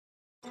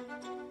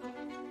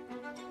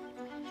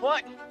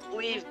What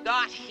we've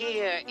got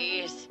here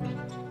is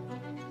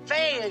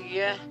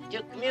failure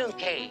to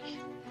communicate.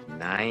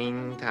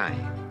 9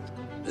 times.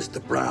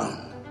 Mr.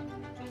 Brown,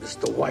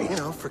 Mr. White. You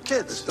know, for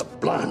kids. Mr.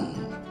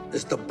 Blonde,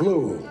 Mr.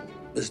 Blue,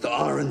 Mr.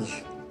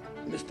 Orange,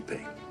 Mr.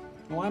 Pink.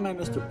 Why am I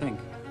Mr. Pink?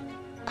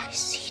 I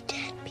see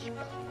dead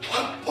people.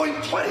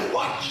 1.21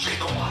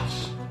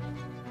 gigawatts.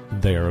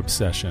 Their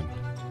obsession.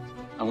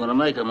 I'm gonna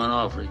make him an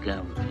offer he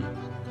can't refuse.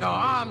 No,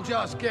 I'm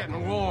just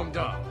getting warmed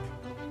up.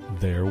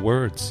 Their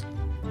words.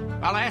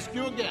 I'll ask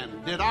you again.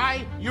 Did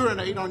I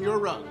urinate on your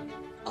rug?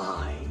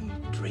 I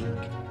drink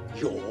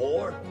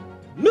your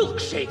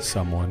milkshake.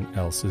 Someone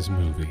else's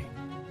movie.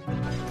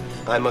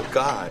 I'm a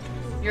god.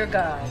 You're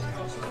God.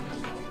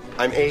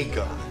 I'm a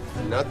god,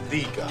 not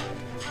the god.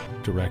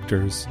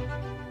 Directors,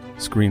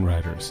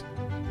 screenwriters,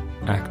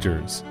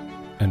 actors,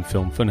 and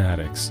film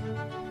fanatics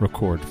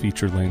record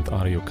feature-length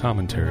audio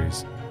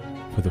commentaries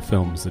for the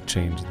films that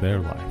changed their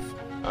life.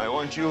 I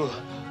want you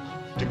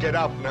to get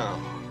up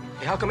now.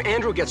 Hey, how come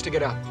Andrew gets to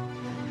get up?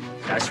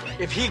 That's right.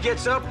 If he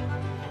gets up,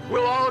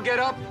 we'll all get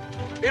up.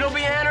 It'll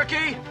be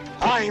anarchy.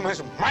 I'm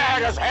as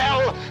mad as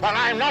hell, and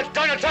I'm not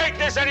gonna take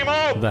this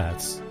anymore!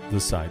 That's the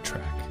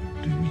sidetrack.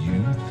 Do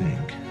you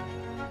think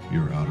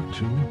you're out of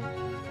tune?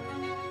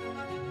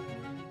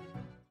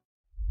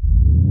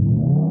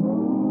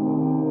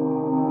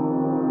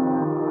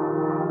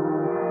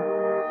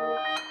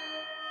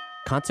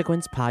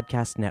 Consequence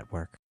Podcast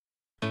Network.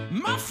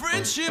 My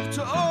friendship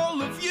to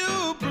all of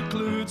you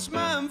precludes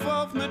my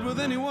involvement with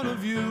any one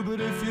of you. But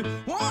if you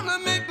wanna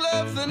make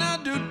love, then I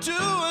do too,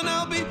 and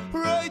I'll be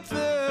right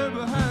there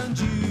behind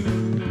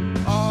you.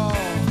 All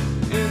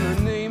in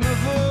the name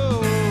of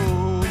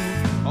oh,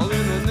 all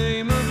in the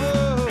name of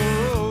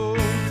oh,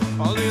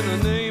 all in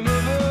the name of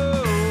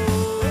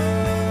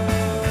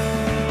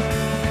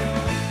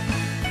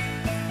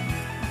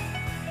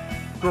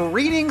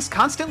Greetings,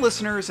 constant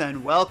listeners,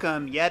 and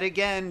welcome yet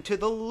again to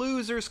the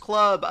Losers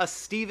Club, a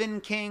Stephen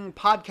King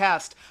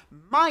podcast.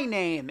 My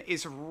name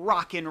is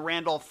Rockin'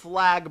 Randall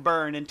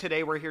Flagburn, and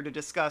today we're here to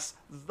discuss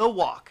The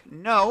Walk.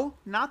 No,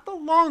 not The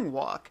Long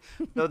Walk,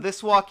 though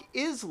this walk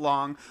is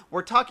long.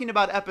 We're talking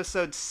about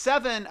episode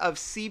 7 of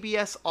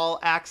CBS All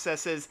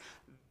Access's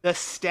The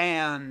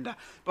Stand.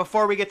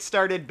 Before we get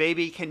started,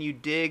 baby, can you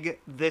dig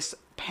this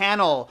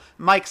panel?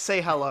 Mike,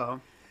 say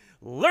hello.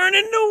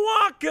 Learning to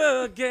walk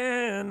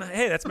again.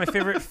 Hey, that's my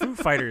favorite Foo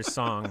Fighters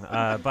song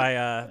by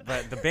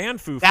the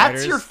band Foo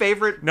Fighters. That's your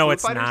favorite No, Foo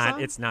it's Fighters not.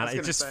 song? It's not.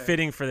 It's just say.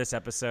 fitting for this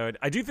episode.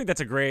 I do think that's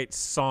a great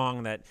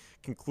song that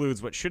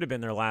concludes what should have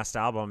been their last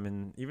album,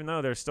 and even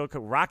though they're still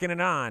rocking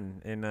it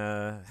on and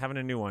having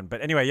a new one.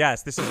 But anyway,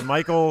 yes, this is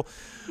Michael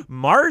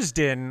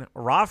Marsden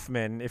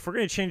Rothman. If we're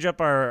going to change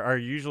up our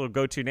usual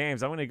go-to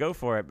names, I'm going to go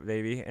for it,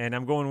 baby. And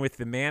I'm going with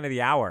the man of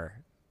the hour,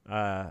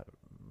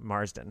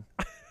 Marsden.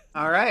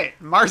 All right,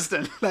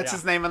 Marsden. That's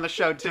his name on the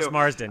show, too. Just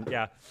Marsden,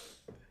 yeah.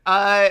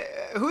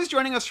 Who's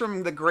joining us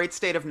from the great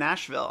state of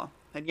Nashville?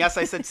 And yes,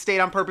 I said state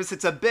on purpose.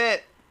 It's a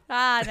bit.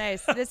 Ah,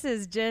 nice. This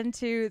is Jen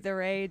 2 The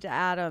Rage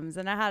Adams,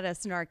 and I had a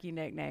snarky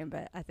nickname,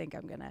 but I think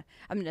I'm gonna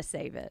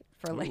save it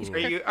for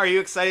later. Are you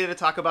excited to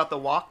talk about The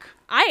Walk?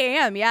 I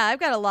am. Yeah, I've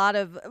got a lot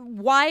of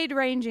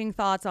wide-ranging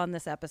thoughts on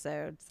this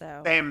episode.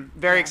 So I'm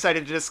very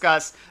excited to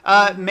discuss.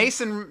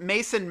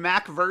 Mason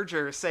Mac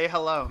Verger, say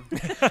hello.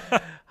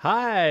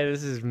 Hi,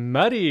 this is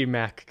Muddy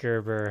Mac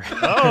Gerber.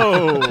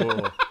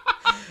 Oh,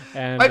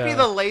 and might be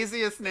the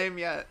laziest name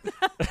yet.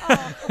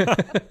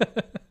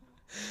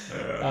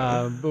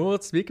 But we'll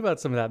speak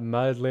about some of that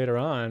mud later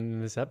on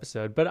in this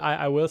episode. But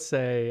I will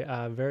say,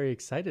 very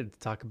excited to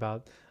talk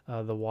about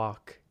The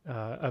Walk,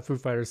 Foo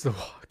Fighters' The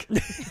Walk.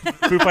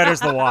 Foo Fighters'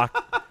 The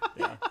Walk.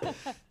 Yeah.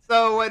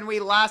 So when we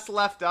last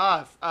left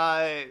off,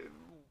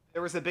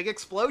 there was a big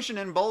explosion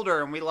in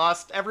Boulder, and we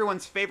lost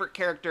everyone's favorite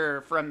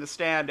character from The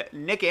Stand,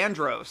 Nick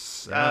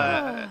Andros,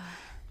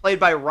 played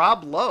by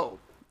Rob Lowe.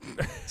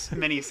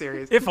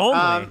 Miniseries. If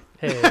only.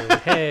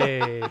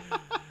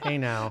 Hey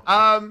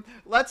now.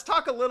 Let's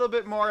talk a little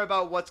bit more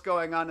about what's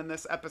going on in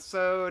this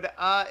episode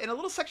in a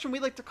little section we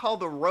like to call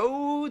The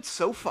Road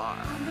So Far.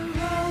 The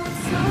road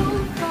so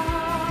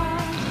far.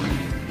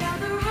 Yeah,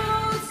 the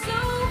road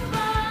so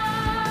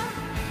far.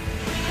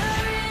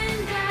 Her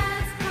in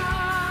Dad's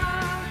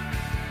car.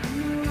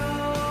 The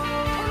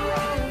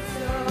road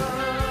so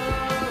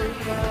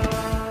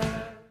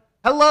far.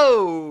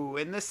 Hello!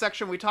 In this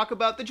section, we talk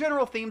about the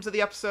general themes of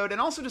the episode and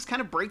also just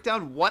kind of break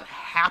down what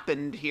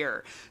happened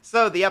here.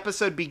 So the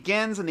episode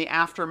begins in the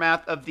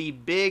aftermath of the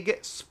Big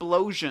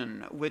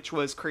Explosion, which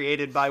was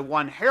created by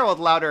one Harold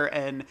Lauder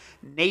and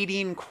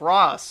Nadine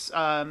Cross.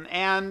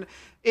 And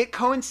it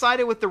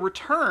coincided with the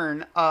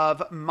return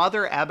of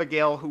Mother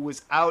Abigail, who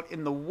was out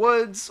in the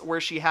woods where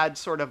she had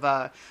sort of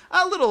a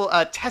little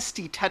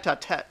testy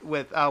tete-a-tete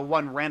with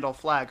one Randall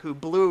Flagg, who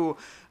blew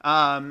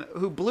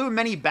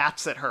many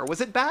bats at her. Was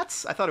it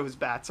bats? I thought it was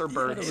bats or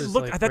birds.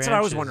 Look, like that's what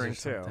I was wondering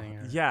too.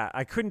 Yeah,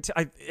 I couldn't.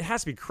 It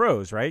has to be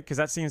crows, right? Because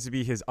that seems to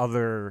be his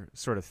other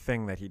sort of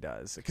thing that he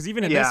does. Because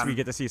even in this, we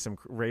get to see some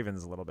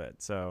ravens a little bit.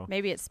 So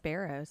maybe it's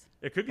sparrows.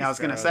 It could be. I was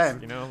going to say,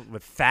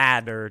 with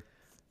Thad or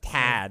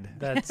tad.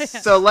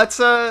 That's So let's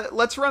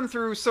run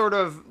through sort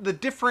of the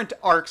different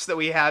arcs that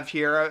we have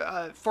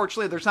here.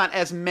 Fortunately, there's not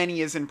as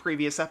many as in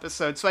previous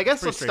episodes, so I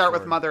guess let's start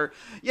with Mother.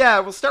 Yeah,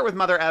 we'll start with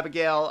Mother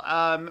Abigail.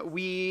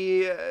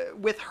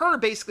 With her,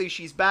 basically,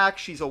 she's back.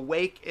 She's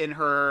awake in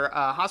her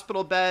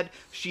hospital bed.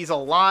 She's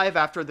alive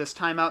after this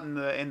time out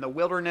in the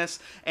wilderness,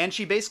 and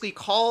she basically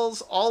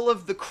calls all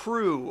of the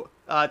crew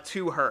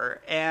to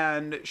her,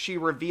 and she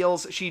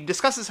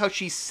discusses how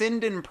she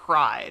sinned in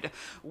pride,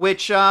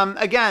 which,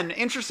 again,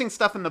 interesting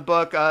stuff in the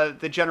book,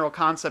 the general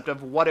concept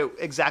of what it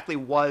exactly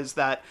was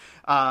that,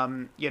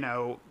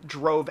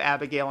 drove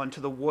Abigail into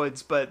the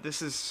woods, but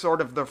this is sort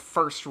of the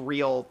first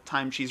real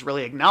time she's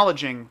really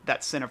acknowledging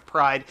that sin of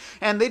pride,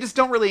 and they just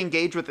don't really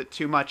engage with it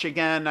too much.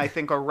 Again, I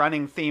think a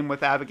running theme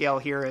with Abigail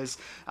here is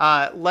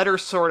let her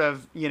sort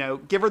of,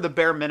 give her the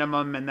bare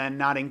minimum and then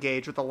not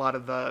engage with a lot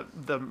of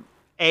the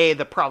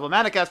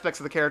problematic aspects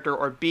of the character,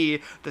 or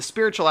B, the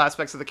spiritual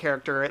aspects of the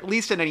character, at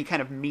least in any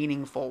kind of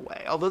meaningful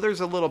way. Although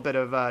there's a little bit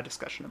of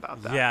discussion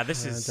about that. Yeah,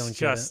 this is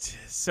just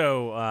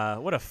so,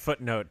 what a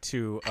footnote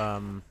to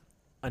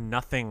a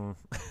nothing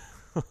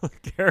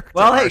character.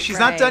 Well, hey, she's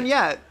not done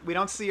yet. We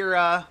don't see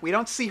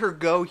her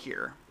go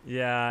here.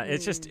 Yeah, it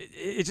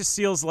just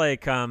feels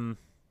like, when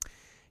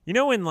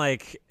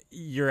like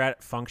you're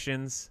at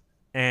functions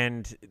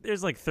and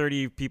there's like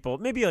 30 people,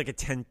 maybe like a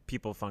 10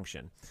 people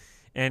function,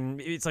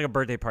 and it's like a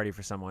birthday party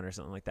for someone or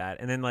something like that.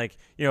 And then like,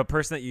 a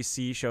person that you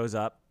see shows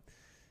up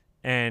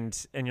and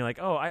you're like,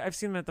 oh, I've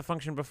seen them at the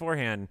function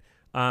beforehand.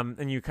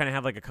 And you kind of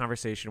have like a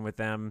conversation with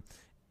them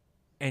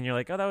and you're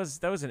like, oh, that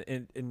was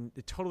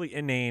a totally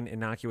inane,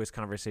 innocuous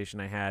conversation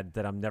I had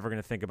that I'm never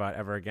going to think about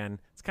ever again.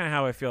 It's kind of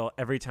how I feel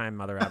every time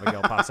Mother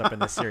Abigail pops up in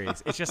this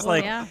series. It's just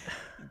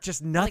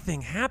just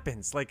nothing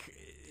happens. Like,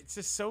 it's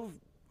just so...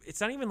 It's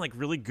not even like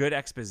really good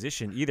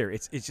exposition either.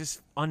 It's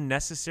just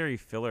unnecessary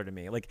filler to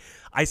me. Like,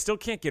 I still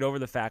can't get over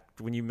the fact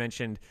when you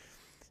mentioned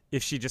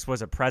if she just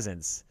was a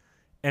presence,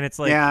 and it's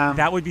like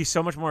that would be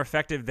so much more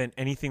effective than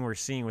anything we're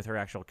seeing with her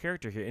actual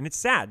character here. And it's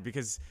sad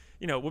because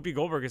Whoopi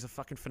Goldberg is a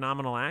fucking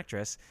phenomenal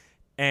actress,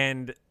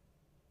 and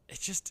it's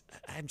just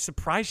I'm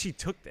surprised she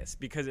took this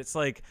because it's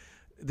like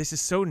this is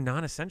so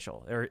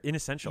non-essential or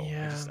inessential.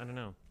 Yeah. I don't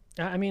know.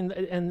 I mean,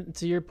 and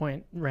to your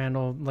point,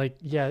 Randall, like,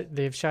 yeah,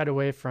 they've shied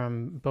away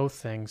from both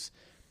things,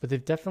 but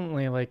they've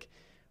definitely, like,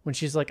 when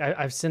she's like,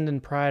 I've sinned in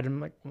pride, I'm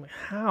like,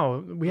 how?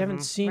 We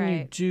haven't seen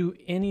you do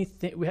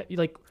anything.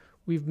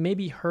 We've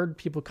maybe heard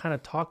people kind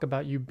of talk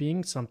about you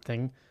being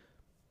something,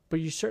 but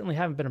you certainly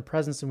haven't been a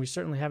presence, and we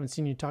certainly haven't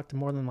seen you talk to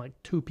more than like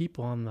 2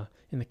 people in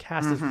the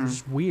cast. It's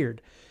just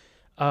weird.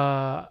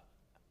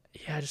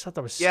 Yeah, I just thought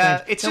that was strange.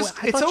 Yeah, it's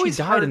I thought always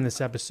she died hard. in this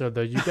episode,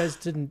 though. You guys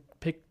didn't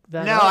pick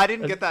that No, up? I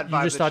didn't get that vibe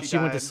You just that thought she she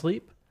went to died.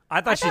 sleep? I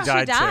thought she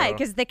died too.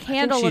 because the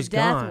candle she's of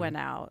death gone. went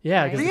out.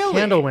 Yeah, right? because the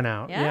candle went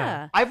out.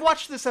 Yeah. I've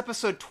watched this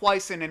episode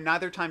twice, and in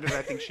neither time did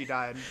I think she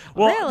died.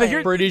 Well, Really?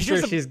 I'm pretty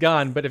sure she's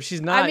gone, but if she's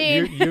not,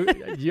 mean-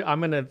 you, I'm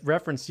going to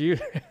reference you.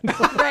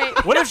 Right.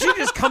 What if she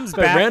just comes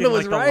But back Randall in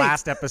was like the right.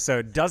 last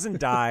episode, doesn't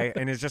die,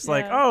 and is just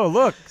like, Yeah. oh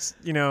look,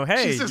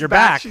 hey, she's just you're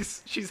back.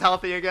 She's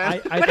healthy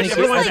again. I What think if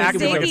she's, like,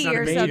 acting like it's ziggy not a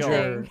or big deal.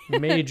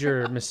 something?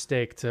 major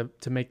mistake to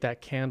make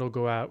that candle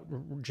go out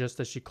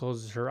just as she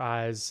closes her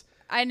eyes.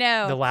 I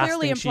know. The last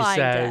clearly thing she implying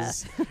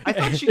says, death. I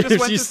thought she just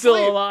went she's to still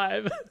sleep.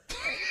 alive.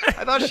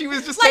 I thought she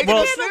was just Light the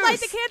taking a candle, light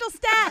the snooze. candle,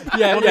 stab.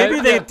 Yeah, Well,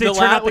 maybe they turn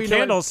out the you know what?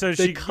 candle so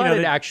they she- cut you know, it.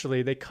 they-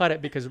 Actually, they cut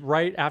it because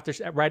right after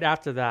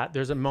that,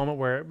 there's a moment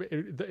where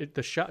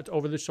the shot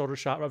over the shoulder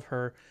shot of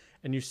her,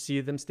 and you see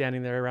them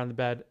standing there around the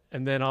bed,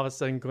 and then all of a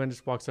sudden Glenn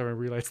just walks over and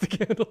relights the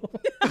candle.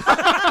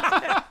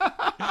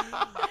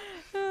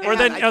 Or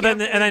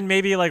then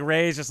maybe like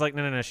Ray's just like,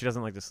 no, she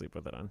doesn't like to sleep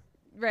with it on.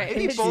 Right.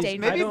 Maybe It's both-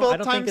 dangerous. maybe I both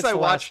don't think times it's I the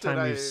watched last it,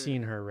 time I- you've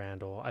seen her,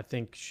 Randall. I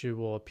think she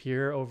will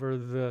appear over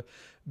the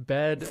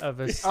bed of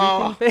a sleeping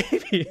Oh,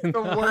 baby in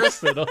the the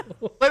worst. hospital.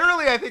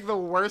 Literally, I think the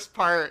worst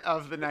part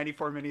of the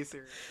 94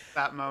 miniseries,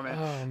 that moment.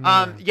 Oh,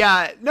 man.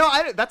 Yeah, no,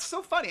 that's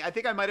so funny. I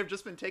think I might have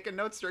just been taking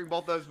notes during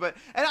both those, and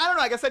I don't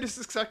know, I guess I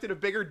just expected a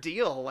bigger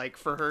deal, like,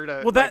 for her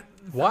to... Well, that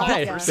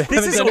Why? Yeah. They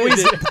haven't done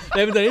anything- they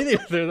haven't done anything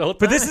with her the whole time.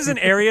 But this is an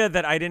area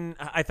that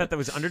I thought that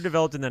was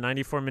underdeveloped in the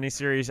 94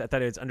 miniseries. I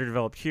thought it's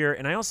underdeveloped here.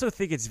 And I also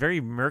think it's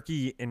very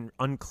murky and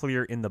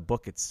unclear in the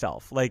book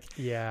itself. Like,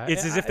 Yeah,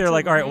 it's as if they're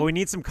like, all right, well, we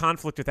need some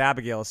conflict with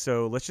Abigail,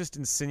 so let's just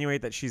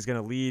insinuate that she's going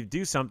to leave,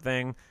 do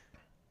something,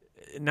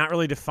 not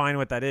really define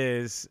what that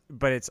is,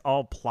 but it's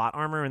all plot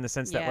armor in the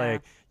sense that, Yeah.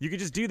 like, you could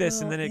just do this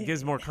and then it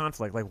gives more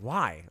conflict. Like,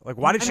 why? Like,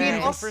 why did she leave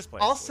in the first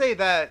place? I'll say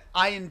that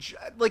I enjoy,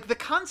 like, the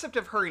concept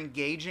of her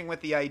engaging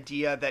with the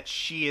idea that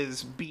she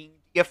is being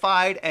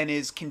deified and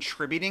is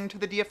contributing to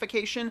the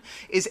deification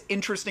is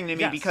interesting to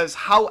me Yes. because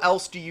how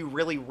else do you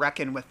really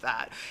reckon with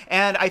that?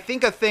 And I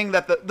think a thing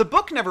that the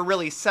book never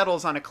really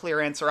settles on a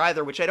clear answer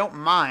either, which I don't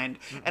mind.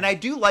 And I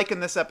do like in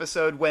this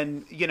episode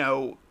when,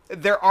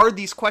 there are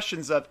these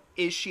questions of,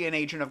 is she an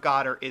agent of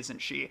God or isn't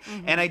she?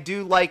 Mm-hmm. And I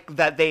do like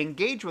that they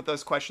engage with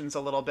those questions a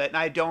little bit. And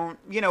I don't,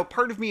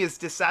 part of me is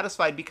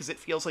dissatisfied because it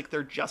feels like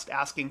they're just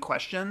asking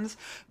questions.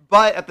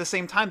 But at the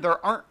same time,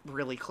 there aren't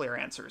really clear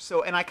answers.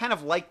 So, and I kind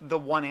of like the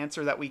one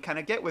answer that we kind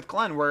of get with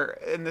Glenn where,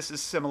 and this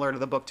is similar to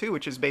the book too,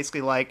 which is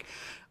basically like,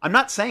 I'm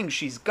not saying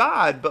she's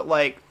God, but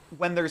like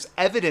when there's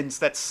evidence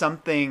that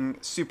something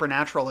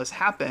supernatural has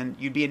happened,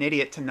 you'd be an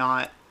idiot to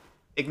not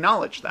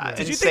acknowledge that. Did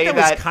And you say think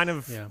that was kind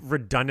of Yeah.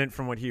 redundant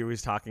from what he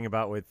was talking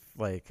about with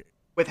like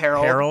with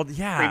Harold?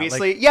 Yeah,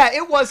 previously. like- Yeah,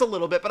 it was a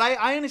little bit, but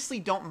I honestly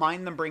don't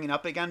mind them bringing it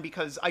up again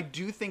because I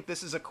do think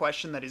this is a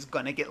question that is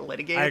going to get I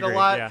litigated agree, a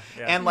lot. yeah,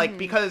 yeah. And like,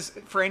 because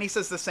Franny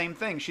says the same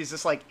thing. She's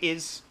just like,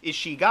 is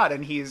she God?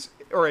 And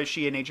or is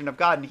she an agent of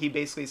God? And he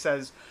basically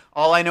says,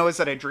 all I know is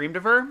that I dreamed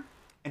of her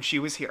and she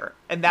was here.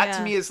 And that to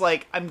Yeah. me is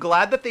like, I'm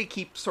glad that they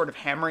keep sort of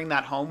hammering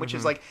that home, which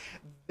is like,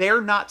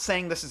 they're not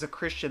saying this is a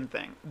Christian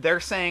thing. They're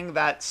saying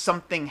that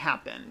something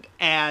happened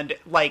and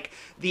like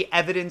the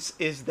evidence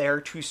is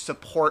there to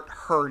support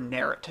her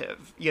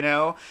narrative,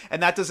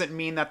 And that doesn't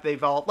mean that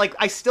they've all like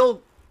I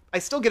still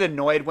get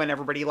annoyed when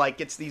everybody like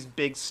gets these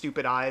big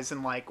stupid eyes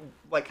and like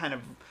kind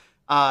of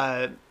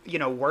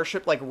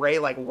worship like Ray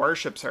like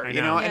worships her,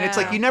 know. and it's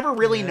like Yeah. you never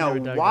really Yeah, I know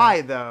never dug why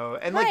that. though.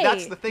 And like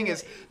that's Right. the thing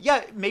is,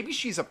 yeah, maybe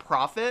she's a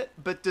prophet,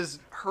 but does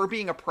her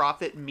being a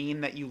prophet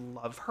mean that you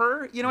love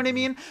her? You know what I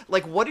mean?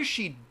 Like what has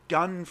she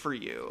done for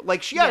you?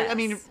 Like I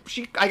mean,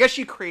 I guess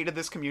she created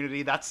this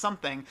community, that's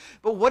something,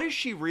 but what has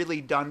she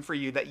really done for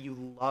you that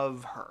you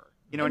love her?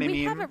 You know And what I we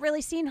mean? haven't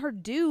really seen her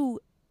do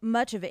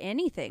much of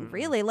anything,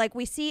 really. Like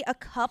we see a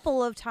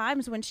couple of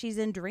times when she's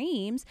in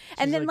dreams,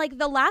 and then like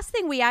the last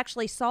thing we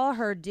actually saw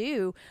her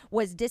do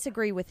was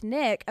disagree with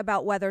Nick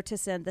about whether to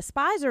send the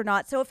spies or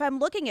not. So if I'm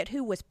looking at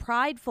who was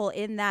prideful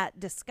in that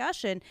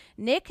discussion,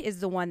 Nick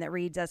is the one that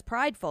reads as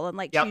prideful and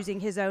like Yep.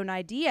 choosing his own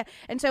idea.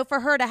 And so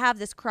for her to have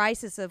this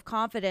crisis of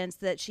confidence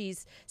that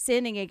she's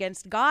sinning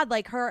against God,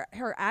 like her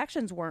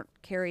actions weren't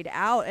carried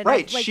out, and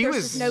Right, like she there's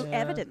was- just no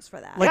evidence for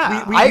that. Like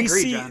Yeah, we I agree,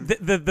 see Jen.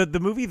 the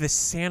movie The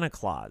Santa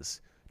Claus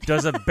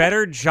does a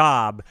better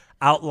job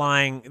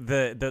outlining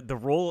the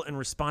role and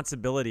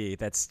responsibility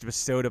that's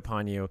bestowed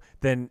upon you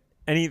than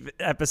any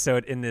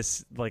episode in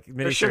this like miniseries.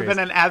 There should have been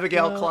an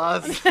Abigail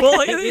clause. Well,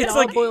 like, It it's all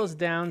like boils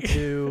down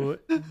to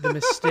the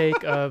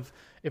mistake of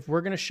if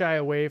we're going to shy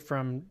away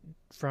from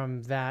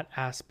that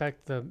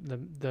aspect,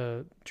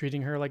 the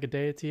treating her like a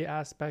deity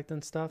aspect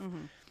and stuff,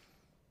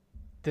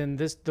 then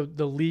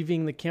the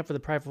leaving the camp for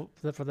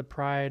the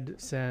pride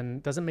sin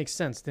doesn't make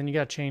sense. Then you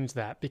got to change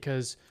that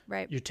because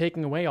Right. you're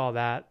taking away all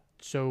that.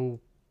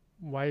 So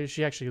why is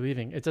she actually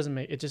leaving? It doesn't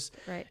make it just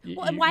Right. y-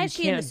 Well, and you- why you is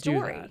she in the can't do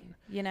story? that.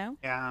 You know?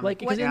 Yeah. Like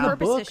because What in the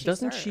purpose book, does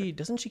she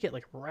doesn't serve? she get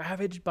like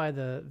ravaged by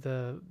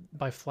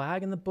by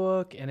Flag in the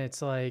book, and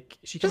it's like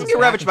she She doesn't comes get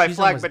back ravaged and by she's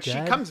Flag, almost but she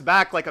dead. comes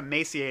back like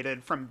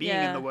emaciated from being in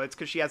Yeah. the woods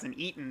because she hasn't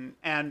eaten,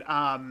 and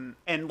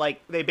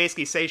like they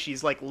basically say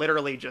she's like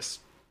literally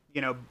just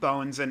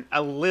bones and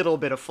a little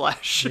bit of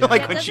flesh, Yeah.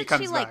 like Yeah, when doesn't she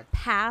comes like back.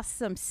 pass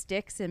some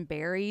sticks and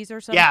berries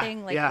or Yeah,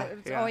 something? Like yeah,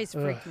 it's yeah. always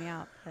freaked me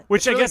out. But-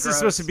 which It's I really guess is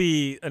supposed to gross.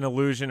 be an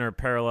illusion or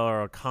parallel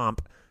or a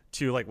comp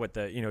to like what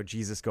the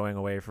Jesus going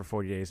away for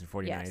 40 days and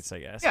 40 Yes. nights, I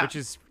guess. Yeah. Which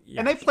is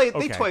And they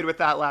okay. toyed with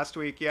that last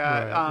week,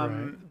 yeah.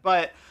 Right.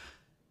 But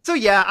so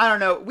yeah, I don't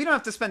know. We don't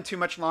have to spend too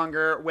much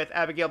longer with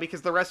Abigail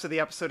because the rest of the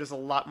episode is a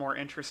lot more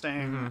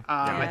interesting.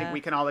 I think Yeah. we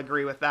can all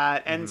agree with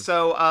that. And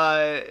so,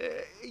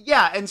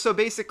 and so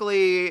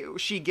basically,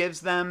 she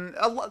gives them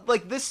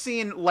like this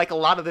scene, like a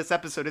lot of this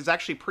episode, is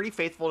actually pretty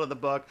faithful to the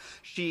book.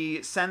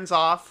 She sends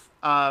off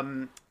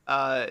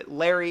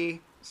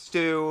Larry,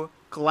 Stu,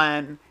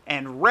 Glenn,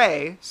 and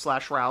Ray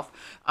 / Ralph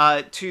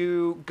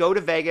to go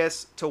to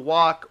Vegas to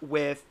walk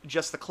with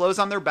just the clothes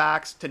on their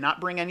backs, to not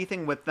bring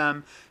anything with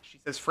them. She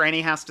says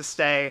Franny has to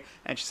stay,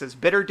 and she says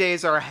bitter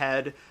days are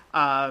ahead.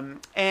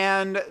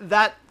 And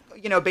that,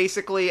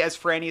 basically as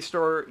Franny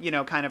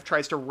kind of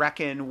tries to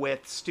reckon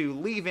with Stu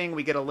leaving,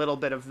 we get a little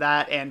bit of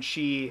that. And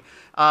she,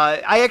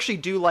 I actually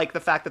do like the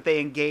fact that they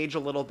engage a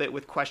little bit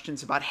with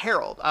questions about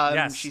Harold.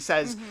 Yes. She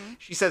says,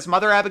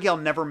 Mother Abigail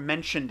never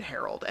mentioned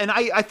Harold. And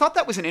I thought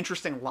that was an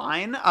interesting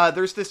line.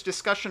 There's this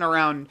discussion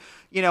around,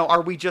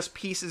 are we just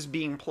pieces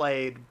being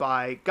played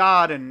by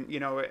God and,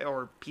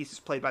 or pieces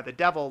played by the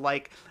devil?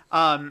 Like,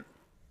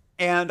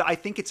 and I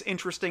think it's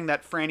interesting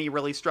that Franny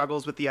really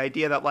struggles with the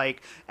idea that,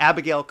 like,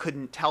 Abigail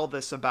couldn't tell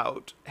this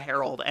about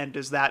Harold. And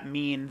does that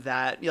mean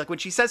that, like, when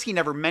she says he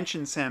never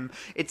mentions him,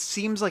 it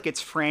seems like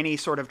it's Franny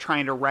sort of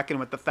trying to reckon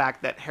with the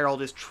fact that Harold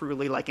is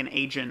truly like an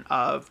agent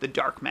of the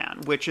Dark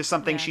Man, which is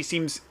something she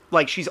seems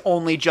like she's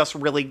only just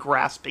really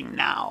grasping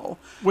now.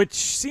 Which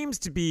seems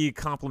to be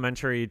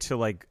complementary to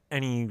like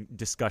any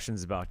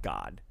discussions about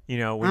God. When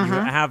you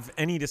have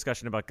any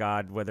discussion about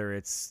God, whether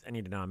it's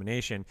any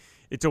denomination,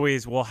 it's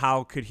always, well,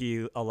 how could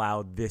he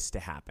allow this to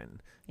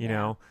happen? You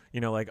know,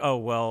 like, oh,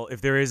 well,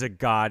 if there is a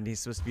God and he's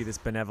supposed to be this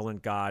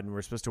benevolent God and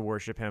we're supposed to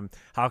worship him,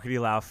 how could he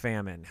allow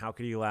famine? How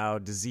could he allow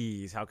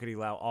disease? How could he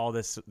allow all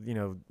this,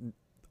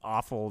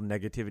 awful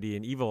negativity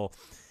and evil?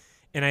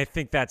 And I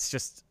think that's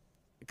just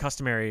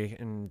customary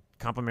and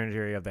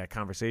complimentary of that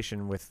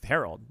conversation with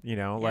Harold.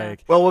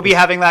 Like, well, we'll be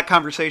having that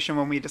conversation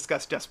when we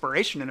discuss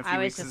Desperation in a few I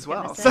was weeks just as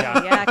gonna well. say,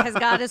 yeah, because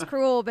God is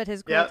cruel, but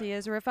his cruelty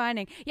is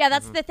refining. Yeah,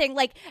 that's the thing.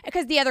 Like,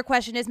 because the other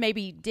question is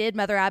maybe did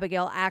Mother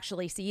Abigail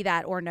actually see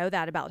that or know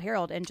that about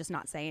Harold and just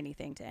not say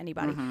anything to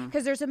anybody?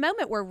 Because there's a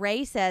moment where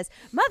Ray says,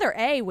 Mother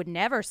A would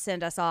never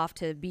send us off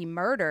to be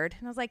murdered.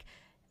 And I was like,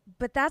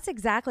 but that's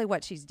exactly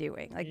what she's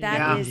doing. Like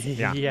that is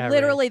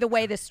literally the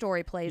way this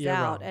story plays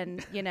out. Wrong.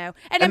 And, and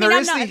I mean,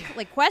 I'm not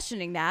like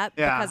questioning that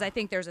because I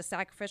think there's a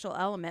sacrificial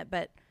element,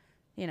 but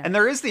And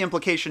there is the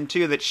implication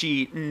too that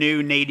she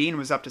knew Nadine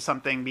was up to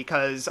something,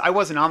 because I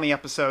wasn't on the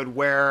episode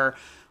where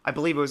I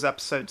believe it was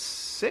episode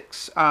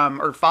 6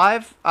 or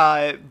 5,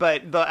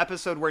 but the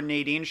episode where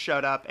Nadine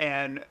showed up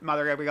and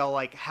Mother Abigail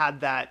like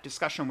had that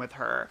discussion with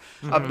her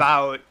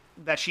about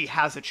that she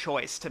has a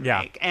choice to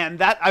make. And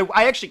that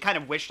I actually kind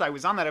of wished I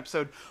was on that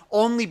episode,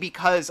 only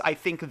because I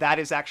think that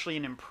is actually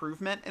an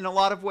improvement in a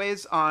lot of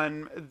ways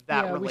on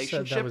that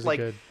relationship. We said that was like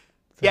a good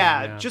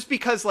thing, just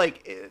because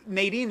like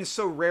Nadine is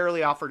so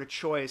rarely offered a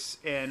choice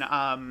in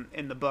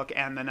the book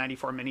and the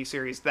 94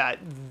 miniseries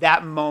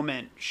that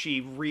moment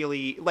she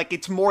really, like,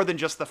 it's more than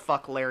just the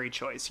fuck Larry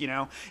choice,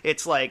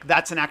 it's like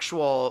that's an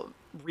actual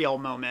real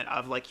moment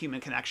of like human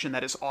connection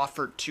that is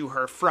offered to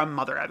her from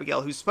Mother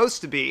Abigail, who's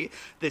supposed to be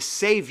this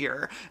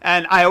savior.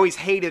 And I always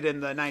hated in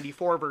the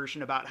 94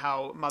 version about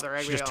how Mother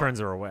Abigail, she just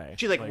turns her away.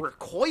 She like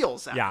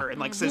recoils at her and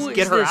like says, Who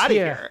 "Get is her this out of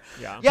here?"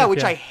 here."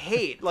 Which I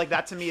hate. Like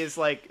that to me is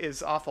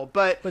awful.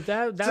 But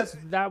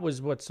that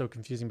was what's so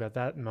confusing about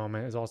that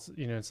moment is also,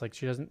 it's like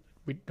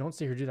we don't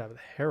see her do that with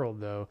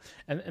Harold though.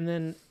 And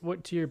then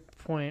what, to your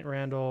point,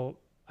 Randall,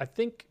 I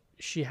think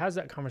she has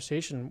that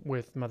conversation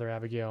with Mother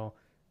Abigail,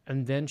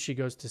 and then she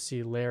goes to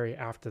see Larry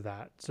after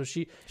that. So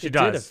it did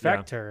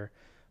affect her.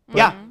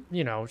 But,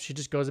 she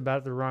just goes about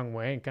it the wrong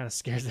way and kind of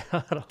scares the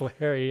hell out of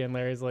Larry. And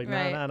Larry's like,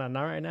 no,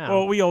 not right now.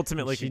 Well, we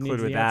ultimately She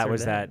concluded needs with the that answer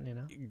was that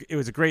then, it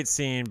was a great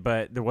scene,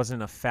 but there wasn't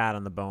enough fat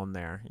on the bone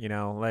there.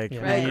 Like we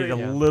Yeah. needed a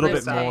Yeah. little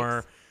Both bit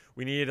more. sides.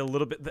 We needed a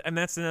little bit, and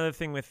that's another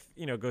thing with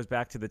goes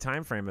back to the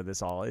time frame of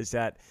this all, is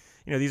that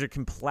these are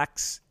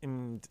complex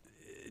and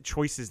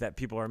choices that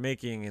people are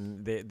making,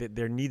 and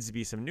there needs to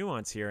be some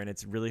nuance here, and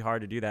it's really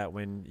hard to do that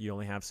when you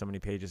only have so many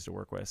pages to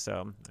work with.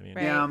 So I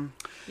mean,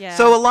 yeah.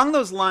 So along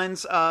those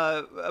lines,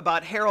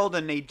 about Harold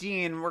and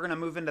Nadine, we're going to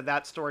move into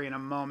that story in a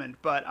moment.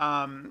 But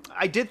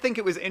I did think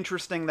it was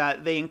interesting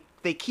that they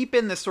keep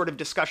in this sort of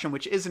discussion,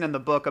 which isn't in the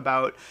book,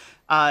 about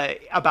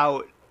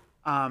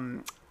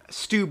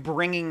Stu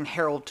bringing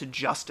Harold to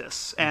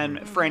justice. And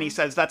Franny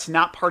says, that's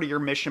not part of your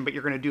mission, but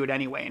you're going to do it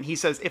anyway. And he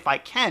says, if I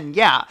can,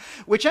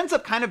 which ends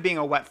up kind of being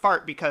a wet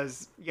fart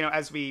because,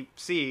 as we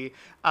see,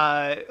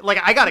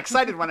 like I got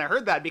excited when I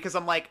heard that, because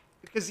I'm like,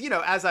 because,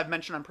 as I've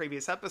mentioned on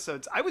previous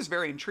episodes, I was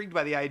very intrigued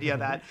by the idea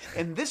that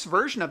in this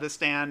version of the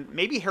Stand,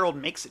 maybe Harold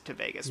makes it to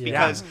Vegas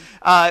because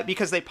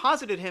they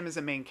posited him as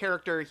a main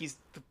character. He's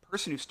the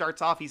person who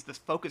starts off. He's the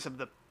focus of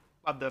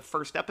the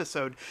first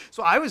episode.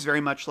 So I was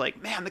very much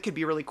like, man, that could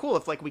be really cool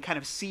if like we kind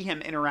of see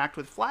him interact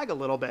with Flag a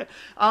little bit.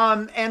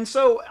 And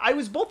so I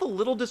was both a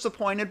little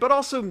disappointed, but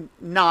also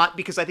not,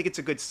 because I think it's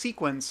a good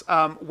sequence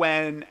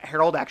when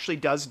Harold actually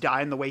does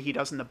die in the way he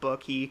does in the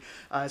book. He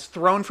is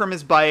thrown from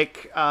his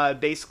bike,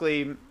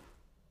 basically.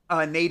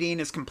 Nadine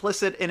is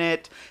complicit in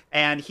it,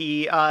 and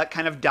he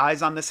kind of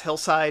dies on this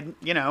hillside,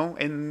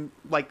 in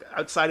like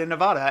outside of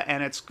Nevada,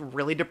 and it's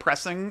really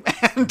depressing.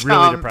 And,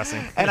 really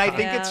depressing. And I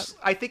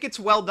think it's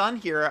well done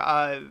here.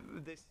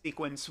 This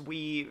sequence,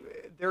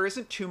 there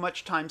isn't too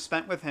much time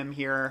spent with him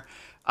here,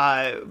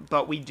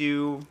 but we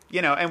do,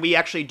 and we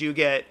actually do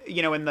get,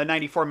 in the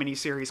 94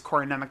 miniseries,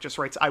 Corin Nemec just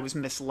writes, "I was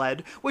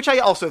misled," which I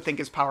also think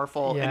is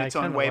powerful in its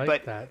own way. Like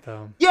but that,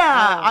 though.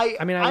 I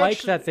like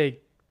actually, that they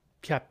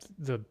kept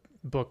the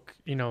book,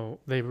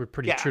 they were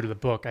pretty true to the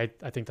book. I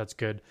think that's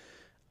good.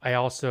 I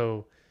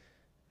also,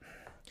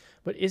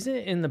 but isn't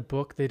it in the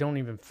book they don't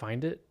even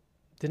find it?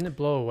 Didn't it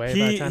blow away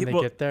by the time they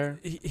get there?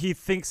 He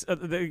thinks,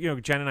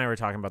 Jen and I were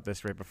talking about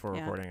this right before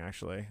recording,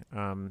 actually.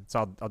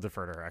 So I'll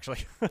defer to her,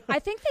 actually. I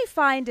think they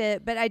find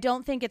it, but I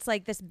don't think it's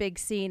like this big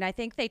scene. I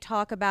think they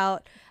talk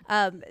about,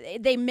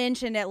 they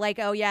mention it like,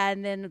 oh yeah,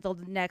 and then the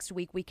next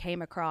week we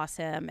came across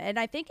him. And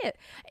I think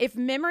if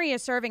memory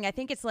is serving, I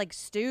think it's like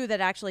Stu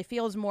that actually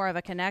feels more of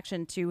a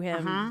connection to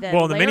him than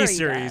well, in the Larry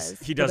miniseries, does.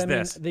 he does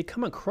this. They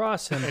come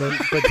across him,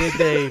 but did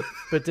they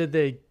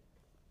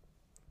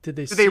Did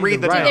they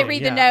read the note? Did they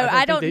read the note?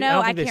 I don't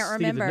know. I can't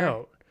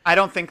remember. I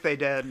don't think they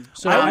did.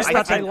 So I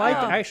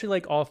actually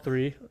like all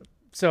three.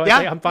 So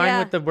I'm fine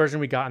with the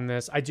version we got in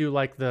this. I do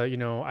like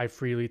the, I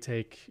freely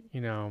take,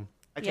 I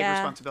take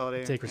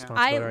responsibility. Take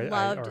responsibility. I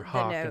loved or the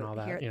Hawk note and all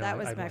that. here. That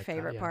was my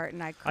favorite part,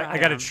 and I cried. I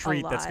got a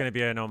treat that's going to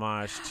be an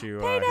homage to.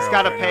 He's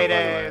got a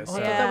payday. Oh,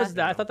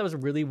 I thought that was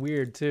really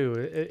weird too.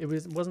 It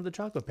wasn't the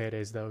chocolate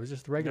paydays though. It was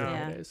just the regular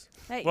paydays.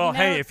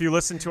 Hey, if you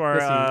listen to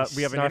our,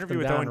 we have an interview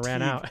with Owen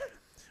ran Teague. out.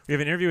 We have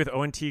an interview with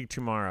Owen Teague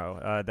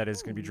tomorrow that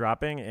is going to be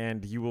dropping,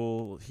 and you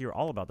will hear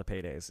all about the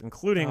paydays,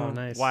 including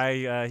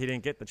why he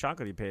didn't get the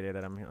chocolatey payday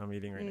that I'm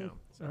eating right now.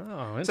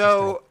 Oh, interesting.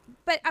 So,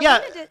 But I yeah.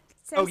 wanted to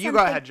say Oh, you go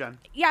something- ahead, Jen.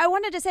 Yeah, I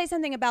wanted to say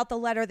something about the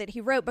letter that he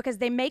wrote because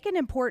they make an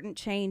important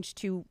change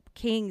to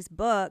King's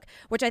book,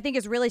 which I think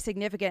is really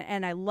significant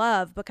and I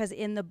love because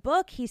in the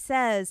book he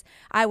says,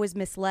 I was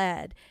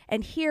misled.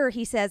 And here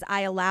he says,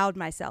 I allowed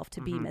myself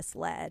to be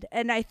misled.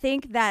 And I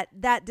think that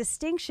that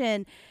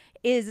distinction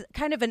is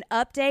kind of an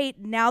update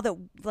now that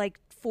like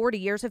 40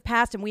 years have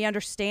passed and we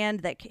understand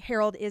that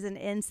Harold is an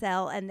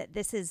incel and that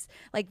this is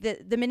like the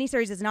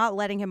miniseries is not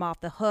letting him off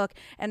the hook.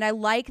 And I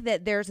like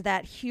that there's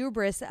that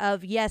hubris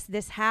of, yes,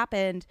 this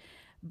happened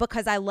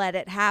because I let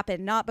it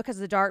happen, not because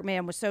the Dark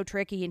Man was so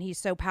tricky and he's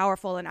so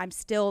powerful and I'm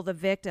still the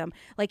victim.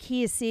 Like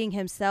he is seeing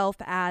himself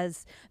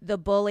as the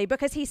bully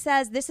because he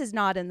says this is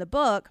not in the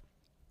book.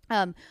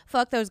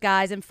 Fuck those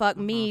guys and fuck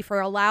me for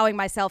allowing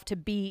myself to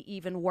be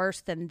even worse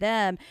than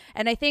them.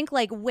 And I think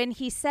like when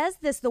he says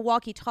this, the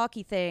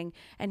walkie-talkie thing,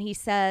 and he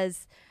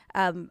says,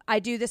 I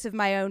do this of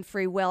my own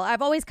free will.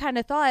 I've always kind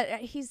of thought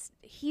he's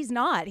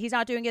not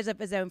doing it of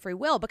his own free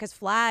will because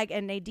Flag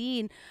and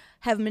Nadine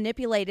have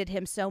manipulated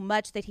him so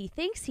much that he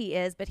thinks he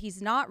is, but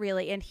he's not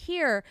really. And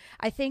here,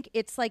 I think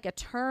it's like a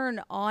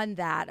turn on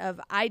that of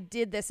I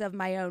did this of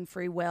my own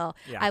free will.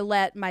 Yeah. I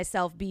let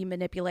myself be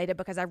manipulated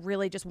because I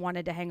really just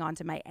wanted to hang on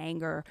to my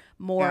anger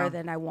more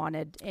than I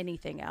wanted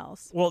anything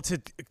else. Well, to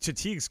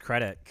Teague's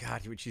credit,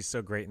 God, she's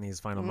so great in these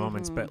final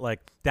moments, but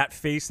like that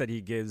face that he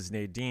gives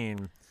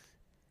Nadine,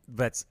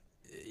 that's,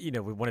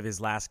 with one of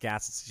his last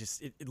gasps, it's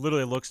just, it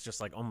literally looks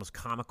just like almost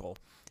comical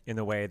in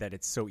the way that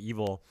it's so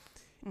evil.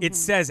 It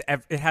says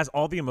it has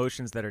all the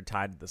emotions that are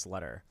tied to this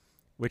letter,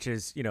 which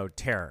is,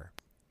 terror,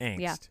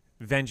 angst,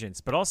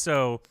 vengeance, but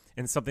also,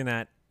 and something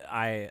that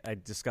I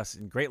discussed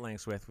in great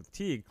lengths with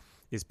Teague,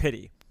 is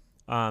pity,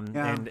 and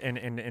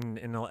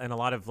a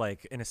lot of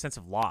like, in a sense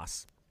of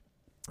loss,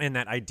 and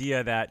that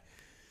idea that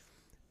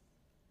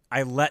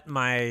I let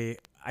my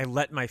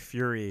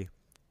fury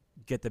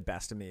get the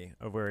best of me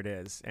of where it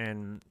is,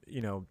 and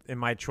and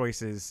my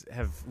choices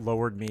have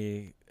lowered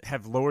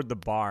the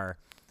bar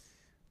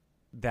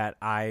that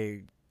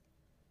I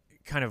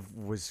kind of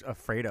was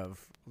afraid of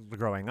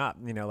growing up.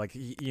 Like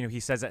he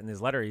says that in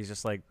his letter. He's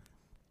just like,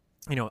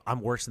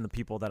 I'm worse than the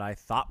people that I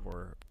thought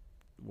were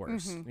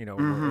worse.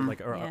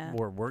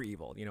 Or were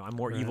evil. I'm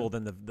more evil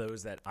than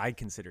those that I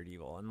considered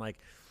evil. And like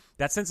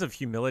that sense of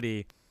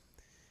humility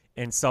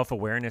and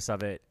self-awareness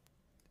of it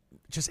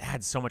just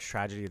adds so much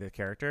tragedy to the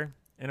character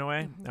in a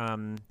way.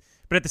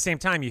 But at the same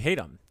time, you hate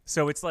him.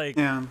 So it's like,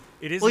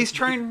 it is. Well, he's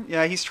trying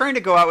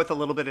to go out with a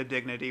little bit of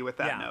dignity with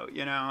that note,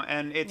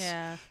 and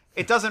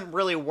it doesn't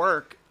really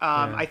work.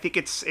 I think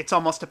it's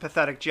almost a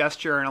pathetic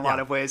gesture in a lot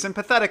of ways, and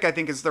pathetic I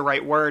think is the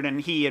right word, and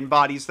he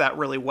embodies that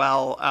really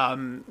well.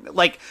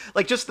 Like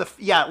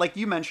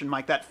you mentioned,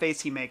 Mike, that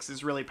face he makes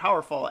is really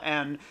powerful,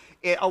 and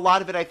a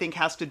lot of it I think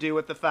has to do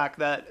with the fact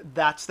that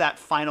that's that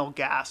final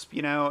gasp.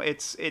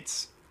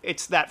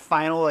 It's that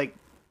final like.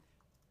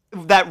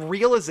 That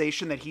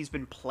realization that he's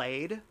been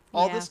played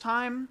all this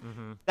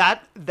time,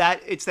 that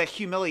it's that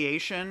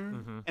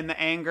humiliation and the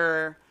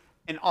anger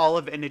and all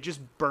of it, and it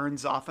just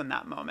burns off in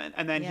that moment.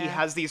 And then he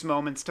has these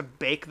moments to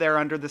bake there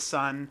under the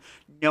sun,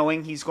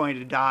 knowing he's going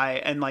to die,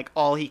 and like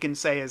all he can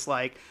say is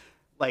like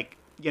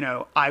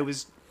I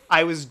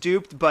was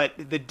duped, but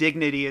the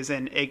dignity is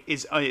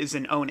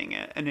in owning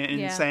it and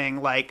in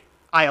saying like,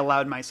 I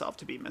allowed myself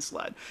to be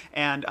misled,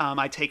 and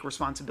I take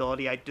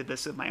responsibility. I did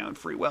this of my own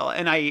free will,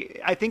 and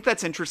I think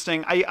that's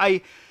interesting.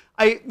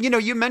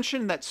 You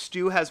mentioned that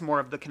Stu has more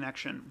of the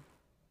connection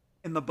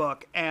in the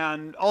book,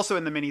 and also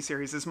in the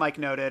miniseries, as Mike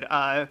noted.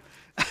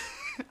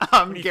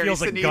 He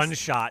feels a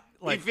gunshot.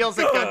 He feels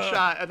a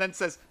gunshot, and then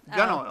says,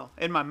 "Gun oil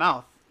in my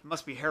mouth.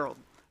 Must be Harold."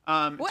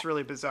 It's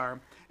really bizarre.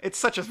 It's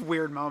such a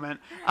weird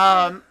moment.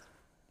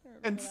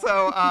 And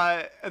so,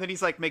 and then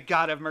he's like, "May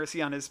God have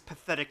mercy on his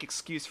pathetic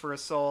excuse for a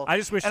soul." I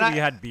just wish that we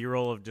had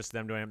B-roll of just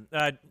them doing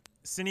it.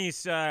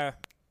 Sinise,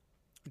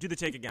 do the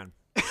take again.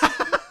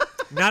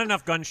 Not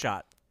enough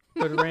gunshot.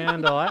 But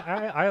Randall, I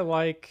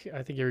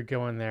think you're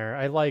going there.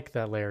 I like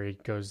that Larry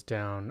goes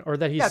down, or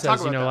that he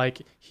says,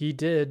 like he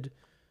did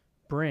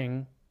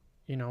bring,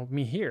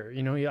 me here.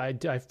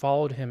 I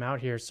followed him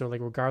out here, so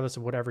like regardless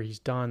of whatever he's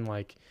done,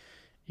 like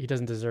he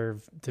doesn't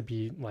deserve to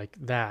be like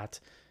that.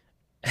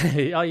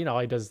 He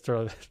does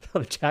throw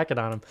the jacket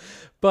on him,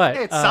 but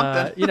it's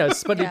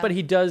something. But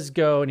he does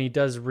go and he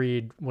does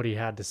read what he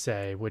had to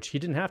say, which he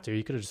didn't have to.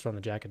 He could have just thrown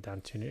the jacket down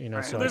too.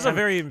 Right. So there's a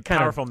very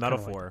powerful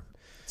metaphor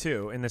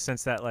too, in the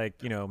sense that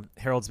like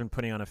Harold's been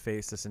putting on a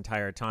face this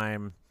entire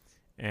time,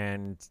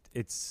 and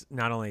it's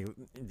not only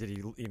did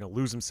he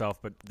lose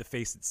himself, but the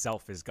face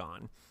itself is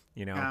gone.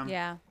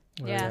 Yeah.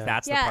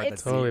 That's the part that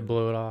totally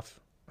blew it off.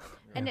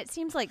 And it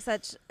seems like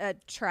such a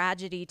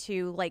tragedy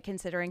too, like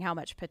considering how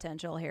much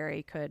potential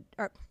Larry.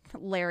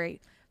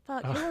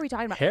 Fuck, who are we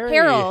talking about?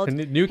 Harold,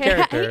 new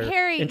character.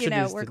 Harry,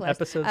 introduced we're in close.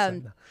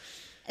 Episodes.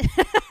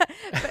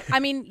 But I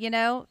mean,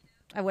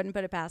 I wouldn't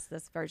put it past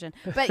this version.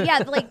 But yeah,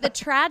 like the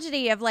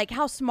tragedy of like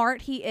how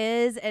smart he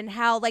is and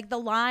how like the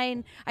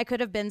line, I could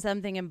have been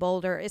something in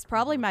Boulder, is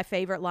probably my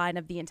favorite line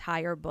of the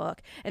entire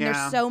book. And Yeah.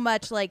 there's so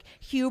much like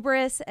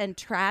hubris and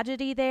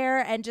tragedy there.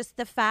 And just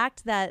the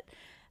fact that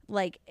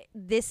like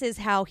this is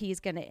how he's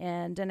going to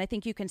end. And I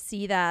think you can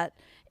see that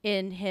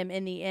in him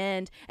in the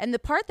end. And the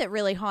part that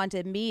really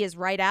haunted me is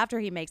right after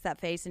he makes that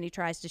face and he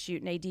tries to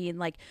shoot Nadine,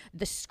 like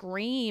the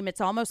scream,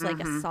 it's almost like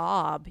a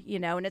sob, you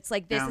know, and it's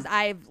like, this is,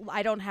 I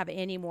don't have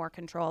any more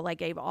control. I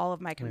gave all of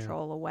my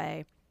control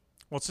away.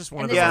 Well, it's just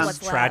one And of this is those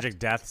what's tragic left.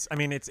 deaths. I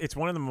mean, it's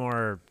one of the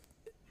more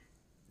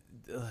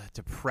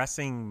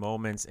depressing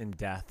moments and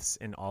deaths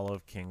in all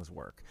of King's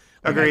work.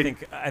 Like, Agreed.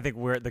 I think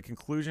we're at the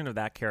conclusion of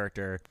that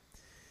character.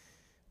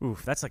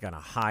 Oof, that's like on a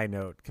high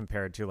note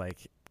compared to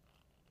like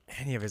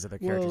any of his other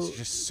characters. It's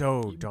just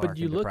so dark. But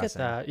you and look at depressing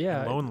that,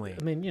 yeah, and lonely.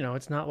 I mean, you know,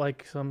 it's not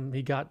like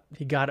he got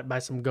it by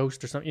some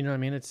ghost or something. You know what I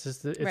mean? It's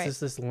just just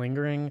this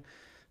lingering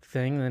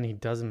thing, and then he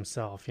does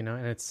himself. You know,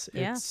 and it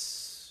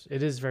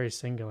is very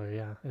singular.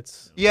 Yeah,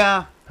 it's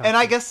and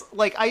I guess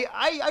like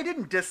I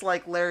didn't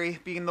dislike Larry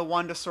being the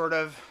one to sort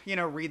of, you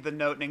know, read the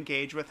note and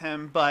engage with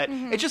him, but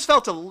it just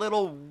felt a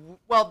little,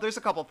 well, there's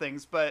a couple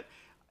things, but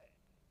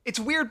it's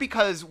weird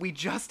because we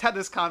just had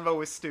this convo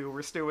with Stu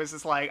where Stu was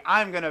just like,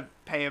 I'm going to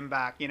pay him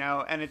back, you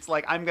know? And it's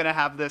like, I'm going to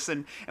have this.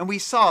 And we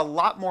saw a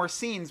lot more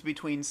scenes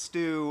between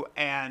Stu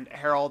and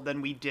Harold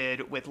than we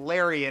did with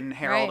Larry and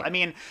Harold. Right. I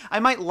mean, I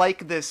might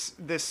like this,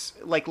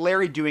 like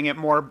Larry doing it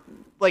more,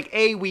 like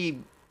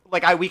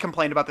we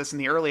complained about this in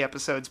the early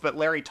episodes, but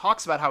Larry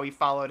talks about how he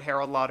followed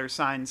Harold Lauder's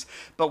signs,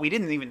 but we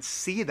didn't even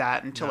see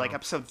that until like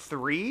episode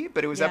 3,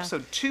 but it was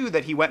episode 2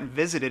 that he went and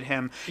visited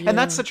him. And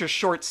that's such a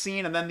short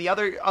scene. And then the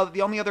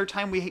only other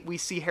time we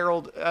see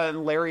Harold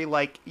and Larry,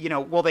 like, you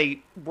know,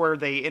 where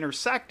they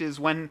intersect is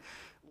when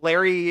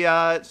Larry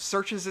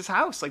searches his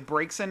house, like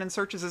breaks in and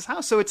searches his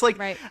house. So it's like,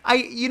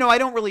 I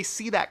don't really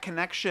see that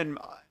connection,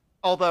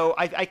 although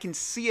I can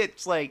see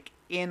it's like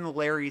in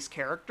Larry's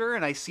character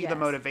and I see the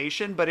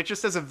motivation, but it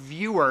just as a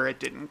viewer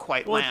it didn't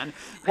quite land.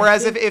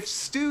 Whereas if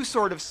Stu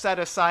sort of set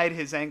aside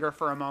his anger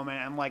for a moment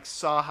and like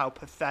saw how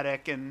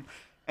pathetic and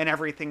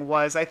everything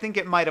was, I think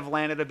it might have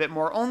landed a bit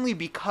more, only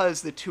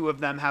because the two of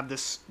them have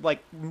this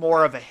like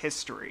more of a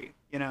history,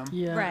 you know?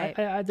 Yeah,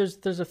 Right. there's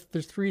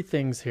 3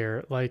 things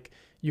here. Like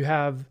you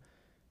have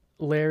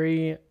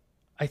Larry.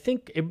 I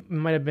think it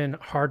might have been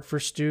hard for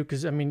Stu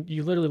because I mean,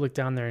 you literally look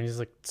down there and he's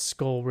like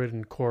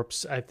skull-ridden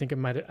corpse. I think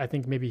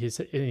maybe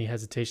any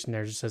hesitation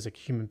there just as a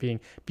human being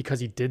because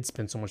he did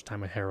spend so much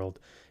time with Harold.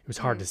 It was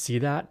hard to see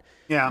that.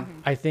 Yeah,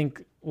 I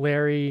think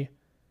Larry,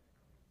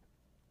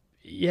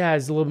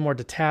 is a little more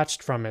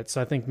detached from it. So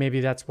I think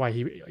maybe that's why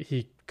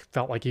he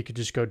felt like he could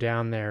just go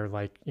down there,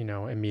 like, you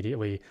know,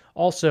 immediately.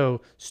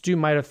 Also, Stu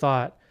might have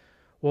thought,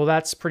 well,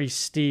 that's pretty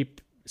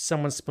steep.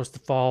 Someone's supposed to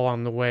fall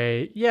on the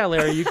way. Yeah,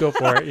 Larry, you go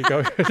for it. You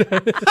go.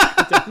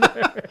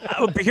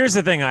 But here's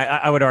the thing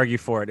I would argue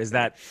for it is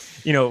that,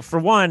 you know, for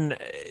one,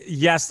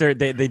 yes, they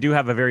do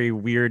have a very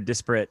weird,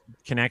 disparate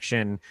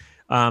connection.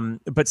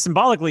 But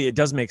symbolically, it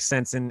does make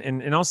sense.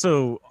 And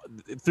also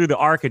through the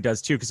arc, it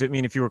does too. Because I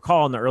mean, if you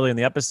recall early in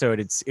the episode,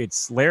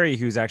 it's Larry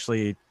who's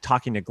actually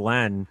talking to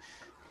Glenn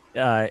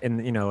in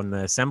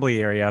the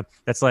assembly area.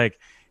 That's like,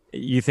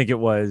 you think it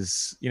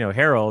was, you know,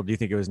 Harold, you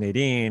think it was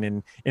Nadine,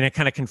 and it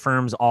kind of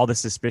confirms all the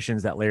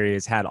suspicions that Larry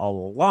has had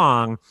all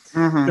along.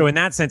 So in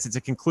that sense, it's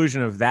a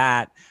conclusion of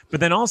that. But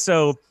then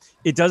also,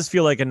 it does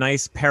feel like a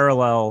nice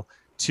parallel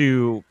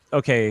to,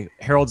 okay,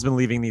 Harold's been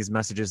leaving these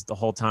messages the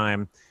whole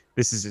time.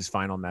 This is his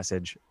final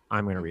message.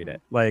 I'm going to read it.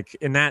 Like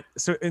in that,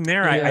 so in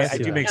there, I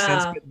do make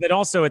sense. But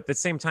also at the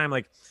same time,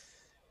 like,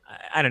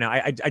 I don't know.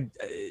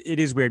 It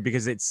is weird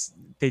because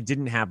they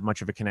didn't have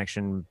much of a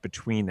connection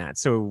between that.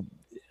 So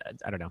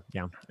I don't know.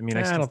 Yeah. I mean,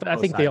 I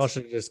think they all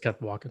should have just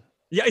kept walking.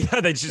 Yeah,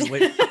 they just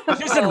Ray.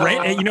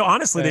 You know,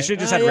 honestly, they should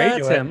have just had Ray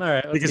do it. All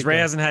right, because Ray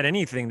hasn't had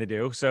anything to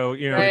do. So,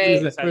 you know,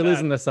 we're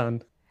losing the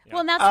sun. Well,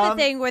 and that's the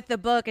thing with the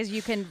book is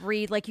you can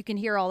read, like you can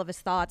hear all of his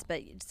thoughts,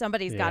 but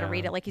somebody's got to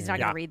read it. Like he's not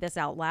going to read this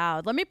out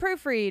loud. Let me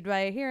proofread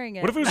by hearing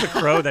it. What if it was the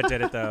crow that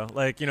did it though?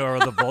 Like, you know, or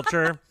the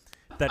vulture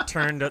that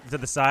turned to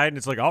the side and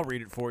it's like, I'll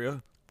read it for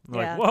you. I'm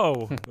like,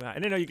 whoa, I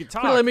didn't know you could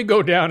talk. Well, let me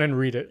go down and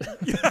read it.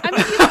 I mean,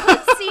 you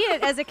could see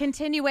it as a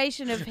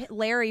continuation of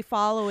Larry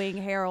following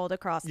Harold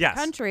across the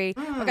country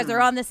because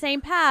they're on the same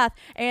path.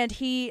 And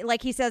he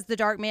says, the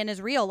Dark Man is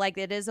real. Like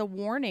it is a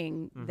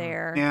warning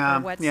there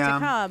for what's to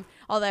come.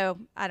 Although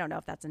I don't know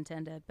if that's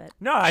intended, but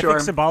no, I think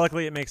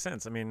symbolically it makes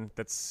sense. I mean,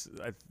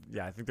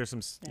 I think there's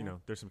some,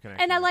 there's some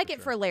connection. And I like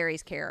it for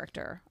Larry's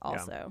character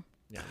also.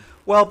 Yeah.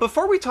 Well,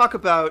 before we talk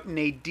about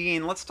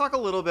Nadine, let's talk a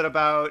little bit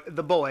about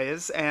the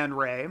boys and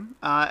Ray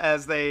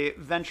as they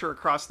venture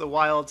across the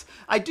wilds.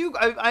 I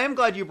am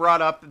glad you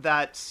brought up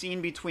that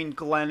scene between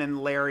Glenn and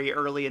Larry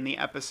early in the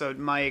episode,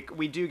 Mike.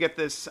 We do get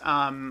this,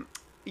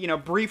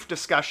 brief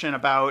discussion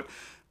about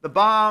the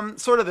bomb,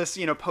 sort of this,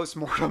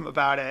 post-mortem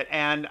about it.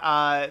 And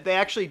they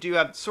actually do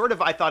have sort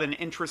of, I thought, an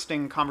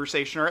interesting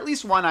conversation, or at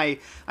least one I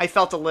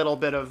felt a little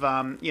bit of,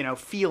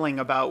 feeling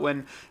about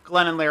when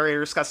Glenn and Larry are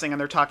discussing and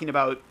they're talking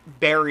about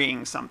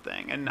burying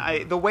something.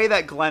 And the way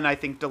that Glenn, I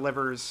think,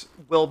 delivers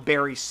will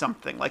bury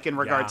something, like in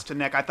regards to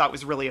Nick, I thought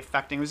was really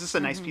affecting. It was just a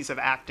nice piece of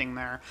acting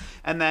there.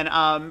 And then,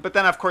 but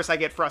then, of course, I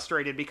get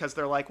frustrated because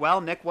they're like, well,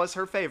 Nick was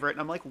her favorite.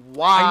 And I'm like,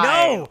 why?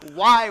 I know.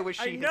 Why was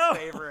she his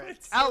favorite?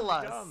 Tell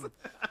us.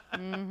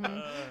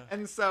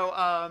 And so,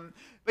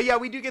 but yeah,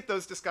 we do get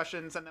those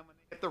discussions, and then when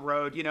they hit the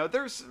road,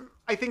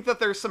 I think that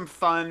there's some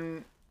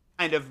fun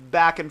kind of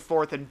back and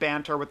forth and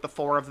banter with the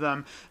four of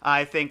them.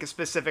 I think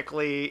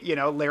specifically,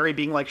 Larry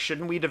being like,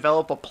 shouldn't we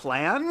develop a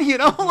plan?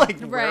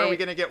 Like, where are we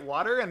going to get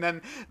water? And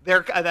then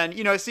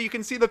so you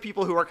can see the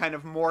people who are kind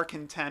of more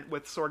content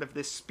with sort of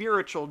this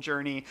spiritual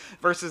journey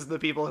versus the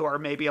people who are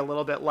maybe a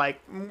little bit like,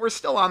 we're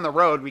still on the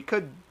road. We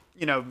could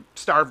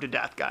starve to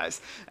death,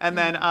 guys. And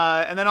then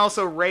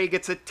also Ray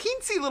gets a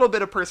teensy little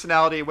bit of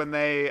personality when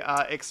they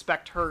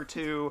expect her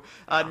to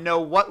know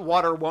what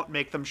water won't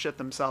make them shit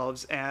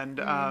themselves. And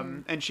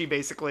she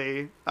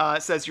basically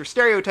says, you're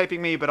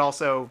stereotyping me, but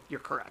also you're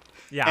correct.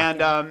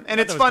 Yeah. And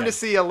it's fun to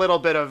see a little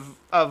bit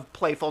of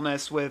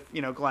playfulness with,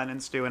 Glenn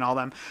and Stu and all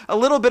them. A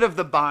little bit of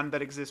the bond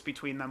that exists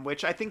between them,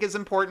 which I think is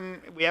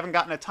important. We haven't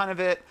gotten a ton of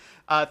it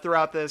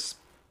throughout this.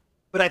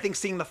 But I think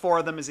seeing the four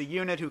of them as a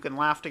unit who can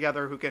laugh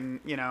together, who can,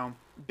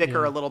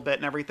 bicker a little bit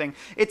and everything,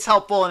 it's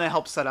helpful, and it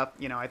helps set up,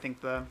 I think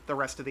the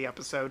rest of the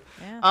episode.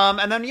 Yeah.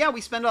 And then,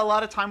 we spend a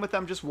lot of time with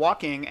them just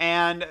walking.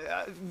 And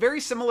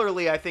very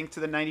similarly, I think, to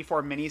the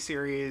 94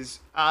 miniseries,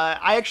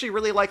 I actually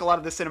really like a lot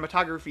of the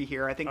cinematography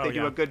here. I think they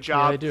do a good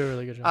job. Yeah, they do a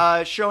really good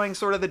job. Showing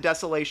sort of the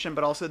desolation,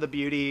 but also the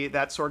beauty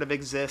that sort of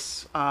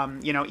exists,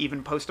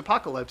 even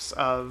post-apocalypse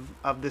of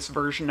this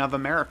version of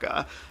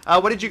America.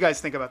 What did you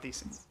guys think about these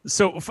scenes?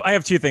 So I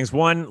have two things.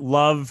 One,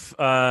 love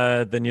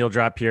the needle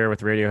drop here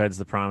with Radiohead's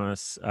The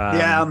Promise.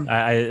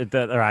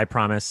 I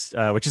Promise,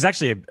 which is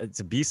actually it's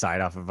a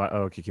B-side off of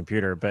OK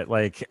Computer, but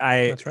like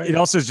it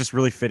also is just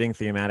really fitting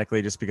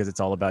thematically, just because it's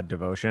all about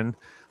devotion,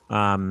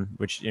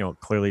 which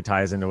clearly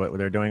ties into what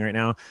they're doing right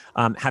now.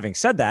 Having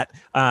said that,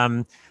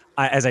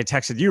 as I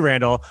texted you,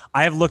 Randall,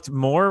 I have looked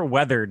more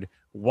weathered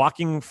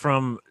walking to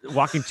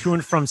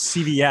and from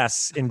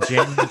CVS in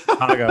January,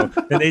 Chicago,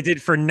 than they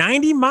did for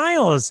 90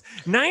 miles.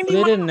 They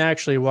didn't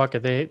actually walk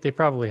it. They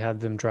probably had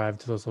them drive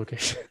to those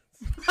locations.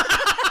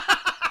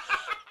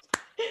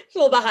 A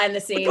little behind the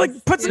scenes,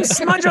 like put some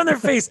smudge on their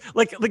face,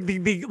 like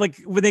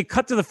when they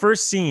cut to the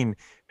first scene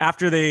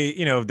after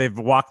they've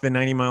walked the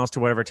 90 miles to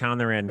whatever town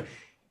they're in.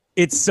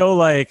 It's so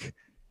like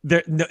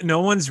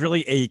no one's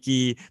really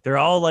achy. They're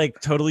all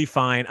like totally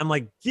fine. I'm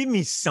like, give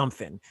me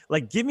something.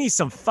 Like, give me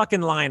some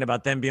fucking line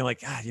about them being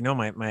like,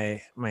 my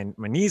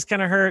knees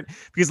kind of hurt.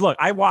 Because look,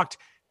 I walked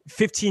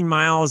 15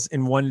 miles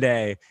in one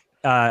day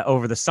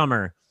over the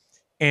summer.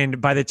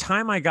 And by the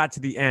time I got to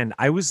the end,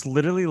 I was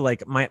literally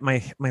like,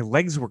 my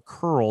legs were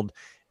curled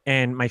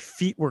and my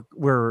feet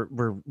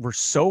were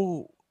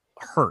so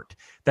hurt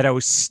that I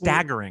was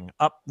staggering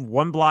up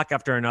one block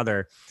after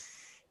another.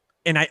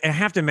 And I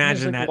have to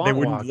imagine that they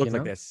wouldn't look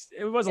like this.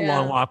 It was a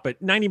long walk,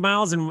 but 90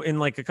 miles in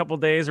like a couple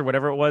of days or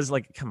whatever it was,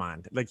 like, come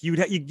on, like you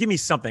give me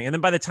something. And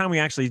then by the time we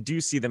actually do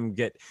see them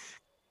get,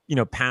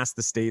 past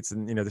the states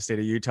and, the state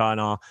of Utah and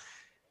all,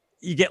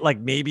 you get like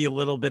maybe a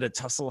little bit of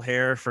tussle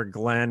hair for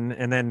Glenn,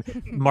 and then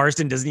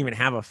Marsden doesn't even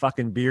have a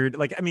fucking beard.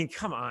 Like, I mean,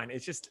 come on,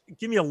 it's just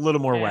give me a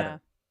little more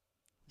weather.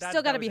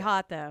 Still got to be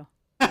hot though.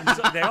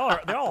 So they're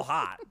all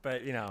hot,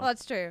 but Well,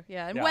 that's true.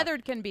 Yeah, and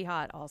weathered can be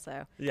hot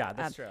also. Yeah,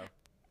 that's true.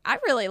 I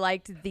really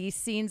liked these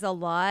scenes a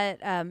lot.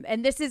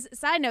 And this is,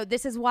 side note,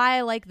 this is why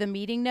I like the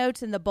meeting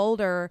notes in the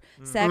Boulder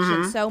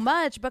section so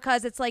much,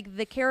 because it's like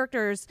the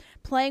characters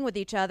playing with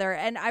each other.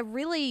 And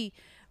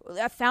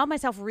I found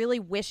myself really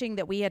wishing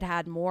that we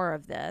had more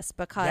of this,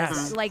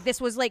 because like this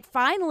was like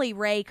finally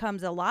Ray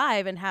comes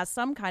alive and has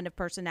some kind of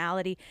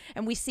personality,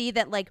 and we see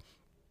that like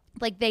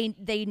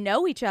they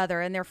know each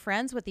other and they're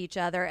friends with each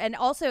other. And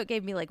also it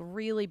gave me like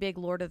really big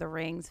Lord of the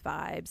Rings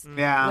vibes,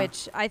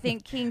 which I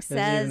think King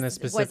says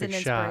was an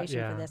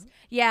inspiration for this.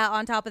 Yeah,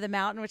 on top of the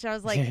mountain, which I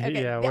was like, okay,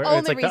 the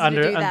only reason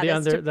to do that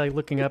is like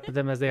looking up at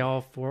them as they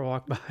all four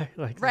walk by,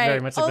 like right. Very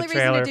much only like the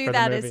trailer reason to do for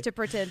that the movie. is to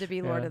pretend to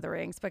be Lord of the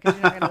Rings, because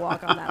you're not going to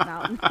walk on that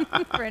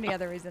mountain for any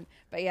other reason.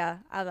 But yeah,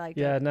 I liked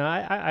it. Yeah, no,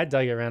 I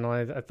dug it, Randall.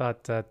 I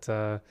thought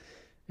that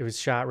it was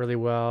shot really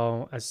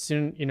well. As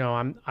soon,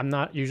 I'm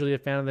not usually a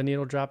fan of the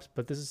needle drops,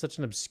 but this is such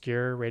an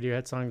obscure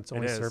Radiohead song that's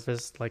only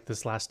surfaced like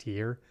this last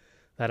year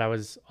that I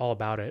was all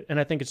about it. And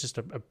I think it's just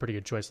a pretty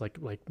good choice. Like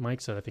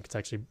Mike said, I think it's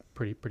actually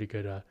pretty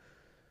good,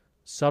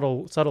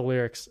 subtle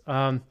lyrics.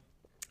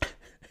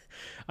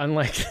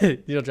 Unlike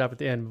needle drop at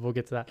the end, but we'll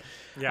get to that.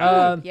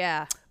 Yeah.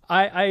 Yeah.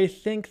 I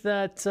think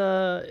that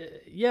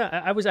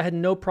I had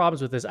no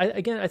problems with this.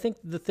 I think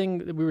the thing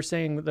that we were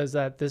saying is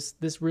that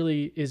this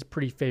really is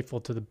pretty faithful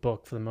to the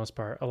book for the most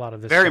part. A lot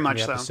of this very stuff much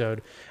in the so.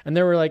 episode, and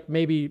there were like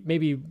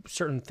maybe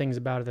certain things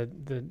about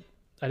it that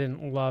I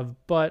didn't love,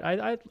 but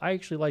I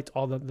actually liked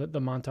all the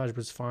montage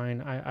was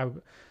fine. I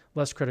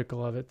less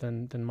critical of it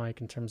than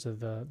Mike in terms of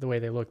the way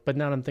they look. But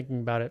now that I'm thinking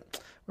about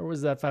it, where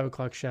was that 5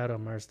 o'clock shadow,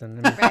 Marston?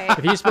 I mean, Right.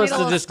 if he's supposed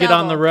to just get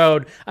on the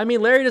road, I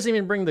mean, Larry doesn't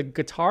even bring the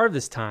guitar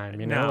this time,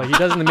 you know, No. like he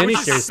does in the Which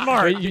is miniseries.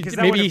 smart, Or because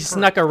that maybe would've he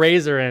snuck a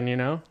razor in, you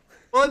know.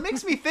 Well, it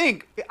makes me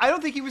think. I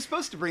don't think he was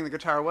supposed to bring the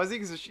guitar, was he?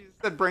 Because she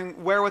said,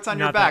 "Wear what's on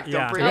your Not back. that-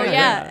 Don't yeah. bring Oh it."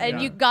 yeah,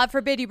 and you, God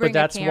forbid, you bring But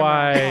that's a camera.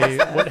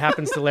 why what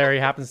happens to Larry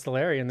happens to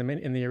Larry in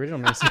the original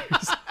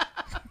miniseries.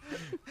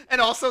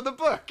 And also the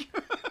book.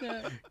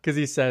 Because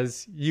he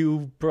says,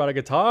 "You brought a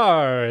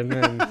guitar," and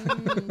then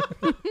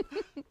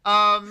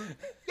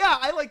Yeah,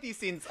 I like these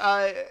scenes.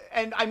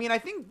 And I mean, I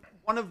think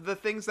one of the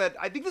things that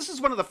I think this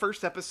is one of the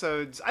first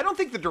episodes. I don't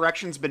think the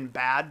direction's been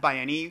bad by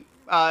any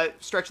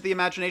stretch of the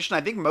imagination.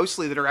 I think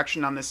mostly the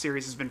direction on this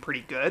series has been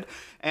pretty good,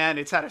 and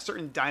it's had a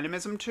certain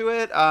dynamism to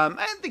it.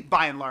 I think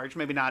by and large,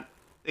 maybe not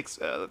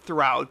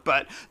throughout,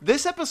 but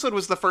this episode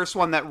was the first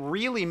one that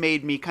really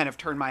made me kind of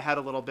turn my head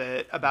a little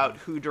bit about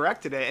who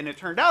directed it, and it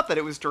turned out that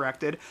it was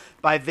directed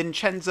by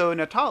Vincenzo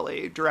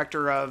Natali,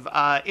 director of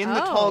In the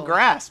Tall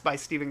Grass by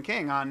Stephen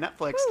King on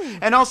Netflix,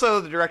 and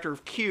also the director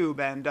of Cube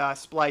and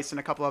Splice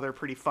and a couple other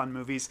pretty fun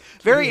movies.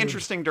 Very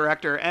interesting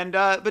director, and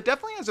but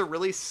definitely has a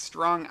really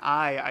strong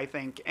eye, I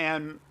think,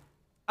 and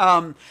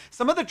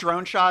some of the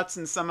drone shots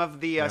and some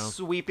of the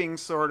sweeping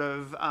sort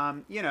of,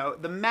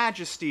 the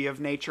majesty of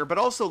nature, but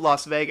also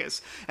Las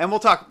Vegas. And we'll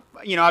talk,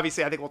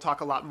 obviously I think we'll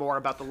talk a lot more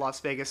about the Las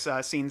Vegas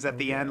scenes at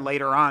the end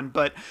later on.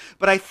 But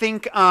I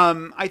think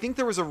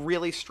there was a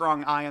really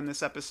strong eye on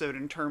this episode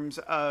in terms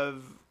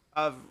of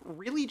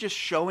really just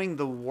showing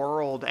the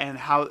world and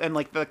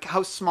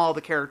how small the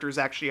characters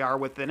actually are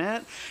within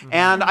it.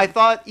 And I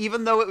thought,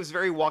 even though it was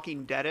very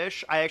Walking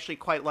Dead-ish, I actually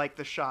quite liked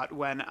the shot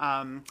when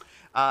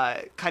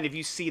kind of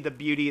you see the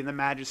beauty and the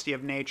majesty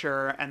of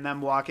nature and them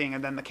walking,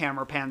 and then the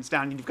camera pans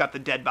down and you've got the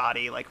dead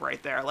body like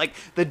right there. Like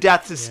the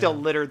death is still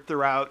littered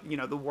throughout,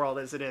 the world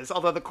as it is.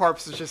 Although the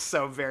corpse is just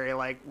so very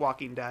like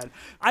Walking Dead.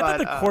 I thought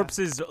the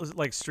corpses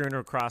like strewn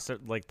across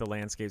like the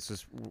landscapes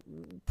was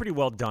pretty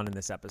well done in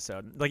this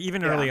episode. Like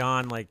even early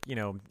on, like in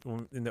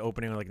the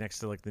opening, like next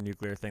to like the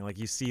nuclear thing, like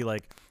you see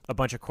like a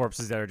bunch of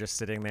corpses that are just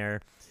sitting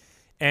there.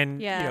 And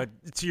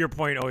to your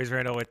point, always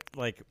Randall, with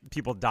like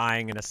people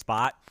dying in a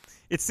spot,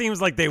 it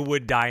seems like they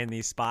would die in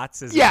these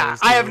spots.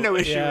 I have no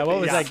issue. Yeah, with what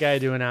it. was that guy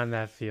doing out in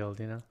that field?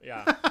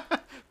 Yeah,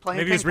 Playing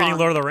maybe he's ping reading pong.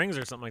 Lord of the Rings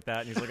or something like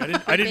that, and he's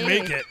like, I didn't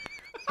make it.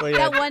 Well,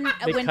 yeah, That one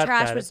they when cut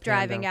Trash that, was it panned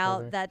driving down out,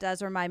 further. that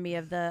does remind me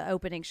of the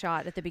opening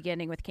shot at the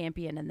beginning with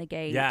Campion and the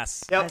gate.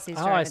 Yes. as he's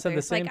Oh, I driving said through. the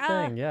It's like, same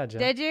thing. Yeah, Jen.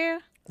 Did you?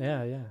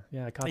 Yeah,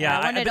 I caught Yeah,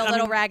 that. I wanted I a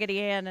little mean-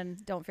 Raggedy Ann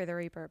and Don't Fear the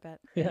Reaper, but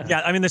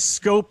Yeah, I mean the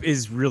scope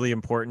is really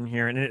important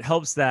here, and it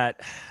helps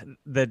that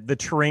the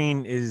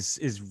terrain is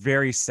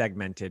very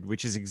segmented,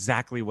 which is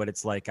exactly what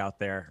it's like out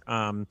there.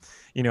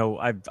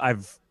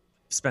 I've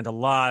spent a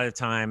lot of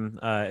time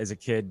as a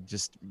kid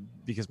just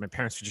because my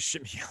parents would just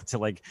ship me out to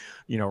like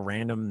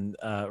random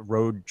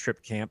road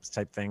trip camps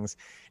type things,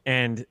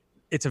 and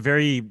it's a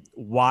very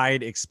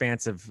wide,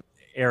 expansive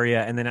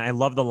area. And then I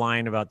love the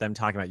line about them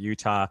talking about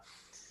Utah.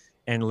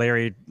 And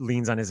Larry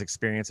leans on his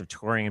experience of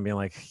touring and being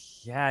like,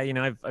 yeah,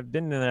 I've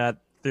been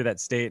through that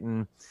state,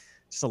 and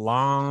just a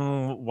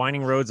long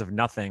winding roads of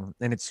nothing.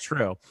 And it's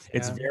true.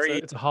 It's Yeah, very,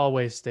 it's a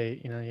hallway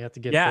state. You have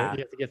to get Yeah. you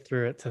have to get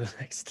through it to the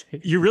next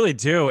state. you really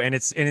do. And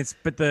it's,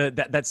 but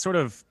that sort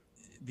of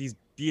these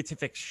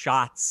beatific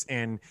shots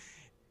and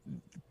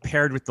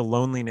paired with the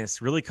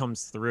loneliness really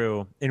comes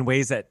through in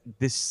ways that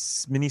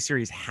this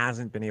miniseries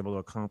hasn't been able to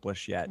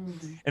accomplish yet.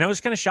 And I was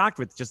kind of shocked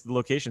with just the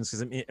locations.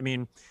 Cause I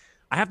mean,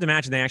 I have to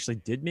imagine they actually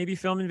did maybe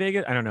film in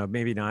Vegas. I don't know,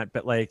 maybe not,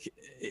 but like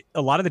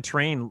a lot of the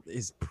terrain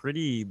is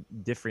pretty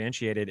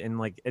differentiated. And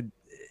like,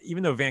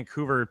 even though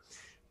Vancouver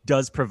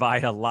does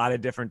provide a lot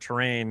of different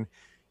terrain,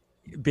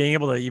 being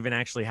able to even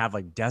actually have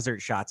like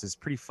desert shots is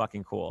pretty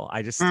fucking cool.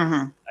 I just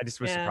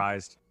was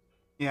surprised.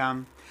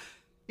 Yeah.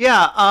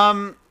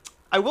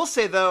 I will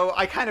say though,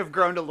 I kind of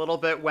groaned a little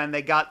bit when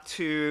they got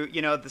to,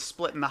 the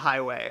split in the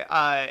highway.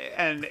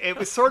 And it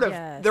was sort of,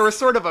 there was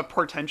sort of a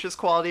portentous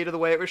quality to the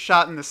way it was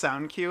shot in the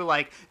sound cue.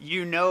 Like,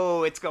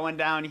 it's going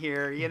down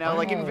here,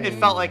 like it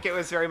felt like it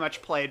was very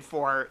much played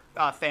for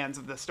fans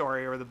of the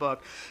story or the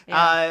book.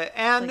 But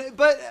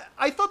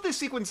I thought this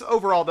sequence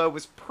overall though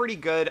was pretty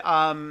good.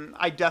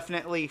 I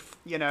definitely,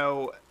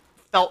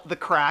 felt the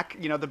crack,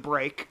 the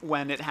break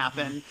when it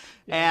happened.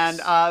 And,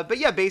 but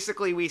yeah,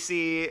 basically we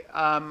see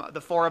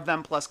the four of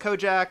them plus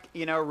Kojak,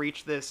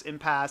 reach this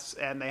impasse,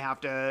 and they have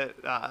to,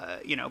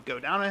 go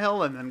down a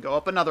hill and then go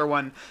up another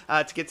one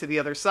to get to the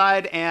other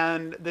side.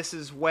 And this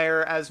is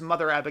where, as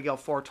Mother Abigail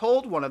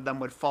foretold, one of them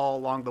would fall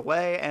along the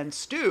way. And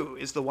Stu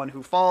is the one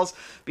who falls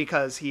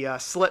because he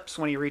slips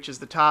when he reaches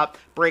the top,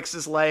 breaks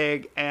his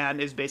leg,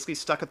 and is basically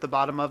stuck at the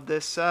bottom of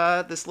this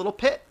little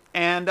pit.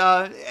 And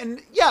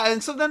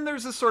so then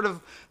there's this sort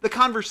of the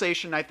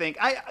conversation. I think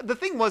the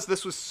thing was,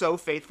 this was so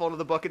faithful to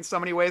the book in so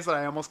many ways that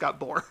I almost got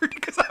bored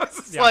because I was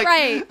just like,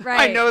 Right.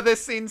 I know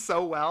this scene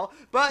so well.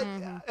 But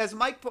as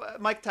Mike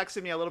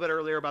texted me a little bit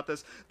earlier about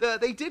this,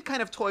 they did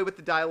kind of toy with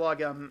the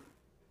dialogue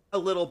a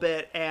little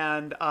bit,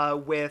 and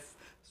with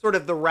sort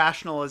of the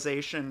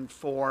rationalization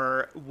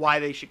for why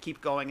they should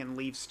keep going and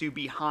leave Stu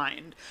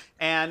behind.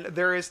 And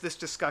there is this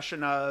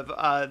discussion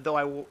of, though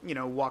I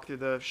walk through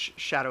the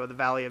shadow of the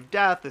valley of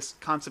death, this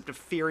concept of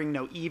fearing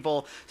no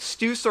evil,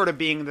 Stu sort of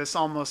being this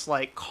almost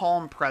like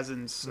calm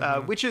presence,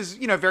 which is,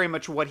 very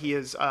much what he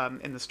is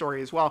in the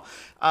story as well,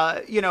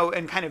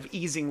 and kind of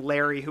easing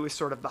Larry, who is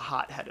sort of the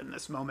hothead in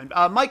this moment.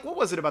 Mike, what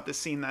was it about this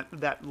scene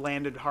that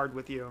landed hard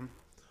with you?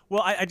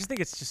 Well, I just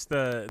think it's just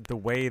the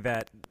way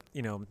that,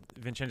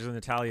 Vincenzo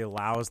Natali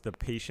allows the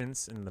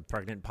patience and the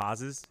pregnant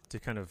pauses to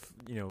kind of,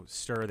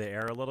 stir the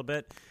air a little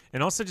bit.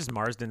 And also just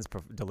Marsden's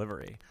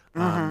delivery.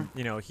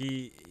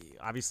 He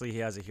obviously he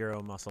has a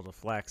hero muscle to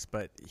flex,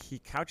 but he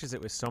couches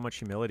it with so much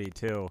humility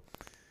too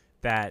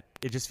that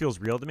it just feels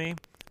real to me.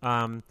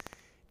 And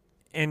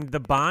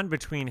the bond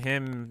between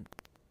him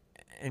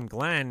and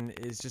Glenn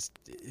is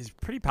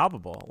pretty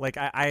palpable. Like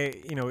I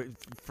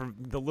from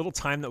the little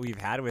time that we've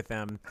had with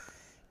them,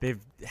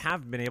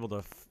 have been able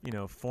to,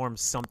 forge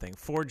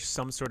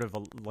some sort of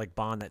a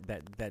bond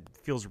that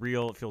feels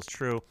real, it feels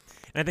true.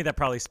 And I think that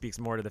probably speaks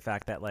more to the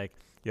fact that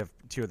you have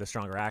two of the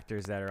stronger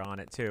actors that are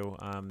on it too,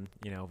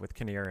 with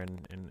Kinnear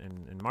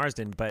and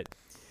Marsden. But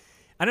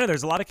I don't know,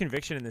 there's a lot of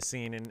conviction in this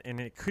scene,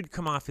 and it could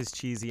come off as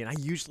cheesy. And I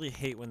usually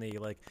hate when they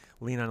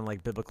lean on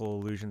biblical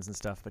allusions and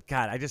stuff. But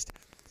God,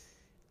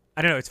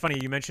 I don't know. It's funny.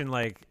 You mentioned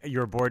you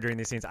were bored during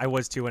these scenes. I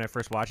was too when I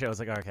first watched it. I was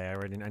like, okay,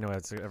 I know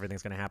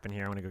everything's going to happen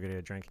here. I want to go get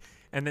a drink.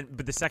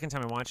 But the second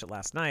time I watched it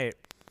last night,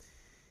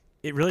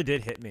 it really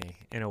did hit me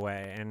in a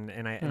way, and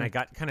I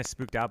got kind of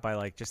spooked out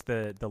by just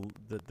the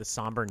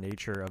somber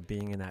nature of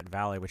being in that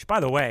valley. Which, by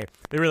the way,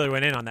 they really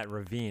went in on that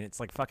ravine. It's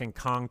like fucking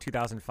Kong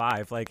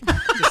 2005,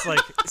 just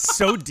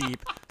so deep,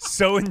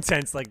 so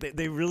intense.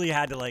 They really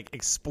had to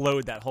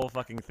explode that whole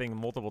fucking thing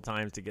multiple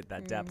times to get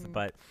that depth,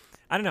 but.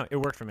 I don't know. It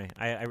worked for me.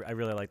 I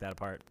really like that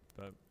part.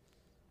 But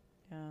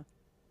yeah,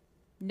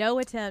 no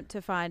attempt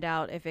to find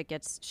out if it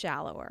gets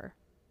shallower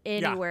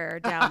anywhere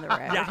down the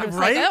road. Yeah, It's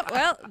right.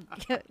 Well,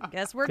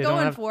 guess we're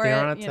going for they it.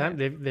 Don't have time.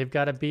 They've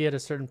got to be at a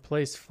certain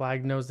place.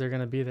 Flag knows they're going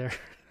to be there.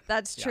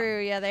 That's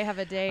true. Yeah, they have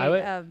a date.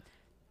 I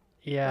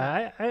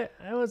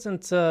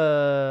wasn't.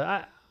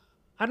 I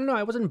don't know.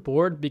 I wasn't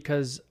bored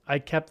because I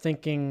kept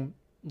thinking,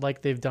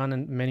 like they've done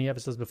in many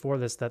episodes before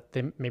this, that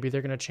maybe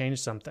they're going to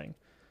change something.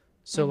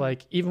 So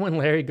even when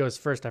Larry goes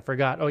first, I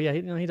forgot. Oh yeah,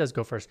 he does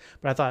go first.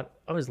 But I thought,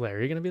 oh, is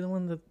Larry going to be the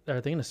one that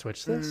are they going to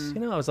switch this?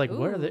 I was like,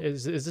 what are they?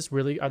 Is this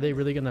really? Are they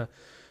really going to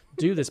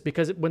do this?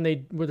 Because when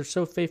they're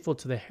so faithful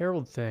to the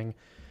Harold thing,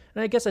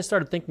 and I guess I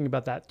started thinking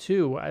about that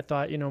too. I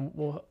thought,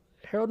 well,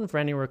 Harold and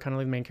Franny were kind of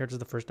the main characters of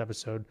the first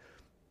episode,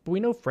 but we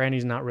know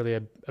Franny's not really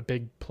a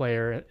big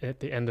player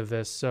at the end of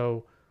this.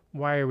 So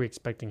why are we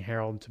expecting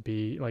Harold to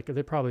be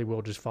they probably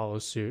will just follow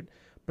suit.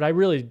 But I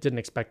really didn't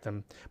expect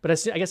them. But I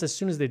guess as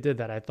soon as they did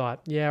that, I thought,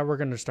 yeah, we're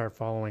going to start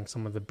following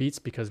some of the beats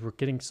because we're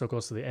getting so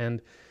close to the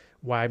end.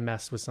 Why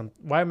mess with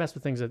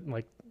things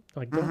that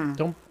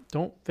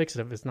don't fix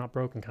it if it's not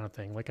broken kind of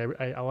thing.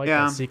 I like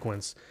that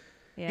sequence.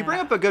 Yeah. You bring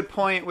up a good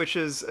point, which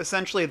is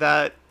essentially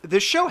that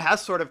this show has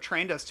sort of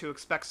trained us to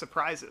expect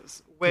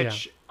surprises,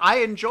 which I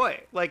enjoy.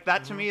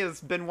 That to me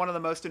has been one of the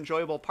most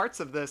enjoyable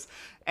parts of this.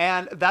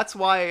 And that's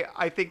why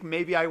I think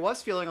maybe I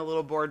was feeling a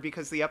little bored,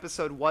 because the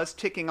episode was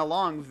ticking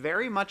along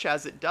very much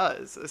as it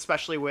does,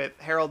 especially with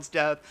Harold's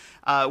death,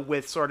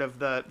 with sort of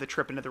the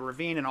trip into the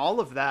ravine and all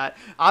of that.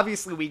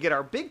 Obviously, we get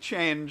our big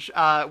change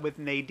with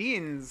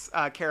Nadine's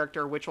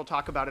character, which we'll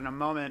talk about in a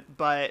moment.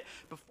 But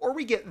before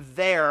we get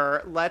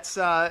there, let's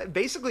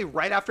basically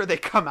right after they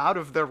come out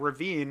of the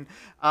ravine,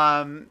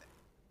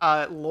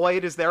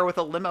 Lloyd is there with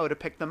a limo to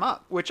pick them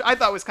up, which I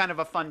thought was kind of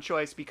a fun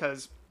choice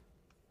because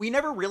we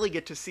never really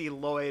get to see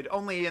Lloyd,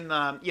 only in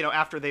the,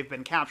 after they've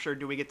been captured,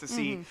 do we get to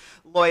see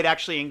Lloyd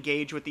actually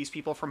engage with these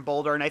people from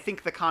Boulder. And I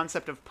think the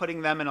concept of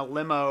putting them in a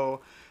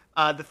limo,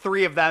 the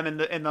three of them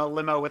in the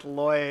limo with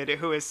Lloyd,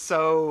 who is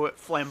so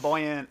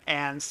flamboyant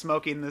and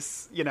smoking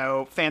this,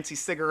 fancy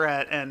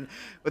cigarette and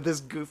with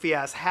this goofy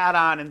ass hat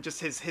on, and just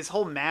his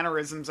whole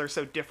mannerisms are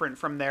so different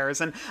from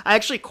theirs. And I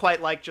actually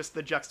quite like just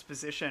the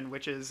juxtaposition,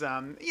 which is,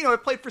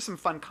 it played for some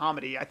fun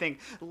comedy. I think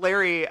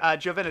Larry,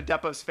 Giovanna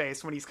Depo's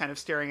face when he's kind of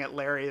staring at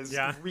Larry is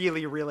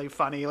really, really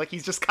funny.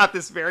 He's just got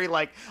this very,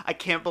 I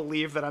can't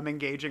believe that I'm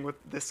engaging with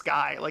this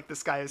guy.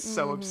 This guy is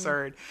so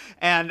absurd.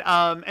 And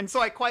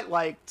so I quite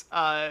liked,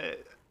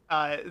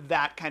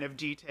 that kind of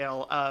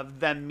detail of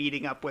them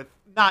meeting up with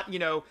not,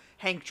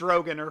 Hank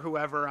Drogan or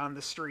whoever on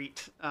the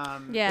street.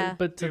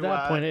 But to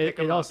that point,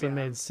 it also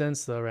made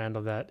sense though,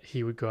 Randall, that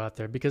he would go out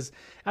there, because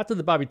after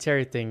the Bobby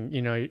Terry thing,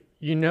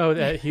 you know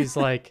that he's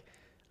like,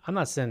 I'm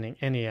not sending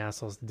any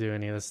assholes to do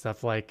any of this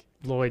stuff.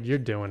 Lloyd, you're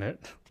doing it.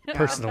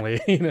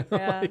 personally.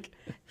 Yeah.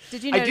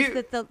 Did you notice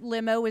that the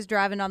limo was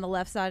driving on the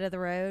left side of the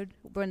road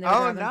when they were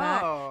driving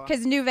back?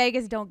 Because New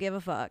Vegas don't give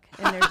a fuck,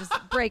 and they're just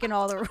breaking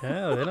all the rules.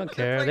 Yeah, they don't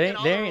care.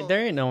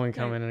 There ain't no one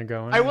coming and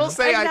going. I will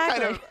say,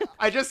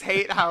 I just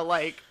hate how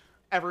like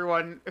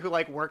everyone who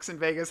like works in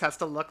Vegas has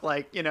to look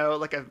like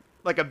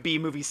like a B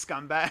movie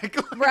scumbag.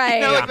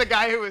 Right. Like the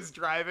guy who was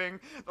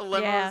driving the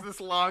limo has this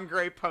long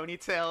gray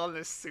ponytail and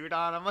this suit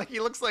on. I'm like, he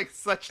looks like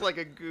such like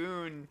a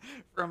goon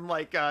from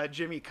like a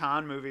Jimmy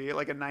Caan movie,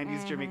 like a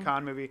 90s Jimmy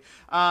Caan movie.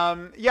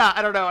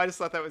 I don't know. I just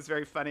thought that was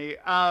very funny.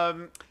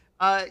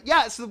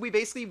 So we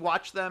basically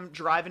watch them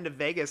drive into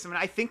Vegas. I mean,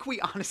 I think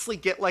we honestly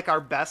get like our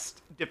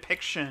best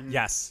depiction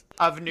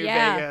of New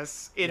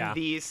Vegas in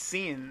these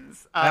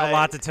scenes. I had a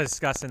lot to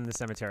discuss in the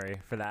cemetery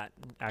for that.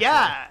 Actually.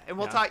 Yeah, and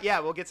we'll talk. Yeah,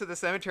 we'll get to the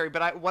cemetery.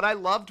 But what I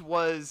loved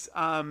was,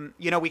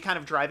 we kind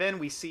of drive in,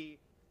 we see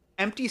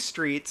empty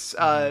streets,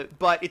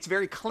 but it's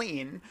very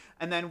clean.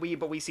 And then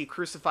we see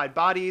crucified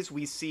bodies.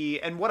 We see,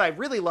 and what I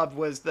really loved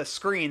was the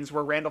screens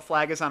where Randall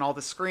Flagg is on all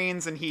the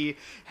screens, and he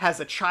has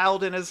a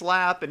child in his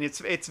lap, and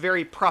it's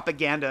very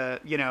propaganda,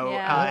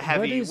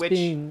 heavy.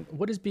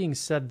 What is being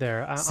said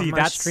there? On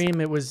my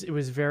stream, it was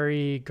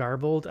very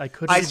garbled. I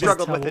couldn't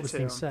struggled tell with what it was too.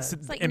 being said.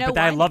 But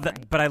I love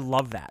that. But I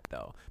love that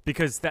though,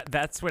 because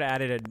that's what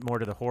added more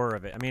to the horror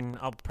of it. I mean,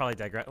 I'll probably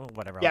digress.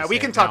 Whatever. Yeah, we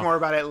can talk more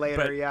about it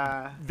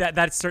later.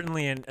 That's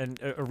certainly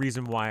a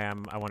reason why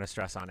I want to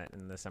stress on it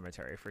in the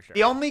cemetery for sure.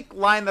 The only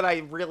line that I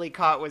really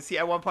caught was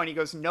at one point he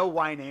goes, "No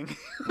whining."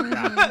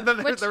 Yeah.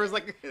 Then there was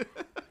like,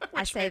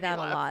 I say that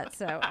a lot,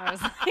 so I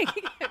was like,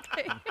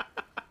 okay.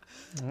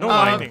 No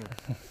whining.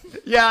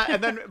 Yeah,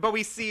 but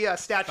we see a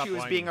statue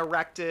is being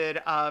erected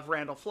of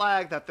Randall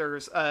Flagg. That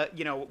there's,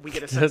 we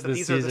get a sense that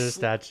these Caesar are the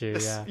statue.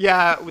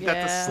 that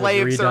the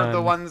slaves are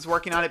the ones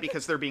working on it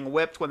because they're being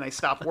whipped when they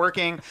stop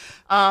working.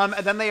 And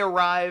then they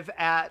arrive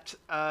at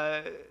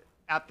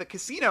the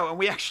casino, and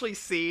we actually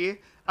see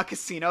a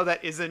casino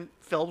that isn't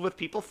filled with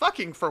people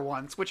fucking for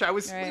once, which it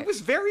was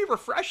very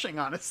refreshing,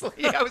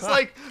 honestly. I was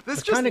like,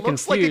 this just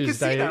looks like a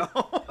casino.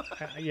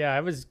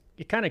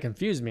 It kind of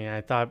confused me.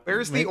 I thought,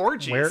 where's the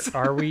orgies? Where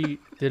are we?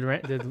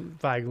 Did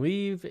Flagg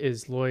leave?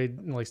 Is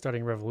Lloyd like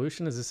starting a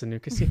revolution? Is this a new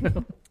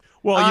casino?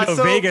 Well,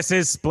 Vegas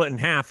is split in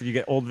half. You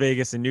get Old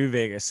Vegas and New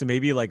Vegas. So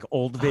maybe like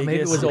Old Vegas. Maybe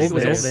it was Old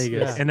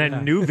Vegas. And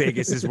then New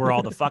Vegas is where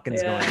all the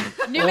fucking's going.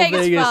 New Old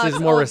Vegas is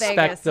more Old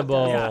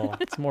respectable. Vegas.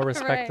 It's more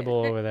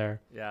respectable over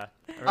there. Yeah.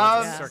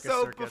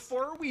 So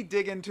before we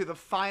dig into the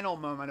final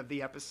moment of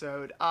the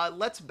episode,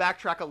 let's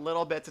backtrack a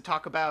little bit to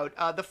talk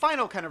about the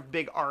final kind of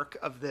big arc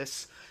of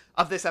this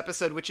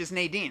episode, which is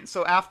Nadine.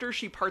 So after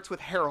she parts with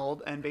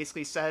Harold and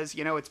basically says,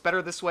 it's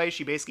better this way,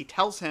 she basically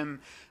tells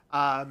him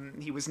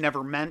he was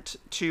never meant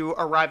to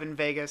arrive in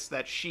Vegas,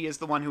 that she is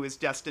the one who is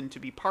destined to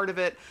be part of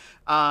it.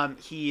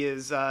 He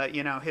is,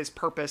 his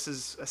purpose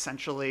is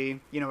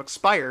essentially,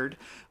 expired.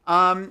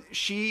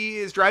 She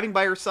is driving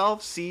by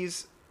herself,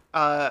 sees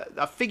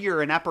a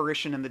figure, an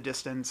apparition in the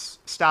distance,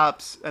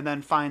 stops, and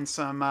then finds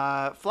some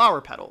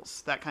flower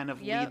petals that kind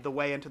of lead the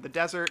way into the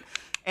desert.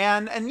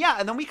 And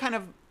then we kind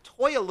of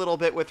toy a little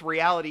bit with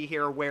reality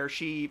here, where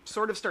she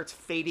sort of starts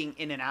fading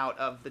in and out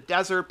of the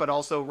desert, but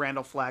also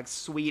Randall Flagg's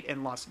suite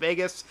in Las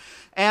Vegas.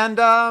 And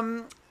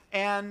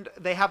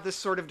they have this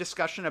sort of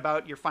discussion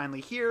about, you're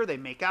finally here. They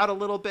make out a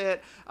little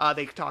bit.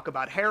 They talk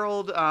about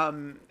Harold.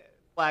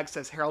 Flagg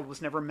says Harold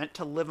was never meant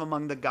to live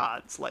among the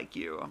gods like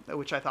you,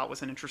 which I thought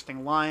was an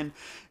interesting line.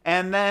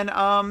 And then,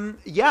 and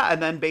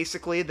then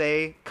basically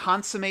they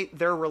consummate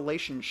their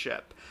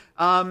relationship.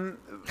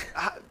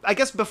 I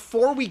guess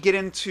before we get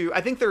into,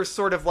 I think there's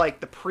sort of like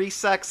the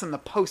pre-sex and the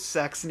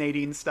post-sex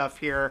Nadine stuff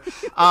here.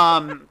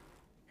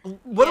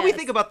 What do we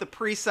think about the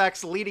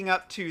pre-sex leading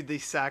up to the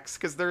sex?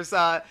 Because there's,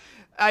 I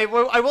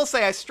will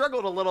say I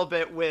struggled a little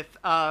bit with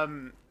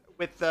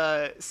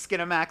the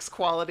Skinamax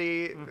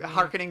quality,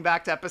 harkening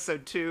back to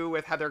episode 2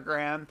 with Heather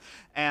Graham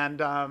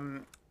and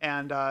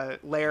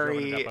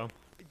Larry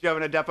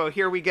Jovan Adepo.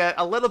 Here we get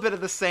a little bit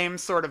of the same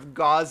sort of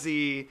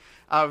gauzy,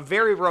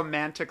 very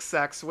romantic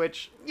sex,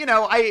 which,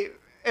 I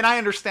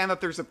understand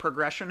that there's a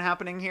progression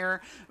happening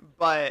here,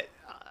 but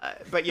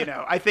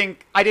I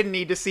think I didn't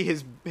need to see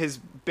his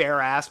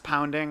bare ass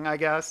pounding, I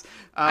guess.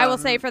 I will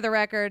say for the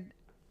record,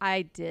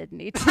 I did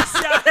need to see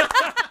that.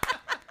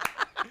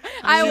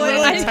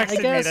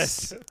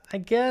 I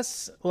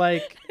guess,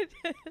 like,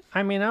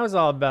 I mean, I was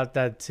all about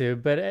that too,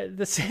 but at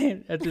the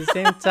same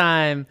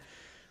time,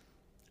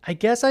 I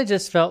guess I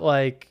just felt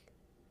like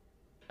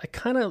I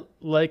kind of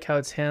like how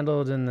it's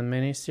handled in the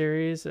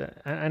miniseries.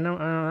 I know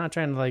I'm not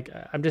trying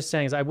to I'm just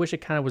saying is I wish it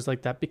kind of was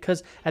like that,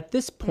 because at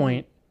this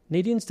point,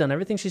 Nadine's done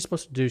everything she's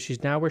supposed to do.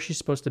 She's now where she's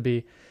supposed to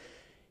be.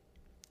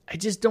 I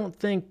just don't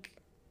think,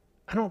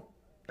 I don't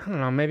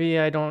know, maybe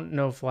I don't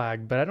know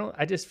Flagg, but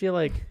I just feel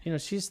like,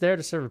 she's there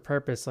to serve a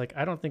purpose. Like,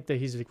 I don't think that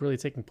he's really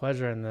taking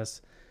pleasure in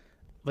this.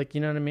 Like,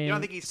 you know what I mean? You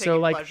don't think he's taking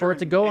pleasure for it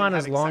to go on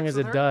as long as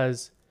it her?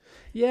 does.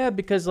 Yeah,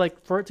 because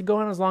for it to go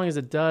on as long as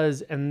it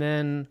does, and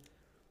then,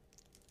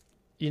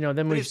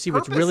 then we see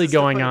what's really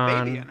going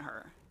on.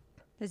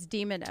 His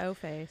demon O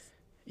face.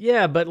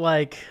 Yeah, but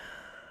like,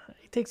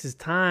 he takes his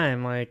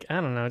time. Like,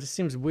 I don't know. It just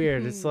seems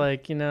weird. It's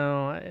like,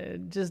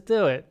 just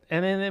do it,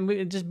 and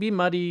then just be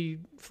Muddy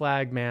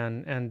Flag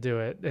Man and do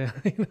it.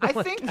 I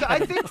think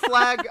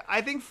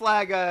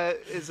Flag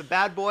is a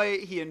bad boy.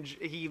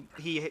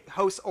 He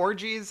hosts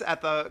orgies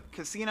at the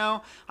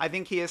casino. I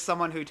think he is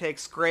someone who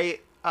takes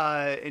great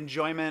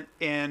enjoyment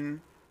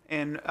in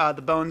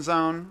the Bone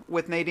Zone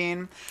with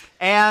Nadine,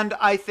 and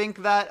I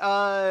think that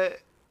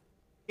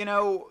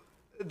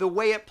the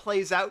way it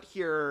plays out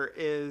here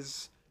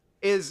is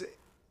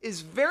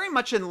very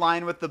much in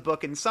line with the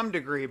book in some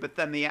degree, but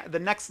then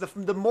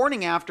the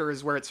morning after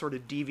is where it sort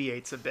of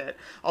deviates a bit.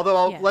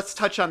 Although let's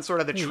touch on sort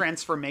of the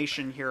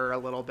transformation here a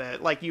little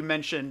bit. Like you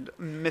mentioned,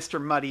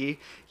 Mr. Muddy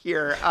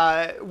here,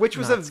 which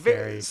was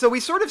so we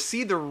sort of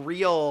see the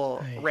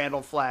real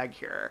Randall Flagg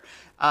here.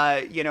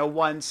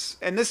 Once,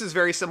 and this is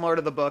very similar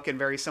to the book and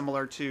very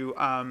similar to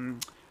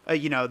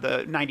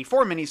the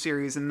 94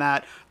 miniseries, in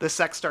that the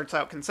sex starts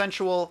out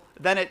consensual,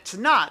 then it's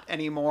not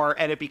anymore,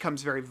 and it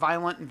becomes very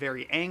violent and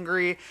very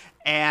angry,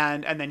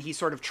 and then he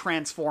sort of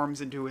transforms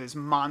into his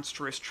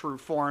monstrous true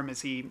form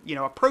as he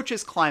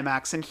approaches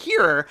climax. And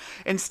here,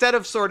 instead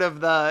of sort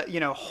of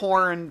the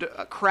horned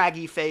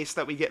craggy face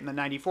that we get in the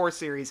 94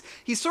 series,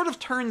 he sort of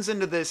turns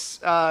into this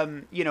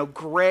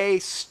gray,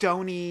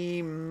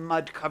 stony,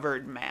 mud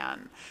covered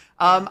man.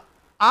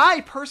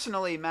 I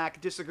personally,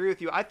 Mac, disagree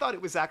with you. I thought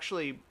it was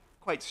actually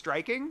quite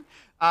striking,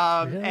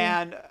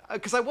 and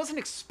because I wasn't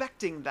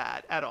expecting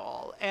that at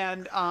all,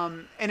 and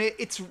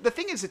it's the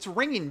thing is, it's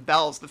ringing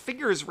bells. The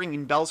figure is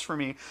ringing bells for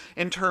me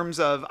in terms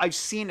of I've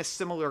seen a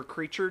similar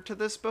creature to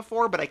this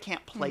before, but I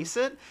can't place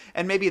it,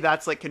 and maybe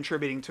that's like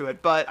contributing to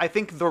it. But I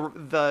think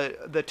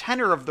the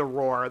tenor of the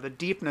roar, the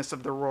deepness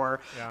of the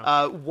roar,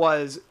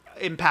 was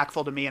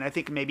impactful to me, and I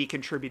think maybe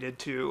contributed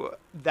to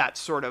that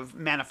sort of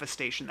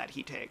manifestation that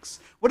he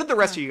takes. What did the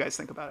rest of you guys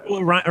think about it? Well,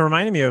 it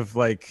reminded me of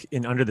like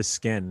in Under the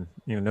Skin,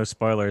 no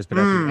spoilers, but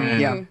at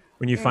the end,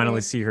 when you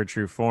finally see her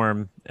true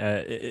form,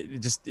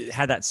 it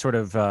had that sort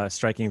of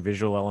striking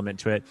visual element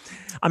to it.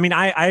 I mean,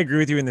 I agree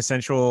with you in the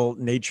sensual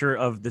nature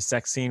of the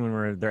sex scene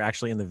when they're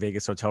actually in the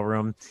Vegas hotel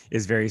room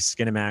is very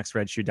Skinamax,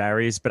 Red Shoe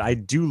Diaries, but I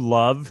do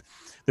love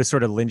the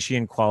sort of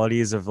Lynchian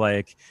qualities of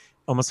like,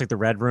 almost like the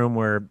Red Room,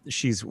 where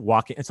she's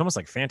walking. It's almost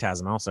like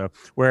Phantasm also,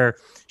 where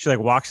she like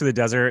walks through the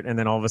desert, and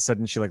then all of a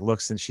sudden she like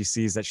looks and she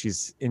sees that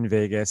she's in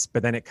Vegas,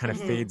 but then it kind of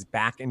fades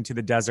back into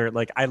the desert.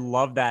 Like, I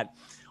love that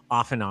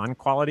off and on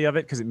quality of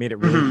it, because it made it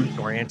really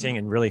disorienting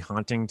and really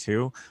haunting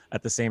too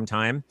at the same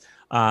time.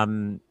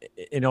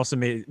 It also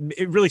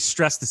really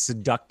stressed the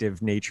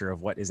seductive nature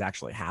of what is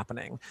actually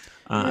happening.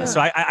 So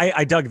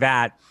I dug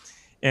that.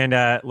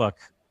 And look,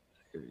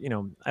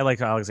 I like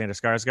Alexander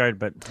Skarsgård,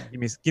 but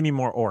give me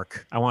more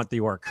orc. I want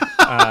the orc.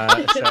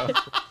 I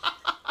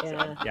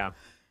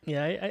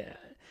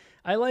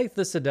like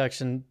the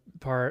seduction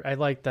part. I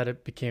like that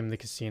it became the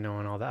casino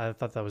and all that. I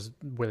thought that was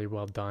really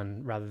well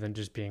done, rather than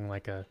just being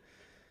like a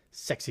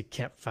sexy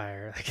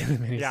campfire like in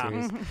the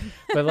miniseries.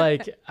 But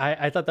like,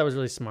 I thought that was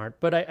really smart.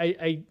 But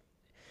I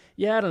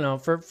don't know.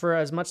 For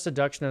as much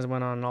seduction as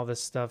went on and all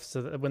this stuff,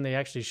 so that when they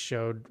actually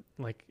showed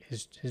like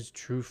his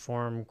true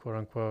form, quote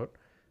unquote,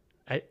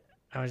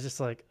 I was just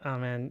like, oh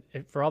man,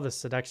 for all this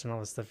seduction, all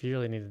this stuff, you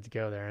really needed to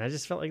go there. And I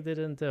just felt like they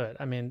didn't do it.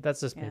 I mean,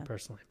 that's just me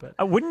personally. But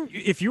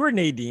if you were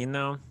Nadine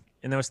though,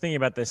 and I was thinking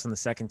about this on the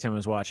second time I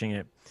was watching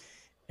it,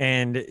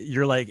 and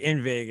you're like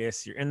in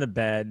Vegas, you're in the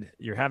bed,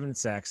 you're having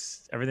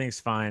sex, everything's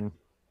fine. And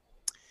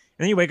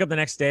then you wake up the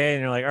next day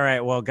and you're like, all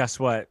right, well, guess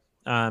what?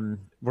 We're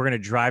going to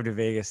drive to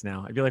Vegas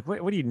now. I'd be like,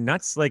 what are you,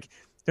 nuts? Like,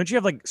 don't you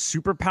have like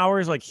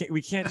superpowers? Like, we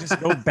can't just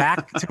go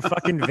back to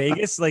fucking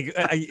Vegas. Like,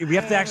 we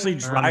have to actually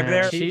drive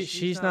there.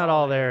 She's not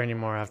all there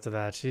anymore after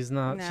that. She's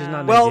not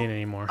Nadine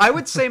anymore. I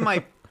would say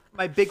my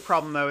big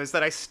problem though is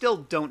that I still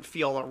don't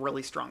feel a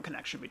really strong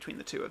connection between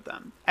the two of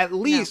them. At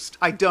least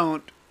I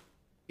don't,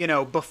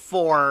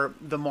 before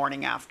the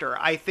morning after.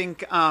 I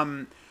think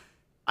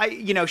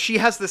she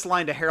has this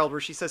line to Harold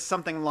where she says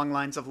something along the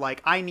lines of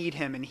like, I need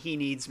him and he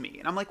needs me.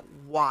 And I'm like,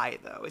 why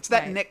though? It's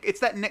that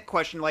Nick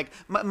question. Like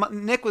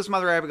Nick was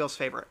Mother Abigail's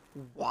favorite.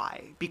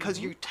 Why? Because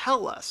you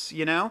tell us,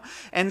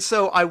 And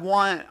so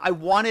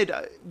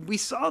we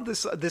saw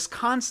this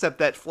concept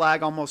that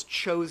Flagg almost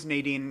chose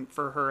Nadine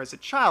for her as a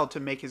child to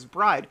make his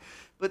bride.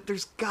 But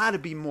there's got to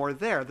be more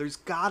there. There's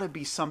got to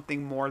be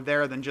something more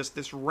there than just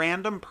this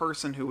random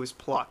person who was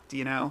plucked,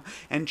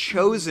 and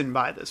chosen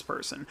by this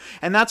person.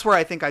 And that's where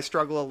I think I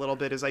struggle a little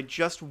bit, is I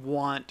just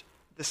want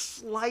the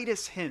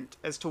slightest hint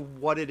as to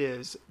what it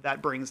is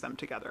that brings them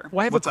together.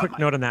 Well, I have a quick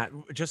note on that.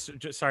 Just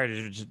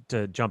sorry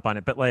to jump on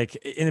it, but like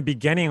in the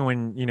beginning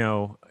when,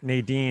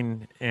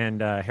 Nadine and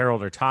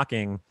Harold are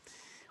talking,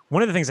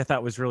 one of the things I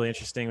thought was really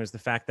interesting was the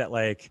fact that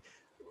like,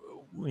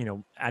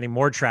 adding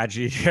more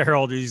tragedy to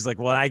Harold, he's like,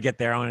 well, I get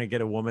there, I'm going to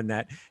get a woman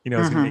that, is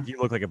going to make you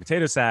look like a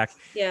potato sack.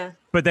 Yeah.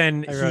 But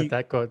then I wrote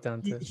that quote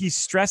down too. He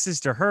stresses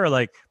to her,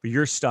 like, but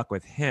you're stuck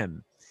with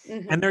him.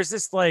 And there's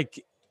this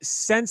like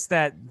sense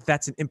that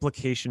that's an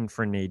implication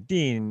for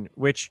Nadine,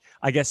 which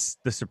I guess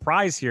the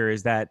surprise here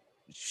is that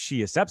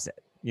she accepts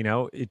it. You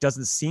know, it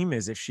doesn't seem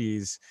as if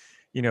she's,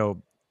 you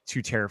know,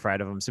 too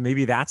terrified of him. So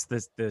maybe that's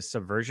the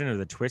subversion or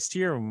the twist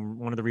here. And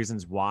one of the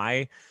reasons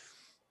why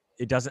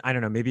it doesn't, I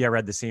don't know, maybe I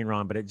read the scene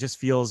wrong, but it just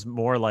feels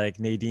more like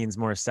Nadine's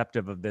more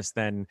receptive of this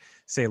than,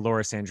 say,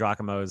 Laura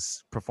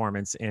Sandracamo's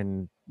performance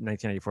in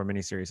 1994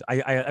 miniseries.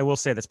 I will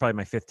say that's probably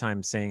my 5th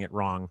time saying it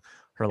wrong,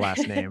 her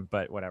last name,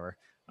 but whatever.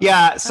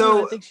 Yeah,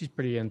 so I think she's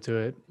pretty into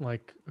it,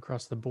 like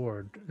across the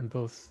board in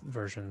both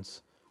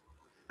versions.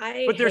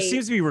 But there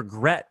seems to be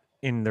regret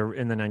in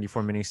the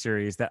 94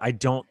 miniseries that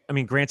I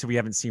mean, granted, we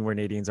haven't seen where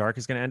Nadine's arc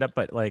is going to end up,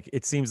 but like,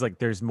 it seems like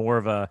there's more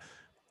of a,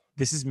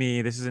 this is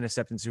me, this is an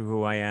acceptance of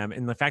who I am.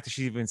 And the fact that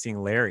she's even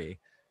seeing Larry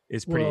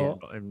is pretty.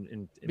 But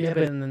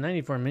in the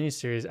 94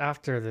 miniseries,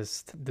 after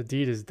the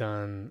deed is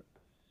done,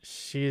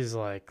 she's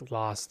like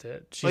lost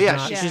it.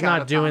 She's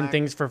not doing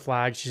things for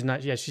Flag. She's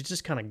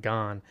just kind of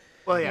gone.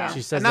 Well, yeah.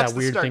 She says and that's that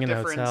weird thing in the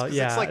difference, hotel. 'cause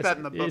Yeah. it's like that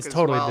in the book It's as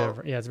totally well.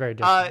 different. Yeah, it's very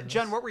different.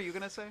 Jen, what were you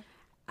going to say?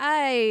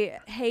 I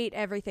hate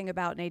everything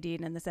about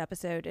Nadine in this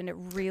episode, and it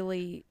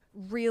really,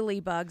 really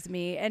bugs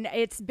me. And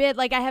it's been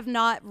like, I have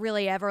not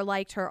really ever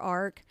liked her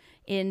arc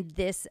in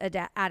this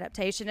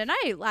adaptation. And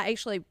I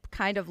actually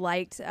kind of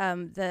liked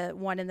the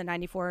one in the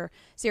 94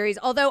 series,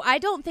 although I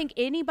don't think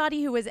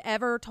anybody who has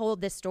ever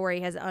told this story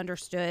has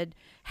understood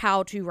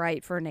how to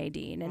write for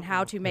Nadine and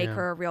how to make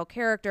her a real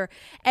character.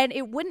 And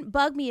it wouldn't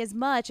bug me as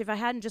much if I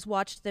hadn't just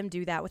watched them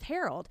do that with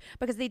Harold,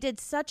 because they did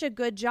such a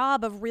good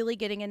job of really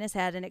getting in his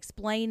head and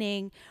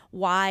explaining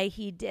why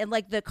he did,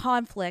 like the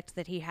conflict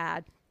that he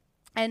had.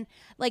 And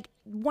like,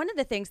 one of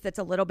the things that's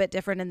a little bit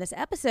different in this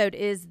episode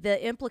is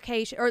the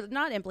implication, or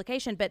not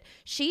implication, but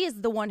she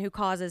is the one who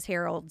causes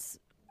Harold's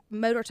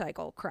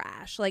motorcycle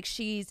crash. Like,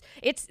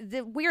 it's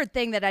the weird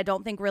thing that I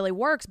don't think really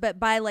works, but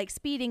by like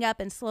speeding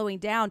up and slowing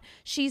down,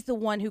 she's the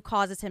one who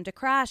causes him to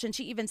crash. And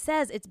she even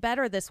says it's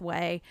better this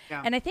way.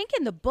 Yeah. And I think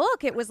in the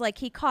book, it was like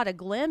he caught a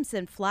glimpse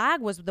and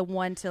Flag was the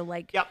one to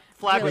like,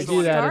 Flag was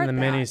do that in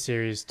the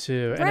miniseries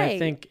too. And Right. I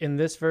think in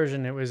this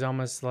version, it was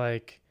almost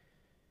like,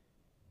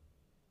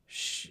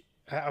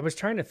 I was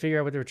trying to figure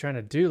out what they were trying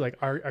to do. Like,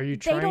 are you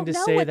trying to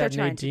say that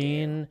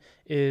Nadine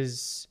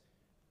is,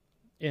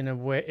 in a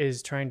way,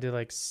 is trying to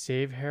like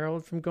save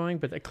Harold from going,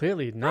 but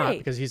clearly not, Right.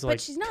 because he's But like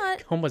she's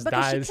not, almost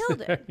because she dies.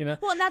 killed him. You know?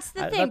 Well, and that's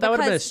the I thing, thought that would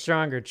have been a because-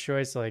 stronger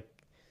choice. Like,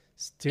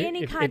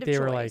 Any if kind of they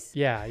were choice. like,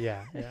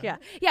 yeah.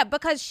 Yeah,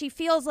 because she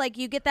feels like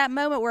you get that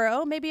moment where,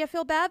 oh, maybe I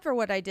feel bad for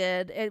what I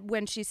did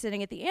when she's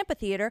sitting at the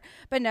amphitheater,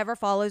 but never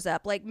follows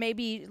up. Like,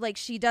 maybe like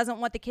she doesn't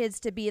want the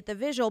kids to be at the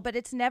visual, but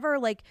it's never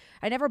like,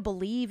 I never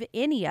believe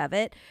any of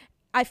it.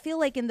 I feel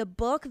like in the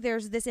book,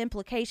 there's this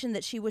implication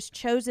that she was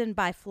chosen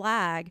by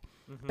Flag.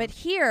 But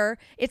here,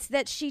 it's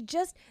that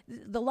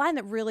the line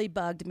that really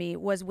bugged me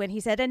was when he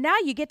said, and now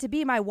you get to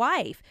be my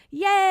wife.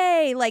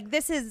 Yay! Like,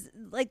 this is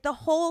like the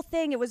whole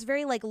thing. It was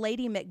very like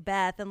Lady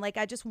Macbeth. And like,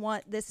 I just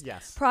want this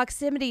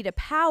proximity to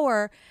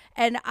power.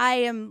 And I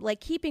am like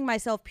keeping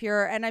myself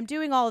pure. And I'm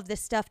doing all of this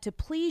stuff to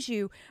please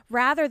you,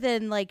 rather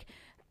than like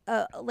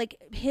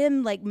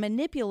him like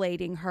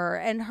manipulating her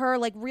and her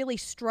like really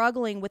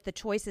struggling with the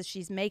choices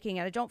she's making.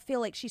 And I don't feel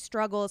like she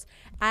struggles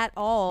at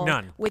all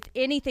with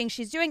anything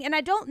she's doing. And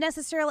I don't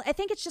necessarily, I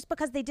think it's just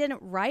because they didn't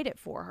write it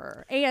for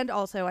her. And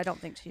also I don't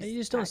think she's, you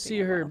just don't see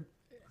her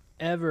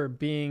ever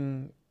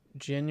being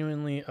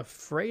genuinely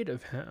afraid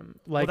of him.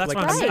 Like, that's like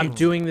what I'm saying. I'm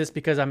doing this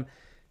because I'm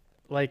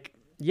like,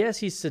 yes,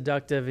 he's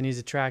seductive and he's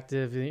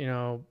attractive, you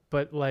know,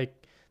 but like,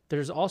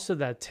 there's also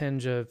that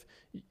tinge of,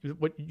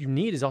 what you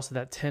need is also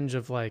that tinge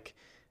of like,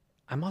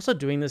 I'm also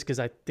doing this because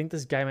I think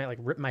this guy might like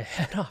rip my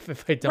head off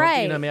if I don't.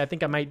 You know what I mean? I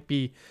think I might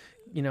be,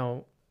 you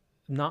know,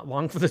 not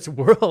long for this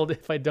world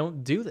if I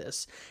don't do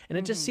this. And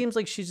it just seems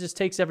like she just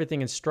takes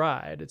everything in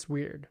stride. It's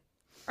weird.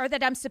 Or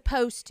that I'm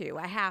supposed to.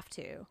 I have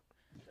to.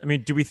 I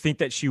mean, do we think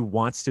that she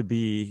wants to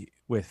be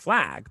with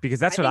Flag? Because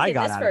that's what I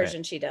got out of it. In this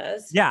version, she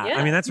does. Yeah,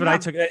 I mean, that's what I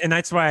took, and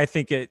that's why I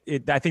think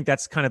I think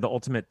that's kind of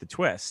the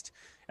twist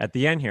at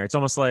the end here. It's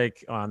almost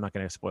like, oh, I'm not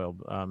going to spoil.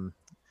 I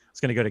was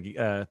going to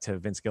go to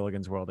Vince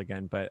Gilligan's world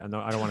again, but I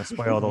don't want to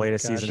spoil the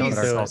latest season.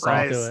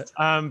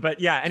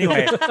 But yeah,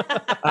 anyway,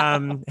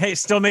 hey,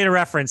 still made a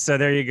reference, so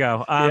there you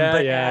go.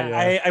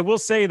 I will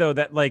say though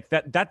that like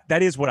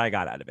that is what I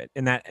got out of it,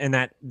 and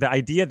that the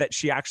idea that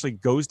she actually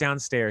goes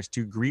downstairs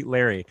to greet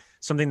Larry,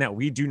 something that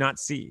we do not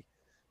see.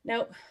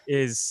 Nope.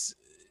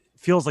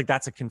 Feels like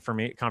that's a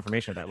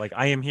confirmation of that. Like,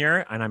 I am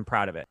here and I'm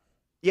proud of it.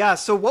 Yeah,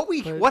 so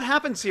what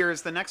happens here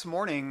is the next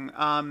morning,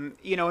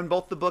 you know, in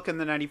both the book and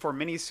the 94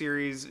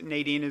 miniseries,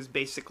 Nadine has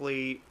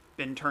basically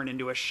been turned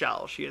into a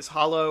shell. She is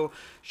hollow.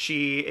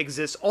 She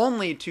exists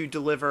only to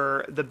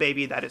deliver the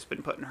baby that has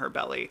been put in her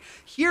belly.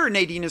 Here,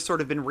 Nadine has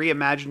sort of been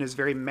reimagined as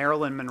very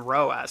Marilyn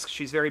Monroe-esque.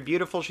 She's very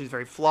beautiful, she's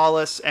very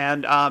flawless,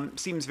 and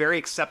seems very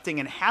accepting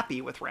and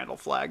happy with Randall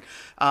Flagg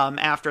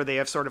after they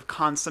have sort of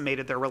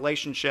consummated their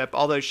relationship,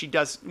 although she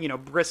does, you know,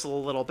 bristle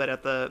a little bit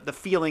at the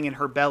feeling in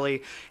her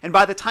belly. And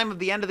by the time of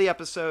the end of the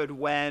episode,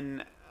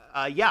 when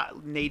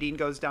Nadine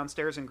goes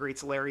downstairs and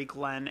greets Larry,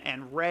 Glenn,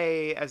 and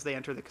Ray as they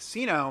enter the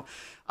casino.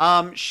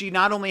 She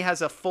not only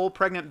has a full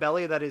pregnant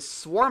belly that is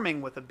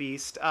swarming with a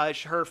beast,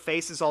 her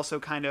face is also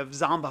kind of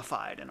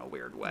zombified in a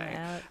weird way.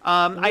 Yeah.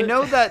 I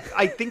know that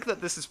I think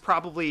that this is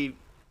probably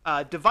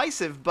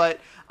divisive, but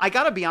I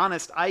gotta be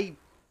honest, I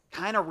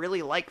kind of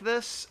really like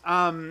this.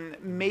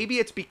 Maybe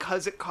it's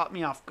because it caught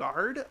me off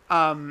guard,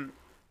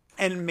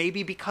 and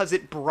maybe because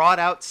it brought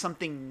out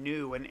something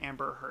new in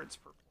Amber Heard's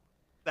performance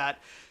that,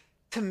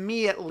 to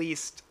me at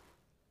least,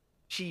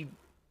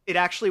 it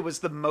actually was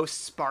the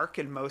most spark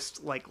and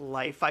most like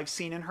life I've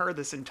seen in her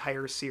this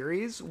entire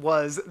series,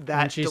 was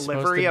that When she's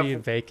delivery supposed to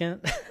of be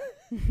vacant.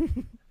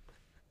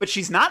 But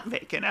she's not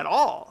vacant at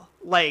all.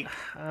 Like,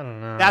 I don't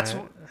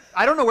know.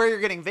 I don't know where you're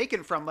getting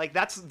vacant from. Like,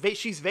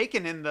 she's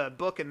vacant in the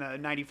book in the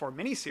 94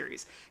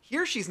 miniseries.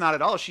 Here, she's not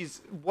at all.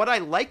 What I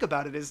like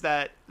about it is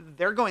that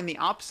they're going the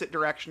opposite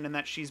direction, and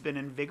that she's been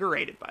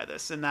invigorated by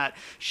this, and that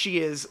she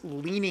is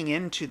leaning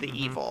into the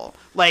evil.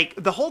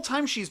 Like, the whole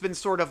time she's been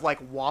sort of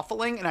like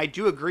waffling, and I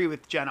do agree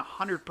with Jen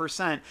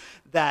 100%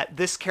 that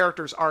this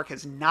character's arc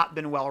has not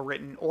been well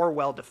written or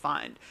well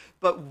defined.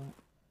 But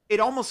it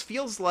almost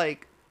feels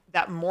like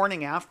that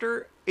morning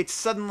after, it's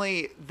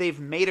suddenly they've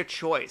made a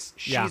choice.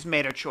 She's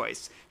made a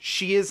choice.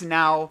 She is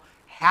now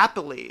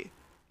happily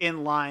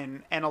in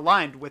line and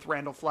aligned with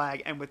Randall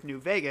Flagg and with New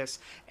Vegas.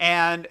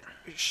 And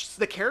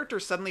the character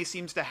suddenly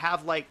seems to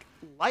have like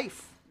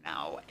life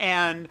now.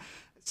 And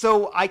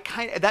so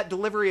that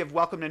delivery of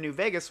Welcome to New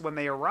Vegas when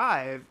they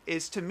arrive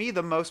is, to me,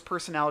 the most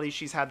personality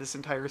she's had this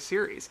entire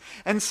series.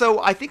 And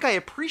so I think I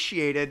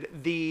appreciated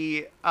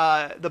the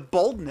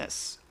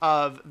boldness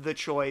of the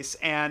choice,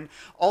 and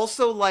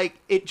also like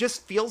it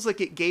just feels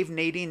like it gave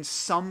Nadine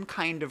some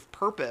kind of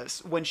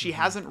purpose when she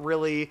hasn't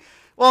really.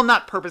 Well,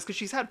 not purpose, because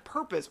she's had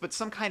purpose, but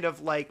some kind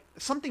of like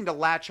something to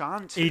latch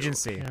on to.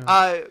 Agency.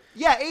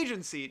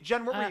 Agency.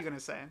 Jen, what were you going to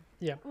say?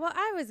 Yeah. Well,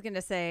 I was going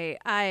to say,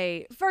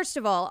 first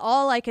of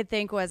all I could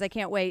think was I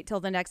can't wait till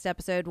the next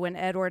episode when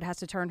Edward has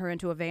to turn her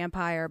into a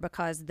vampire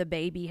because the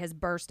baby has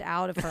burst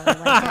out of her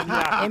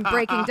like, in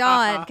Breaking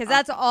Dawn, because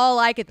that's all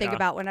I could think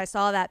about when I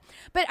saw that.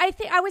 But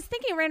I was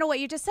thinking, Randall, what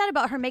you just said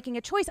about her making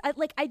a choice.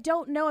 I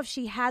don't know if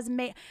she has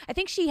made. I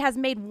think she has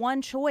made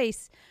one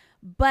choice,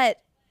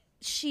 but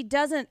she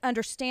doesn't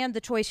understand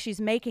the choice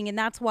she's making, and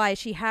that's why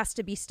she has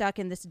to be stuck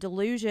in this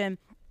delusion.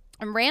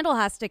 And Randall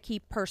has to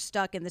keep her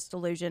stuck in this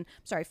delusion.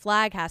 Sorry,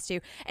 Flagg has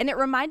to. And it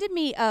reminded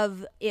me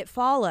of It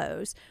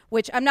Follows,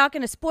 which I'm not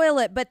going to spoil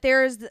it, but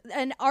there's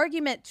an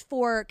argument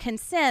for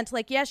consent.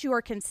 Like, yes, you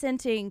are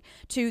consenting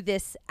to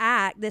this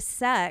act, this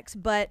sex,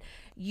 but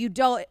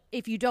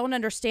if you don't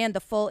understand the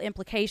full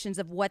implications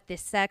of what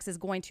this sex is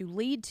going to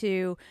lead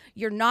to,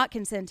 you're not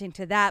consenting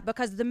to that.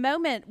 Because the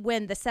moment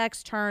when the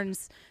sex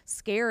turns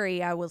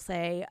scary, I will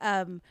say,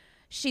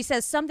 she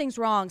says something's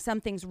wrong.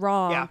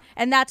 Yeah.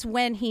 And that's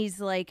when he's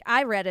like,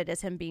 I read it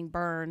as him being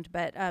burned,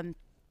 but, and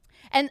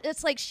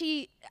it's like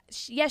she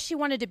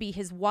wanted to be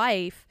his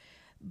wife,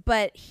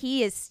 but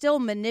he is still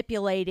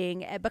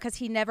manipulating because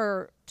he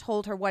never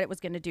told her what it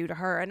was going to do to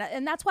her.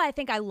 And that's why I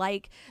think I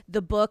like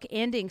the book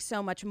ending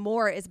so much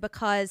more, is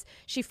because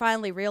she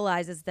finally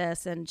realizes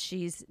this and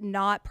she's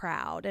not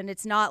proud. And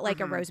it's not like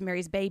a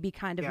Rosemary's Baby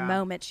kind of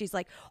moment. She's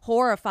like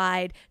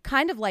horrified,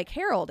 kind of like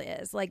Harold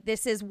is. Like,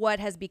 this is what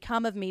has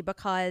become of me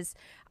because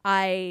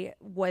I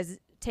was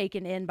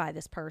taken in by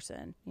this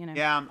person, you know?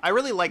 Yeah, I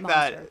really like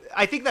that.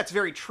 I think that's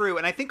very true.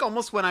 And I think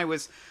almost when I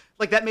was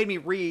like, that made me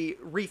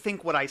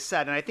rethink what I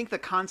said. And I think the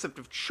concept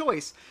of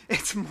choice,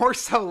 it's more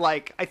so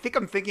like, I think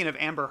I'm thinking of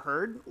Amber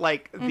Heard,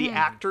 like the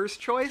actor's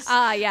choice.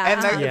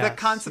 Yeah. And the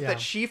concept that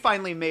she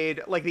finally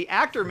made, like the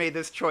actor made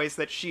this choice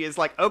that she is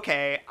like,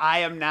 okay, I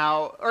am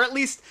now, or at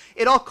least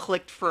it all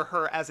clicked for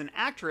her as an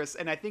actress.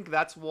 And I think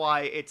that's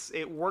why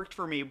it worked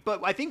for me.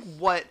 But I think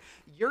what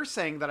you're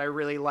saying that I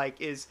really like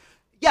is,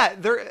 yeah,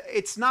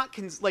 it's not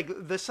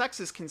like the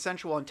sex is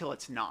consensual until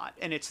it's not,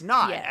 and it's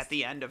not at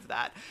the end of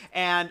that.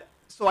 And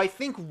so I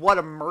think what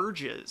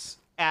emerges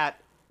at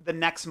the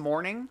next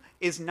morning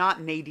is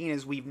not Nadine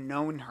as we've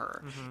known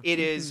her. It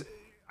is,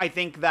 I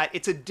think that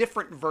it's a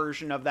different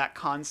version of that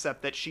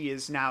concept that she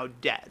is now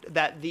dead,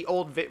 that the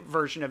old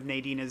version of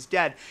Nadine is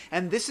dead.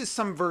 And this is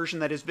some version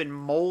that has been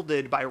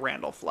molded by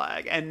Randall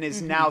Flagg and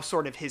is now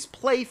sort of his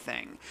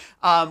plaything,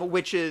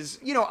 which is,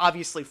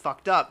 obviously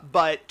fucked up.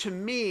 But to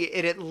me,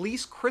 it at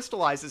least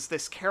crystallizes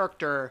this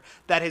character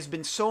that has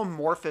been so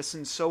amorphous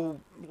and so,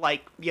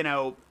 like,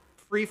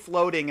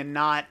 free-floating and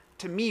not,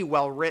 to me,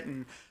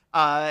 well-written,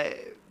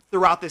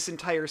 throughout this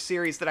entire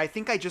series, that I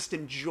think I just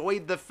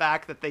enjoyed the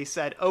fact that they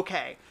said,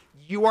 okay,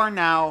 you are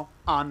now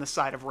on the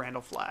side of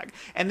Randall Flagg.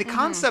 And the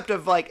concept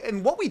of like,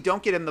 and what we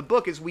don't get in the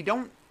book is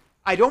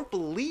I don't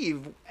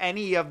believe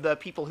any of the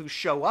people who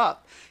show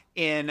up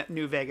in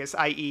New Vegas,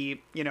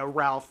 i.e.,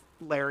 Ralph,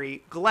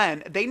 Larry,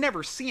 Glenn, they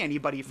never see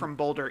anybody from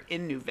Boulder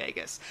in New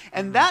Vegas.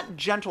 And that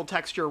gentle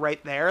texture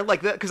right there,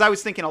 because I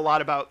was thinking a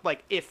lot about,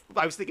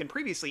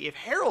 previously, if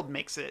Harold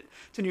makes it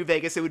to New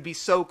Vegas, it would be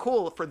so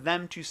cool for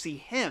them to see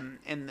him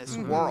in this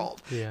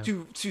world,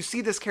 to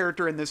see this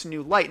character in this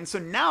new light. And so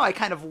now I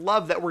kind of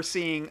love that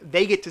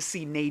they get to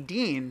see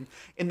Nadine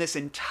in this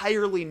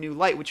entirely new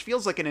light, which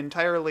feels like an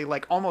entirely,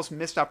 almost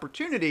missed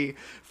opportunity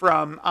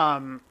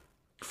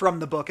from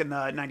the book in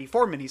the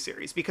 94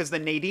 miniseries, because the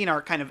Nadine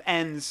arc kind of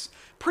ends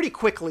pretty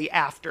quickly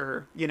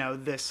after,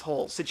 this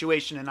whole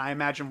situation. And I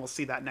imagine we'll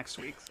see that next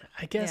week.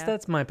 I guess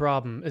that's my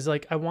problem is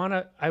I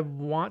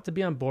want to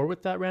be on board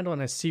with that, Randall.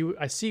 And I see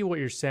what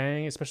you're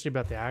saying, especially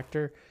about the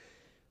actor,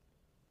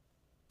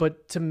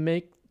 but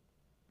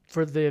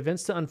for the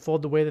events to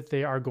unfold the way that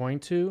they are going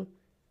to,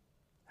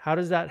 how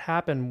does that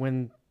happen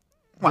when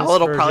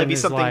it'll probably be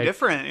something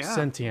different. Yeah.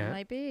 Sentient.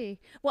 Might be.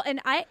 Well,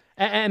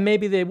 and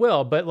maybe they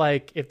will, but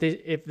if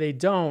they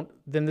don't,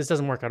 then this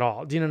doesn't work at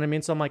all. Do you know what I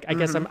mean? So I'm like, I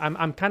guess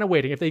I'm kind of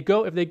waiting. If they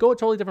go a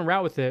totally different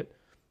route with it,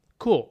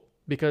 cool,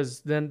 because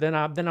then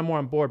I'm more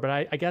on board. But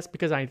I guess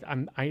because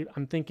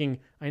I'm thinking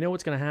I know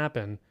what's going to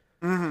happen.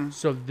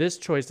 So this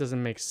choice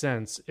doesn't make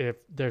sense if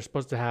they're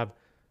supposed to have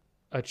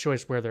a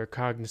choice where they're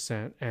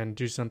cognizant and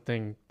do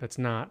something that's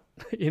not,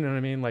 you know what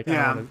I mean? I don't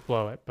want to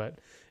blow it, but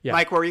yeah.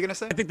 Mike, what were you going to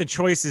say? I think the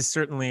choice is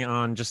certainly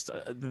on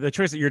the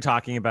choice that you're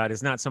talking about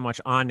is not so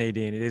much on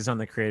Nadine, it is on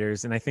the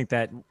creators. And I think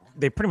that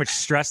they pretty much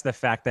stress the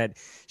fact that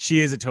she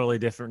is a totally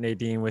different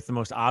Nadine with the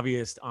most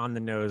obvious on the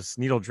nose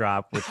needle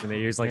drop, which when they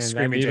use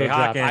Screaming Jay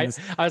Hawkins.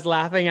 I was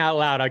laughing out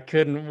loud. I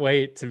couldn't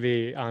wait to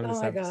be on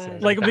this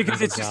episode.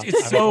 Because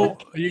it's so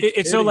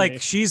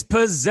she's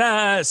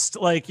possessed,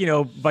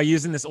 by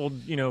using this old,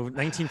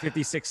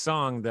 1956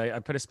 song that I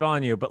Put a Spell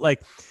on You. But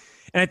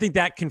and I think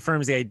that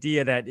confirms the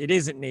idea that it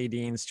isn't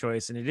Nadine's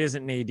choice and it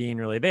isn't Nadine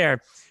really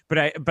there. But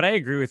I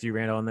agree with you,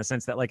 Randall, in the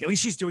sense that at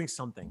least she's doing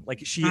something.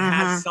 She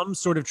has some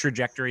sort of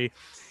trajectory.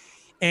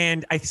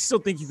 And I still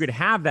think you could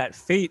have that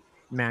fate,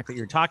 Mac, that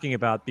you're talking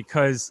about,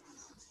 because,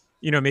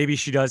 maybe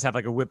she does have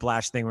a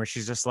whiplash thing where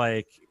she's just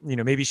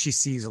maybe she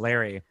sees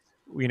Larry,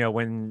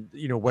 when,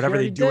 whatever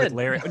they do with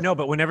Larry. No,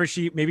 but whenever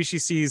she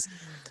sees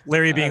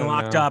Larry being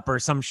locked up or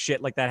some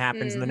shit like that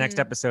happens in the next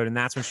episode. And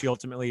that's when she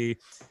ultimately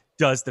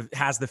has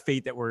the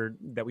fate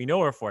that we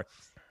know her for.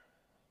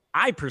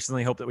 I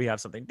personally hope that we have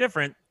something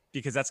different,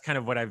 because that's kind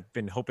of what I've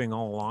been hoping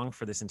all along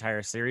for this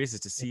entire series, is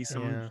to see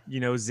some,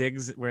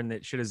 zigs when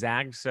it should have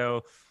zagged.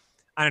 So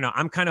I don't know.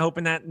 I'm kind of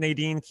hoping that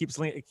Nadine keeps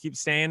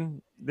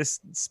staying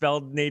this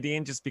spelled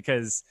Nadine, just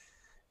because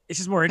it's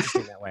just more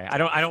interesting that way.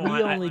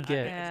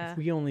 If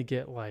we only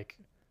get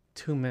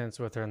 2 minutes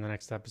with her in the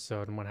next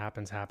episode and what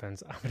happens, I'm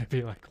going to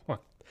be like,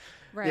 what?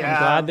 Right.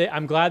 Yeah.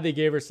 I'm glad they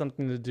gave her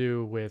something to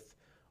do with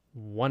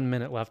 1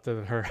 minute left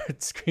of her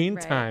screen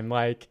time.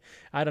 I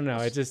don't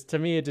know. To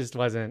me, it just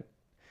wasn't.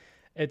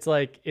 It's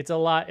it's a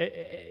lot.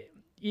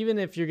 Even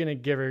if you're gonna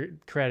give her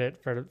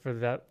credit for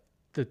that,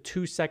 the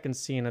 2-second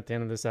scene at the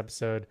end of this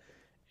episode,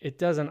 it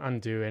doesn't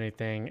undo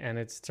anything, and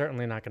it's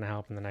certainly not going to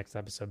help in the next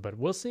episode. But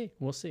we'll see.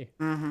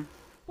 Mm-hmm.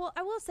 Well,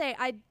 I will say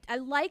I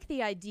like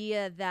the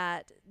idea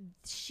that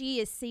she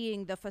is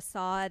seeing the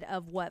facade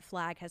of what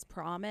Flag has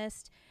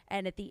promised,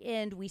 and at the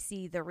end we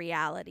see the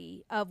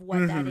reality of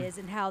what that is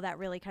and how that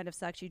really kind of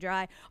sucks you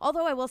dry.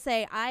 Although I will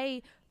say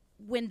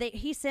when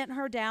he sent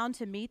her down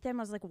to meet them,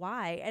 I was like,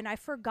 why? And I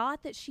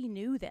forgot that she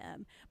knew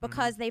them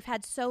because they've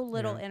had so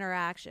little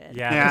interaction.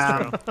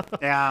 Yeah, that's true.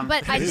 Yeah,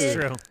 but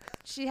true.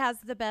 She has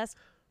the best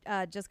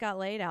just got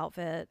laid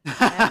outfit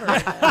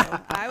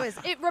ever.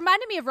 It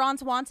reminded me of Ron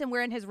Swanson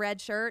wearing his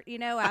red shirt,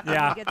 after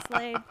he gets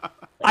laid.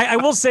 I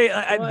will say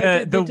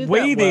the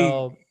way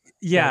well.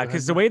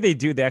 because the way they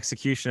do the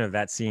execution of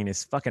that scene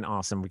is fucking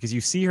awesome, because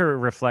you see her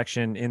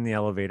reflection in the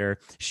elevator.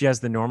 She has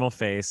the normal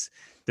face.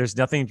 There's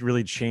nothing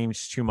really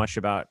changed too much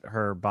about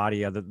her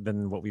body other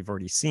than what we've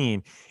already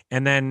seen.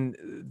 And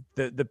then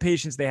the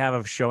patience they have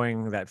of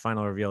showing that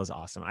final reveal is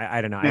awesome.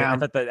 I don't know. Yeah. I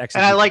thought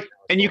that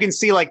and you can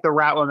see the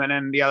rat woman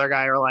and the other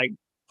guy are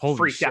Holy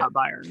freaked shit. out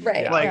by her.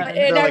 Right.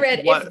 And I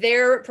read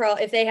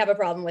if they have a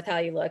problem with how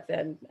you look,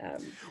 then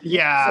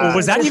Well,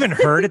 was that even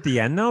heard at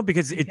the end though?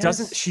 Because it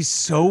doesn't. She's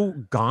so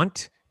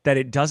gaunt that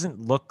it doesn't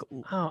look.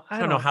 I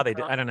don't know how they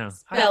did. I don't know.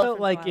 I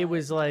felt like it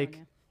was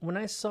when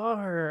I saw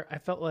her, I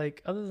felt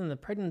like, other than the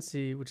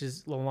pregnancy, which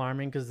is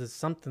alarming because there's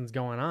something's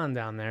going on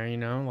down there,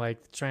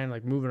 trying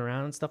moving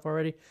around and stuff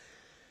already.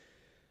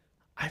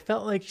 I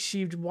felt like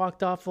she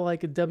walked off of a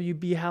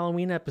WB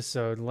Halloween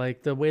episode,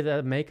 the way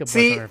that makeup was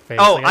on her face.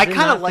 I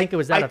kind of think it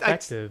was that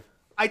effective.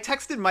 I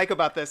texted Mike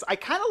about this. I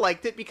kind of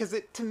liked it because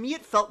to me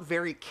it felt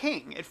very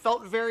King. It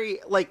felt very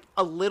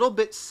a little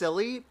bit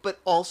silly, but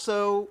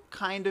also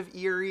kind of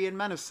eerie and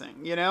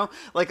menacing.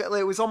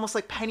 It was almost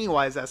like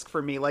Pennywise-esque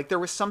for me. There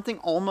was something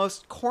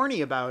almost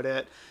corny about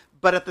it,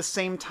 but at the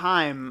same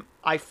time,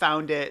 I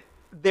found it.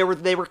 They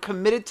were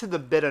committed to the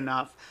bit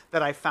enough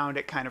that I found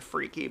it kind of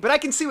freaky. But I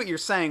can see what you're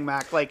saying,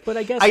 Mac. But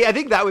I guess I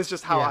think that was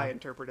just how I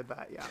interpreted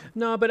that. Yeah.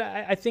 No, but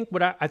I think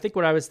what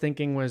I was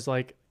thinking was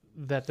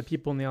that the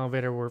people in the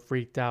elevator were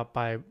freaked out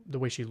by the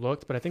way she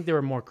looked, but I think they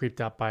were more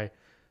creeped out by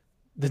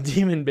the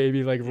demon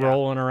baby like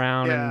rolling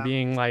around and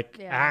being like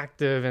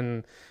active,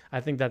 and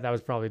I think that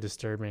was probably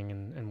disturbing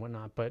and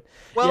whatnot. But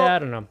I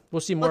don't know.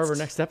 We'll see more of her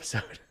next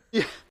episode.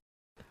 Yeah.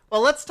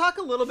 Well, let's talk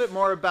a little bit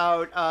more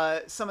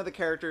about some of the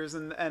characters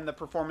and the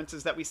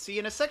performances that we see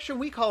in a section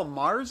we call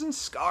Mars and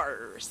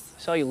Scars.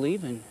 I saw you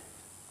leaving.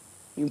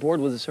 You bored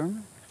with the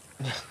sermon?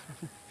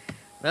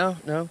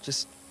 No,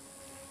 just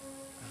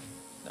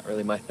not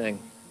really my thing.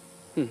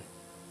 Can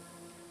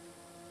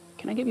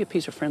I give you a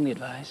piece of friendly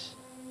advice?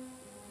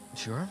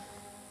 Sure.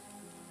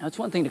 Now, it's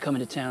one thing to come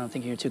into town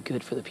thinking you're too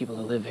good for the people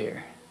who live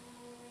here.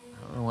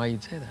 I don't know why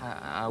you'd say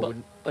that. I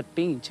wouldn't. But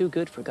being too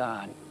good for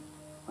God,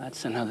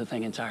 that's another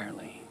thing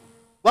entirely.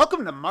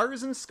 Welcome to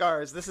Mars and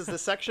Scars. This is the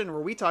section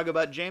where we talk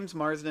about James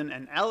Marsden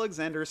and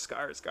Alexander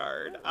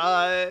Skarsgård.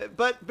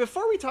 But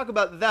before we talk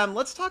about them,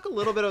 let's talk a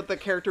little bit about the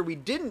character we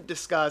didn't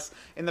discuss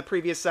in the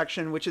previous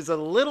section, which is a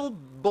little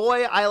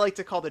boy I like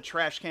to call the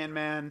Trash Can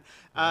Man.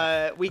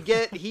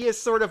 He is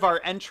sort of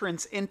our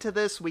entrance into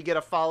this. We get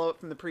a follow-up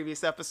from the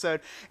previous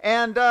episode,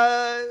 and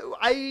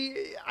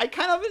I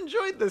kind of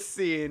enjoyed this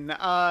scene.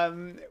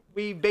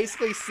 We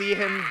basically see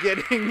him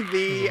getting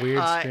the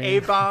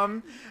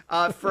A-bomb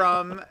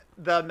from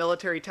the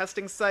military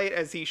testing site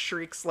as he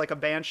shrieks like a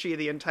banshee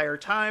the entire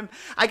time.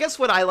 I guess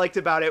what I liked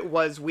about it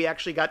was we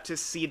actually got to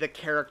see the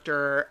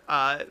character,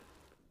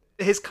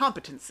 his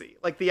competency,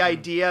 like the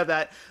idea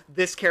that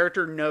this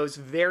character knows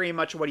very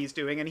much what he's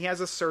doing, and he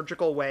has a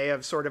surgical way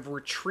of sort of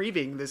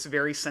retrieving this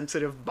very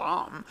sensitive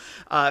bomb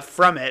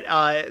from it.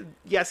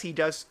 Yes, he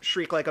does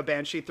shriek like a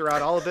banshee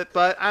throughout all of it,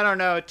 but I don't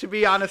know. To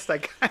be honest, I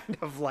kind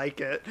of like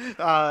it.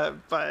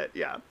 But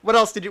yeah,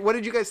 what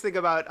did you guys think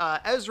about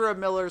Ezra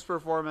Miller's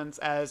performance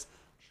as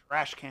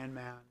Trash Can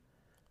Man?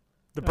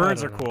 The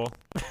birds are cool.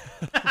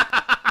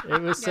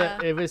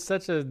 It was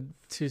such a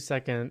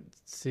 2-second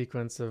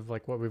sequence of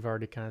like what we've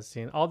already kind of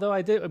seen. Although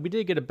we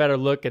did get a better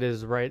look at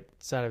his right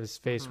side of his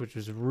face, which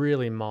was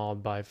really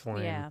mauled by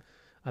flame. Yeah.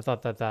 I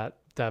thought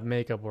that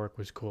makeup work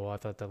was cool. I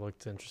thought that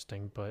looked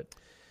interesting, but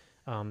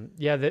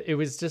it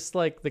was just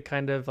like the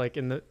kind of like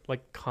in the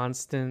like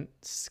constant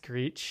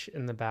screech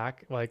in the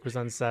back like was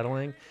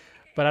unsettling.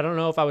 But I don't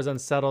know if I was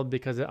unsettled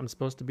because I'm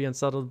supposed to be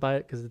unsettled by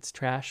it because it's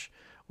trash,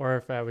 or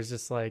if I was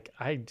just like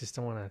I just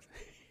don't want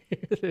to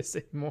hear this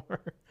anymore.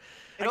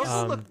 It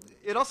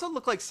also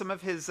looked like some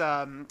of his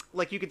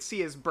like you could see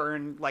his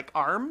burned like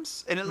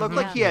arms, and it looked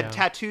like he had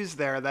tattoos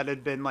there that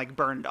had been like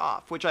burned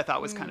off, which I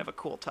thought was kind of a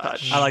cool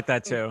touch. I like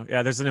that too.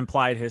 Yeah, there's an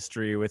implied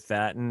history with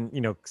that,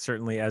 and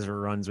certainly Ezra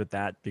runs with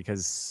that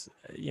because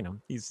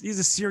he's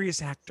a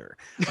serious actor.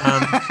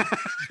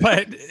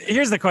 But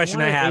here's the question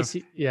I have.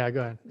 Yeah,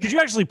 go ahead. Could you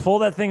actually pull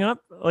that thing up?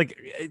 Like,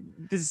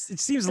 it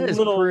seems a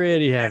little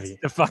pretty heavy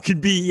to fucking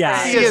be. Yeah,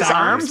 see his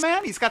arms,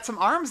 man. He's got some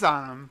arms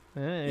on him.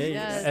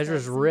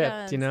 Ezra's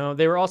ripped.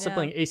 They were also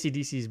playing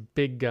AC/DC's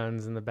Big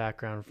Guns in the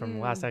background from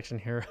Last Action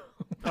Hero.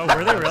 Oh,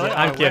 were they really?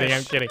 I'm kidding.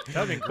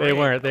 That'd be They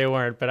great.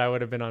 weren't, but I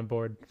would have been on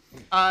board.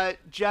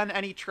 Jen,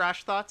 any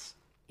trash thoughts?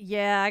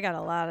 Yeah, I got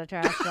a lot of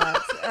trash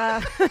thoughts.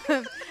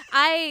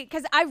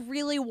 Because I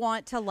really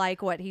want to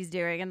like what he's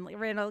doing, and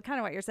Randall, kind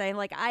of what you're saying.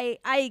 Like,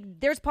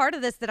 there's part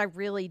of this that I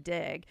really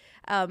dig.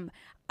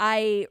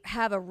 I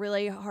have a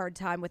really hard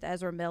time with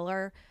Ezra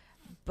Miller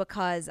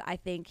because I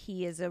think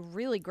he is a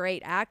really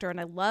great actor, and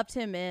I loved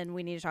him in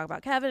We Need to Talk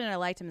About Kevin, and I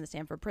liked him in the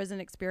Stanford Prison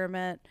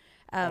Experiment.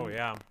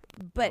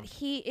 But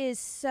he is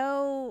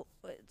so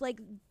like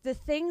the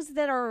things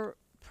that are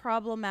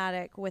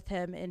problematic with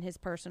him in his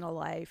personal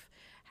life.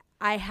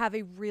 I have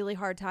a really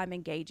hard time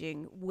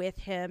engaging with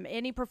him.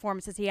 Any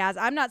performances he has,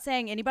 I'm not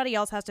saying anybody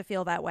else has to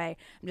feel that way.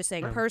 I'm just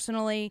saying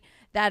personally,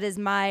 that is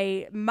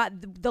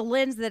the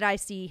lens that I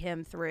see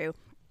him through.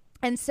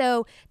 And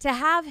so to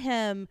have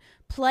him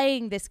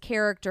playing this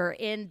character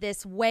in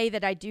this way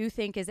that I do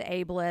think is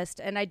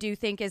ableist and I do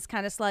think is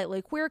kind of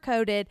slightly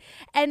queer-coded,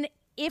 and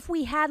if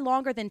we had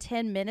longer than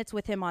 10 minutes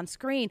with him on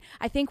screen,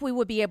 I think we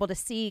would be able to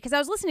see, because I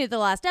was listening to the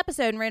last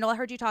episode, and Randall, I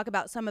heard you talk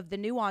about some of the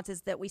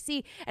nuances that we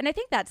see, and I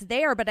think that's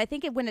there, but I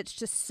think when it's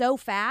just so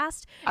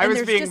fast. I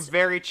was being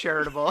very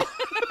charitable.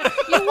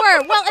 You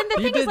were. Well, and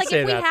the You thing is, did like, say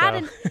if we that,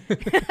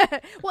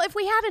 had if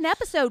we had an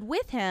episode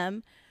with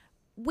him,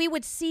 we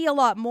would see a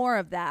lot more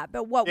of that.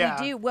 But what we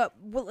do,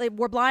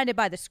 we're blinded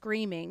by the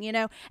screaming,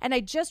 And I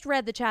just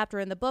read the chapter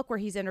in the book where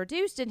he's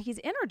introduced, and he's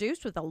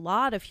introduced with a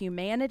lot of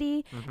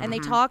humanity, and they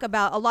talk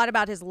about a lot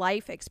about his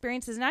life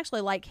experiences, and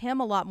actually like him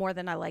a lot more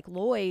than I like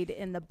Lloyd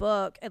in the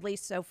book, at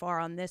least so far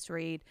on this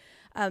read.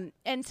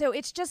 And so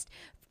it's just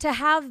to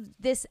have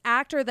this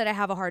actor that I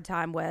have a hard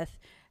time with,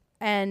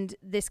 and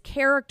this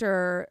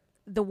character,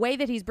 the way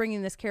that he's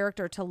bringing this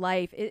character to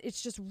life,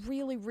 it's just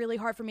really, really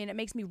hard for me, and it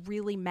makes me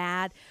really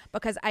mad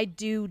because I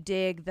do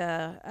dig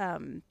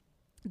the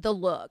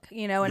look,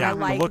 and I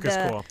like the look is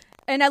cool.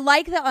 And I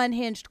like the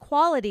unhinged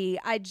quality.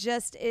 I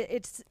just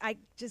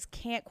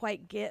can't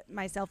quite get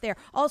myself there.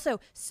 Also,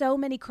 so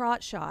many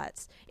crotch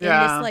shots in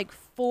this like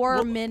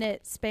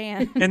 4-minute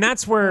span. And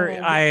that's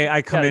where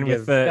I come in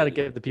with the. Got to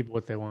give the people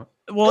what they want.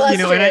 Well, you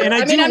know, and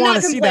I do want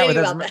to see that with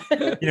about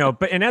Ezra, you know,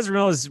 but and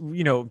Ezra is,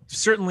 you know,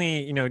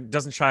 certainly, you know,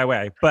 doesn't shy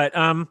away. But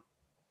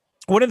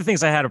one of the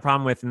things I had a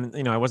problem with, and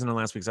you know, I wasn't on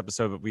last week's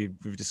episode, but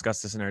we've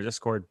discussed this in our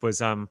Discord, was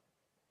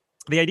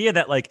the idea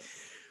that like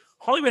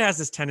Hollywood has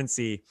this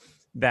tendency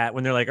that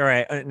when they're like, all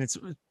right, and it's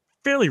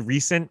fairly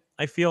recent,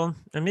 I feel,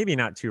 and maybe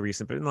not too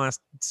recent, but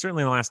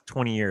certainly in the last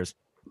 20 years.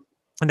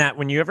 And that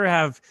when you ever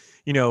have,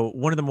 you know,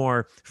 one of the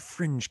more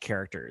fringe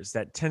characters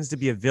that tends to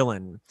be a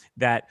villain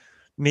that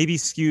maybe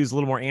skews a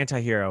little more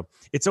anti-hero,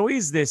 it's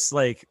always this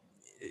like,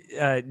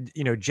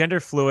 you know,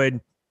 gender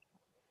fluid,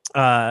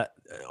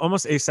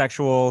 almost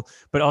asexual,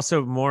 but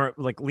also more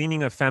like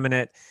leaning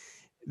effeminate,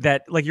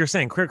 that, like you're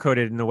saying, queer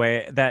coded in the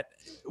way that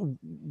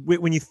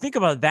when you think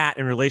about that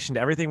in relation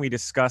to everything we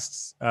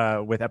discussed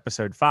with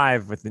episode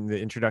 5, with the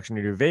introduction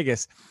to New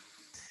Vegas,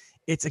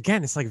 it's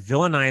like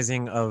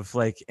villainizing of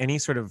like any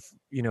sort of,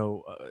 you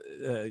know,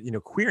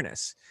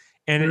 queerness.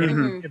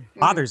 And it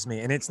bothers me.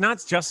 And it's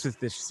not just with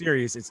this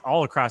series, it's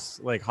all across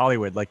like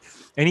Hollywood. Like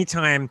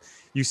anytime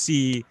you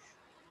see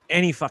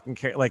any fucking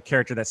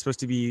character that's supposed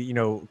to be, you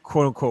know,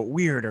 quote unquote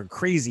weird or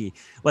crazy,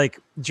 like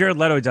Jared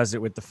Leto does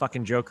it with the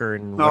fucking Joker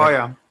and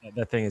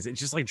that thing is, it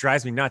just like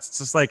drives me nuts. It's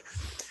just like,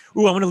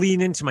 ooh, I want to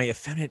lean into my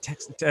effeminate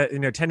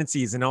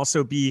tendencies and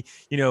also be,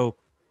 you know,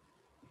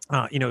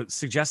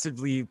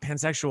 suggestively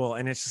pansexual.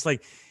 And it's just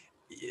like,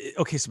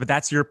 okay, so but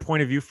that's your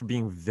point of view for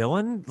being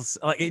villain.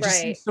 Like it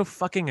just seems so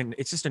fucking, and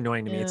it's just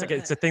annoying to me. It's like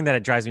it's a thing that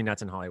it drives me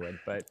nuts in Hollywood.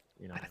 But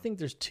you know, I think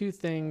there's two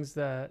things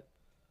that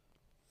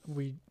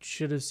we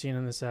should have seen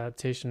in this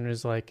adaptation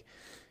is like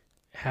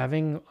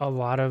having a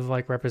lot of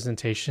like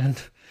representation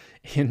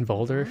in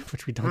Boulder,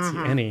 which we don't see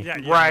any.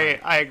 Right,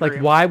 I agree.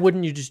 Like, why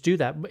wouldn't you just do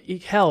that?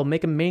 Hell,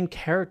 make a main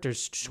character,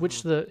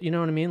 switch the, you know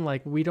what I mean?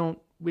 Like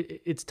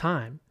it's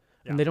time,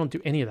 and they don't do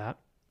any of that.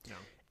 No.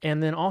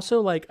 And then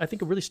also, like, I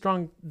think a really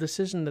strong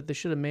decision that they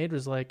should have made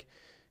was like,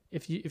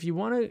 if you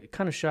want to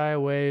kind of shy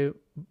away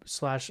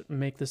 /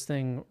 make this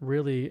thing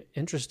really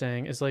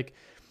interesting, is like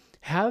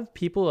have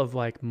people of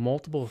like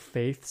multiple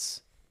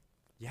faiths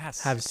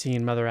have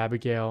seen Mother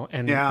Abigail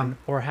and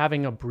or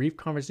having a brief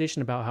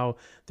conversation about how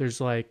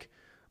there's like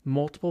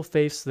multiple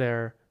faiths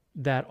there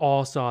that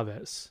all saw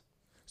this.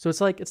 So it's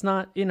like, it's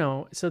not, you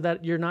know, so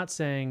that you're not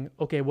saying,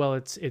 okay, well,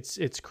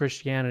 it's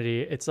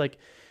Christianity. It's like,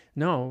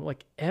 no,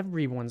 like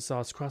everyone saw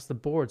us across the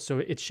board. So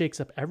it shakes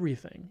up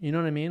everything. You know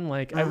what I mean?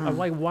 Like, I'm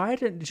like, why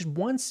did just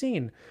one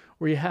scene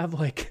where you have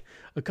like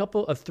a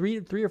couple of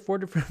three or four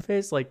different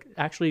faiths, like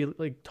actually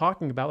like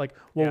talking about like,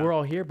 well, we're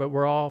all here, but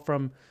we're all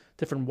from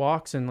different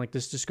walks. And like,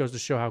 this just goes to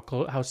show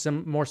how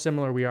more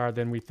similar we are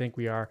than we think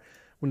we are.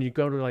 When you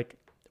go to like,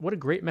 what a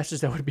great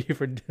message that would be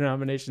for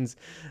denominations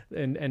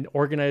and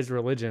organized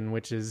religion,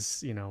 which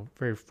is, you know,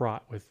 very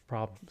fraught with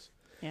problems.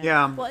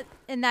 Yeah. Well,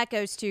 and that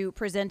goes to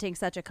presenting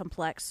such a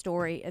complex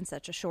story in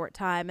such a short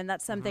time. And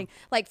that's something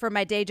like for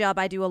my day job,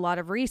 I do a lot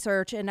of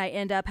research and I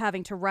end up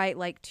having to write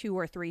like 2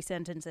 or 3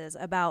 sentences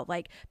about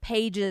like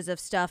pages of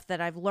stuff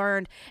that I've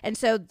learned. And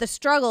so the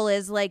struggle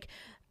is like,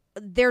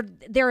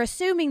 they're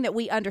assuming that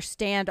we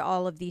understand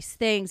all of these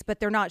things, but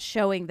they're not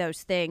showing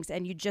those things.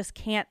 And you just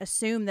can't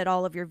assume that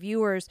all of your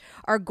viewers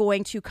are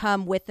going to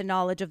come with the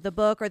knowledge of the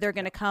book, or they're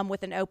going to come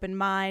with an open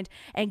mind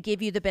and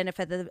give you the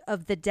benefit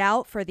of the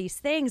doubt for these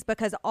things,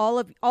 because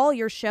all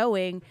you're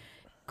showing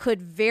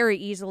could very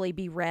easily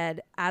be read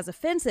as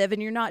offensive,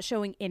 and you're not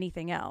showing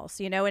anything else,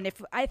 you know. And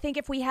I think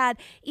if we had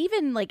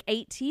even like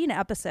 18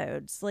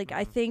 episodes, like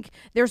I think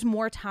there's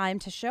more time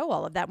to show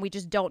all of that. And we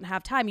just don't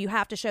have time. You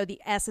have to show the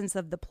essence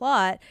of the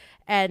plot,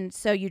 and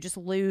so you just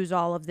lose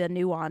all of the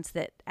nuance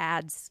that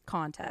adds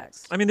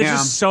context. I mean, there's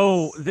just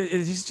so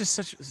it's just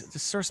such the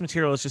source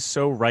material is just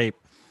so ripe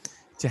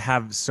to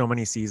have so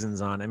many seasons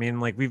on. I mean,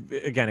 like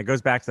it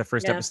goes back to the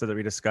first episode that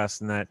we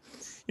discussed, and that,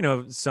 you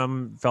know,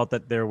 some felt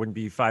that there wouldn't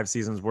be 5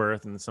 seasons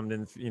worth, and some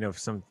didn't, you know,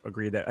 some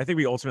agreed that, I think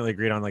we ultimately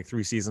agreed on like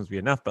 3 seasons would be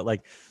enough. But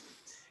like,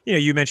 you know,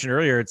 you mentioned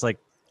earlier, it's like,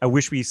 I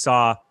wish we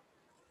saw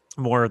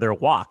more of their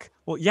walk.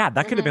 Well, yeah,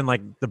 that could have been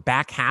like the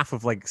back half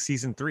of like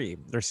season 3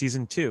 or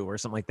season 2 or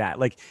something like that.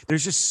 Like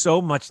there's just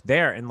so much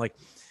there. And like,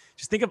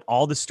 just think of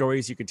all the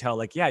stories you could tell.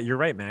 Like, yeah, you're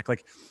right, Mac.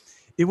 Like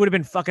it would have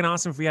been fucking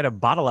awesome if we had a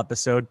bottle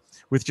episode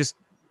with just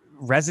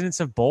residents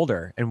of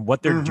Boulder and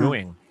what they're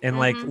doing, and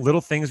like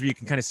little things where you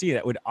can kind of see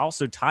that would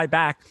also tie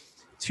back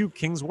to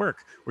King's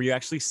work, where you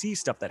actually see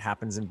stuff that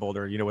happens in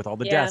Boulder, you know, with all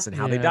the deaths and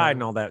how they died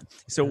and all that.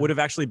 So it would have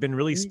actually been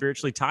really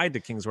spiritually tied to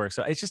King's work.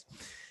 So it's just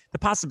the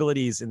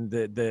possibilities and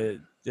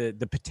the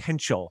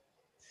potential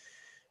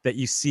that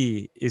you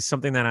see is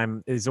something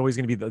that is always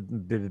going to be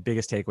the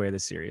biggest takeaway of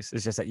this series.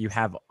 It's just that you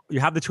have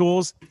the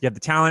tools, you have the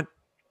talent.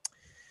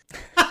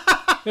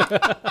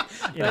 But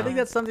I think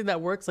that's something that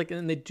works, like,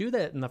 and they do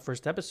that in the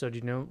first episode,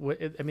 you know.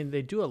 I mean,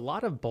 they do a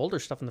lot of Boulder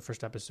stuff in the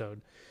first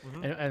episode,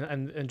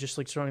 and just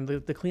like showing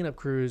the cleanup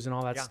crews and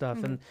all that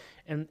stuff,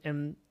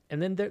 and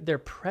and then they're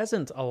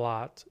present a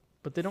lot,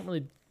 but they don't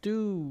really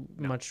do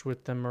much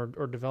with them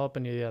or develop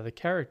any of the other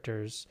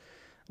characters,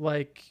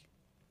 like,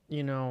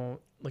 you know,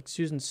 like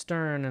Susan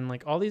Stern and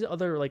like all these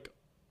other like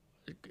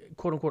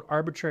quote unquote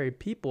arbitrary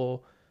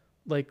people.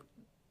 Like,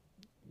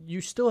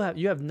 you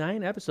have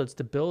 9 episodes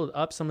to build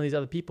up some of these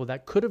other people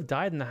that could have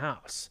died in the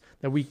house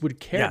that we would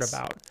cared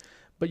about,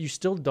 but you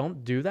still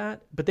don't do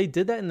that. But they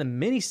did that in the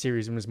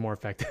miniseries and was more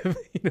effective.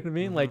 You know what I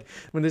mean? Like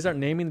when they start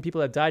naming the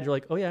people that died, you're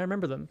like, oh yeah, I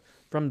remember them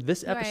from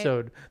this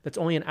episode. That's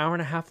only an hour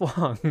and a half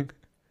long.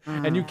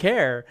 And you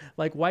care.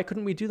 Like, why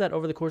couldn't we do that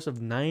over the course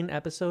of 9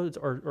 episodes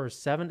or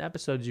 7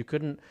 episodes? You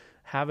couldn't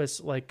have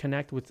us like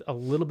connect with a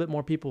little bit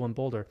more people in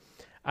Boulder.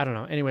 I don't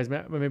know. Anyways,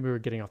 maybe we're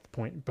getting off the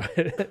point,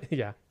 but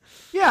yeah.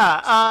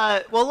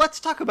 Yeah. Well, let's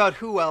talk about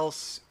who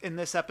else in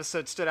this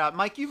episode stood out.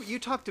 Mike, you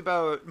talked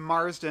about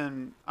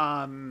Marsden,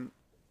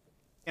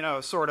 you know,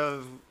 sort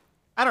of,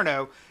 I don't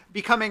know,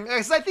 becoming,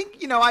 because I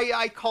think, you know,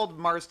 I called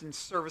Marsden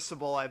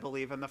serviceable, I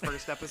believe, in the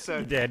first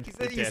episode. You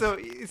did.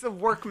 He's a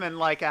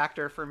workman-like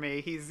actor for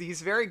me.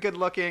 He's very good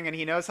looking, and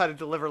he knows how to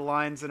deliver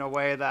lines in a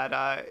way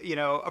that, you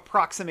know,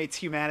 approximates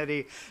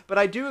humanity. But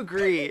I do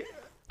agree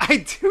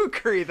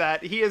that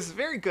he is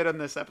very good on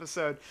this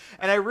episode.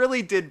 And I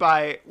really did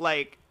buy,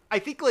 like, I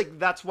think like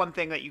that's one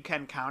thing that you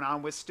can count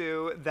on with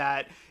Stu,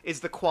 that is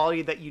the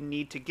quality that you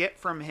need to get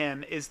from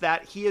him, is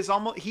that he is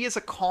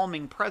a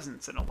calming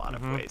presence in a lot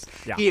of ways.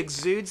 Yeah. He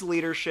exudes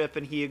leadership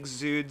and he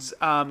exudes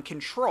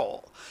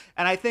control.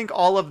 And I think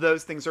all of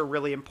those things are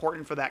really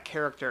important for that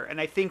character. And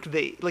I think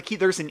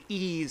there's an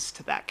ease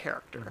to that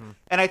character.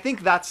 And I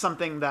think that's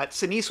something that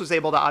Sinise was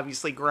able to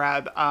obviously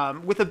grab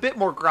with a bit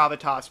more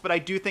gravitas, but I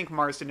do think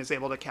Marsden is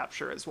able to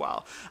capture as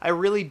well. I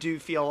really do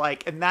feel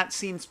like, in that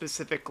scene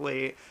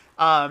specifically,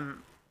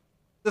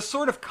 the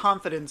sort of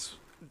confidence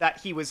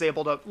that he was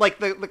able to, like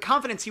the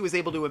confidence he was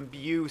able to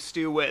imbue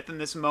Stu with in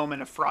this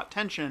moment of fraught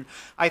tension,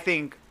 I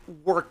think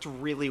worked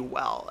really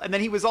well. And then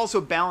he was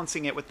also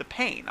balancing it with the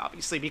pain,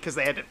 obviously, because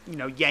they had to, you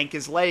know, yank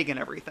his leg and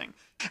everything.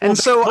 And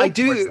so I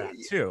do that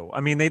too.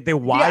 I mean, they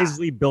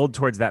wisely build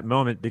towards that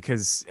moment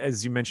because,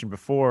 as you mentioned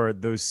before,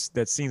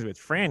 that scenes with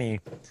Franny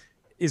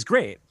is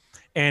great.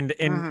 And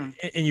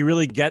you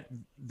really get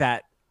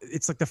that.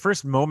 It's like the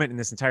first moment in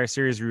this entire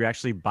series where you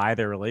actually buy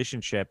their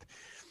relationship,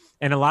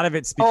 and a lot of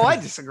it's because, I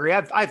disagree.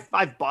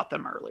 I've bought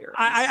them earlier.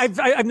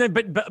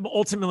 But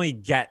ultimately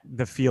get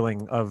the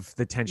feeling of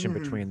the tension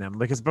between them,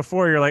 because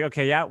before you're like,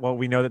 okay, yeah, well,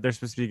 we know that they're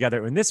supposed to be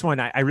together. In this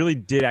one, I really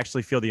did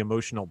actually feel the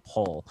emotional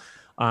pull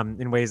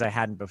in ways I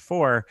hadn't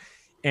before,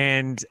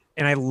 and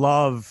I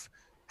love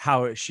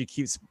how she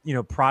keeps, you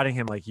know, prodding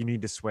him like, you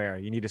need to swear,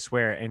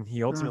 and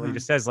he ultimately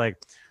just says like,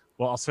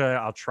 well, also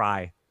I'll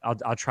try.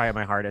 I'll try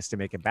my hardest to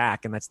make it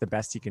back, and that's the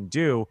best he can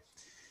do.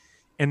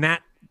 And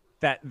that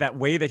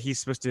way that he's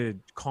supposed to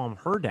calm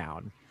her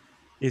down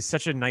is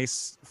such a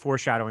nice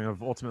foreshadowing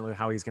of ultimately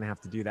how he's going to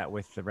have to do that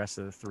with the rest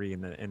of the 3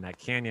 in that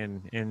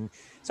canyon. And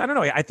so I don't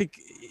know. I think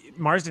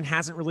Marsden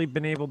hasn't really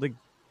been able to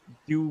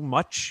do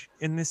much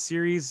in this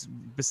series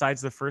besides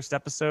the first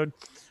episode,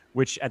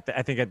 which I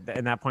think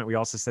in that point we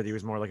also said he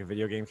was more like a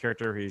video game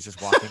character who he's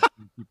just walking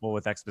people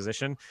with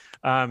exposition.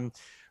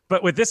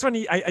 But with this one,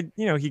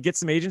 he gets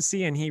some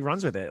agency and he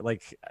runs with it.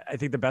 Like, I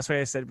think the best way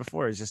I said it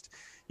before is just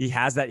he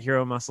has that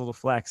hero muscle to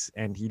flex,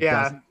 and he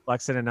doesn't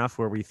flex it enough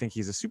where we think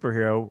he's a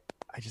superhero.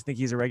 I just think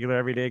he's a regular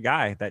everyday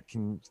guy that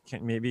can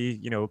maybe,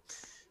 you know,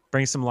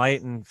 bring some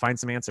light and find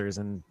some answers,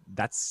 and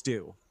that's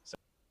Stu. So,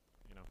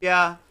 you know.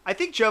 Yeah, I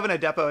think Jovan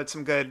Adepo had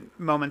some good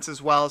moments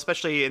as well,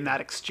 especially in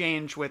that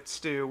exchange with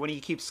Stu when he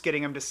keeps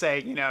getting him to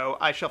say, you know,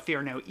 I shall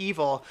fear no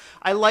evil.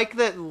 I like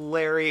that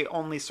Larry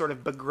only sort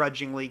of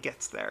begrudgingly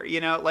gets there,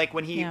 you know, like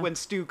when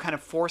Stu kind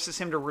of forces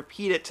him to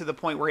repeat it to the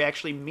point where he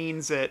actually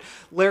means it.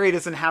 Larry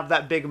doesn't have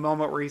that big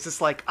moment where he's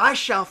just like, I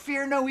shall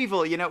fear no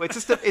evil, you know. It's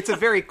just it's a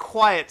very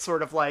quiet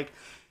sort of like,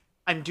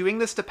 I'm doing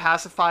this to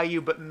pacify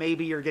you, but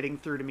maybe you're getting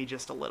through to me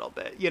just a little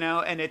bit, you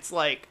know. And it's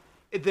like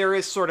there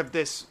is sort of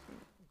this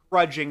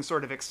grudging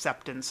sort of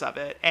acceptance of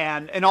it,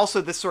 and also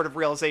this sort of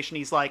realization,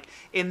 he's like,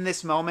 in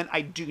this moment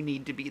I do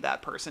need to be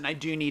that person. I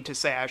do need to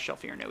say I shall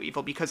fear no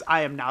evil because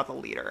I am now the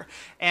leader.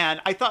 And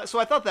I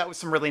thought that was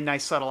some really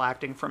nice subtle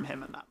acting from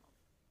him in that.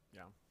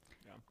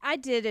 I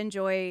did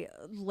enjoy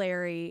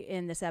Larry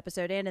in this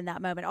episode and in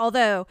that moment,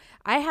 although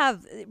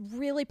it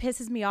really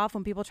pisses me off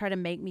when people try to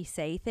make me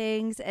say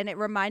things. And it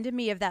reminded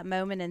me of that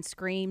moment in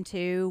Scream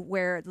 2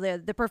 where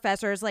the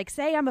professor is like,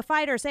 say I'm a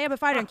fighter,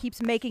 and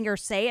keeps making her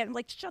say it. I'm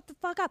like, shut the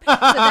fuck up. So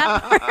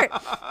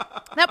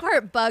that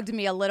part bugged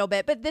me a little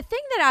bit. But the thing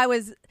that I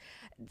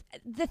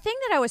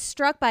was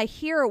struck by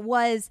here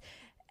was,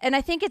 and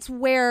I think it's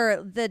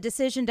where the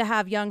decision to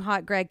have young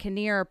hot Greg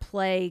Kinnear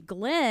play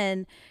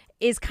Glenn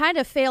is kind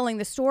of failing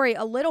the story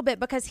a little bit,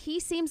 because he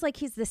seems like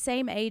he's the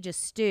same age as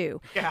Stu.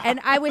 Yeah. And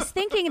I was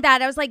thinking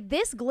that, I was like,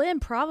 this Glenn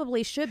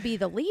probably should be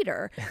the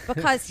leader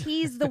because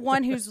he's the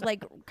one who's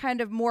like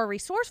kind of more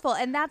resourceful.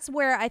 And that's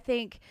where I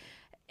think,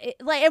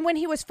 and when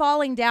he was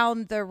falling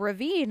down the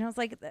ravine, I was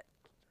like,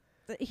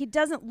 he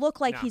doesn't look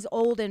like he's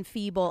old and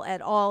feeble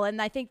at all.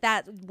 And I think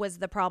that was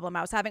the problem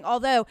I was having.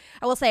 Although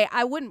I will say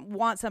I wouldn't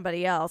want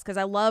somebody else because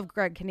I love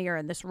Greg Kinnear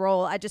in this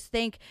role. I just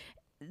think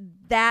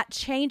that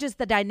changes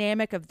the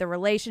dynamic of the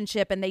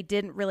relationship, and they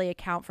didn't really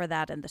account for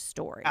that in the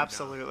story.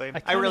 Absolutely.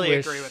 I really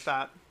agree with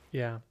that.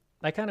 Yeah.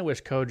 I kind of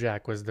wish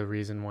Kojak was the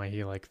reason why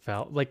he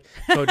fell. Like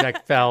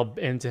Kojak fell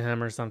into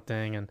him or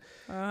something, and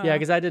yeah,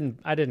 because I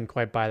didn't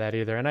quite buy that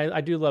either. And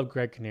I do love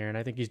Greg Kinnear, and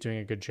I think he's doing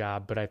a good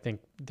job. But I think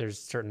there's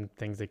certain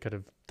things they could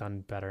have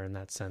done better in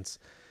that sense.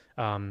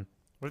 What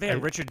if they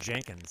had Richard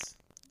Jenkins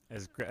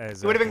as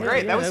it would have been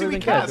great. That was who we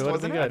cast,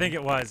 wasn't it? I think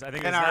it was. I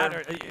think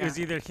it was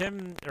either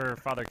him or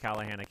Father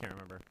Callahan. I can't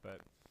remember,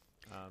 but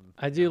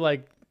I do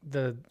like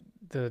the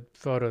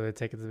photo they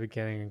take at the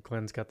beginning, and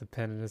Glenn's got the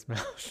pen in his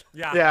mouth.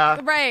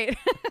 Yeah. Right.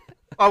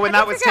 Oh, when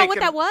that was taken. What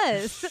that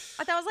was?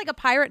 I thought it was like a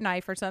pirate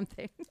knife or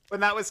something.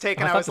 When that was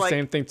taken, I was thought the like,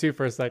 same thing too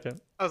for a second.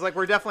 I was like,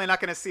 we're definitely not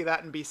going to see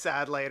that and be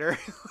sad later.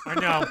 I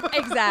know.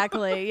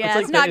 Exactly. Yeah,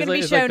 it's not going to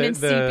be shown in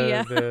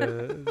sepia.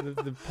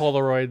 The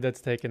Polaroid that's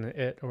taken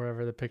it or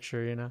whatever the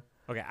picture, you know.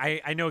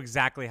 Okay, I know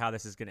exactly how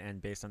this is going to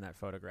end based on that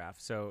photograph.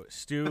 So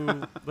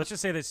Stu, let's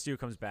just say that Stu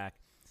comes back.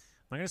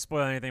 I'm not going to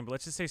spoil anything, but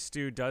let's just say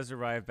Stu does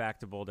arrive back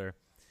to Boulder.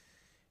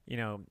 You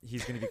know,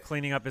 he's going to be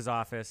cleaning up his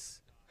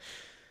office,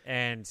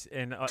 and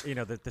you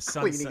know, the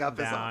sun's setting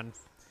down,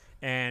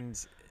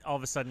 and all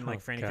of a sudden, like,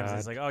 Franny comes in and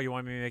is like, "Oh, you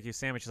want me to make you a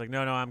sandwich?" He's like,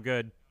 "No, I'm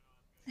good."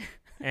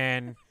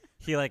 And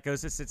he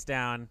goes to sits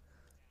down,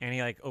 and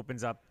he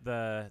opens up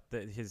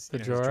his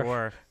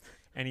drawer,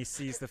 and he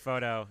sees the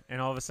photo,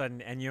 and all of a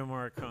sudden, Ennio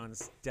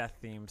Morricone's death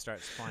theme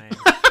starts playing.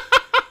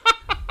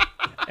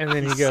 And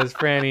then he goes,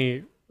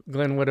 "Franny,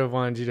 Glenn would have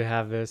wanted you to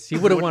have this. He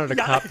would have wanted a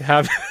cop to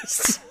have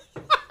this."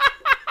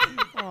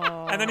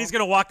 And then he's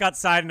gonna walk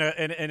outside in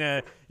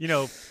a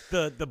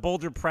the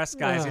Boulder press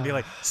guys gonna be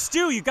like,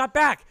 "Stu, you got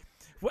back.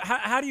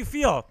 How do you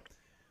feel?"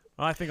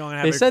 Well, I think I'm gonna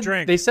have a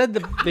drink. They said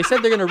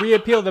they're gonna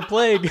reappeal the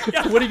plague.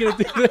 What are you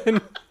gonna do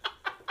then?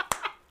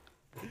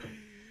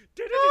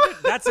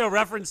 That's a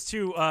reference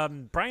to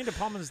Brian De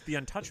Palma's The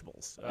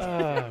Untouchables.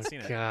 Oh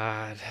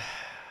God!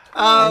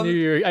 I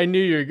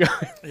knew you were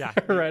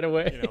going right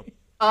away. You know.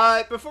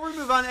 Before we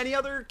move on, any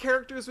other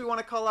characters we want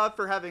to call out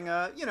for having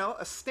a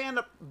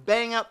stand-up,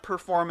 bang-up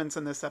performance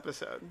in this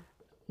episode?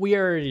 We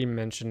already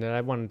mentioned it.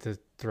 I wanted to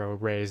throw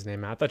Ray's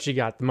name out. I thought she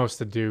got the most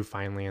to do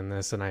finally in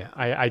this, and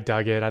I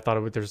dug it. I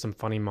thought there was some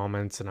funny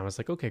moments, and I was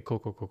like, okay,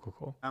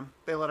 cool.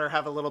 They let her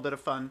have a little bit of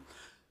fun.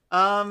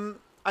 I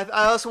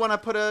also want to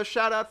put a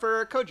shout-out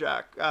for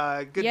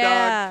Kojak.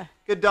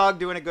 Good dog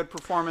doing a good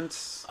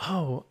performance.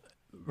 Oh,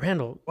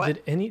 Randall,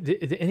 did any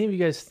of you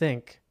guys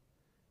think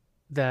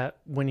that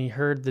when he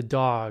heard the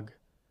dog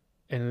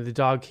and the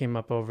dog came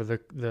up over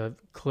the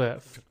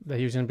cliff, that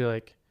he was going to be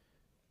like,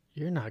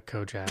 "You're not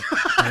Kojak."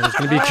 And it was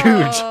going to be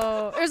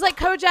Kooj. It was like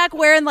Kojak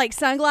wearing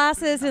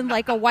sunglasses and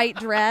a white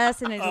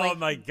dress, and it's oh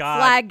my God,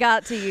 flag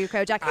got to you,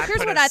 Kojak.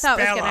 Here's what I thought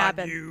was going to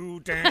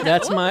happen.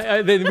 That's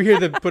my. Then we hear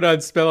the put on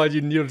spell on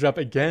you, needle drop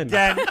again.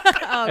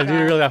 And then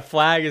you realize that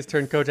flag has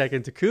turned Kojak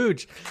into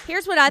Kooj.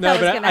 Here's what I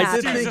thought was going to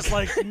happen. He's just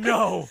like,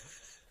 no,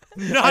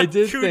 not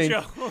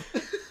Cujo.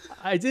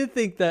 I did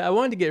think that I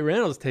wanted to get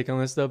Randall's take on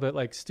this though,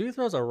 but Stu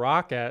throws a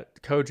rock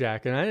at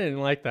Kojak, and I didn't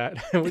like that.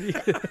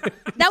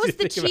 That was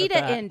the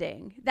cheetah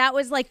ending. That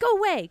was like, go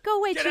away,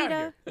 Get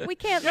cheetah. We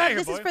can't. Get out of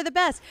This here, is boy. for the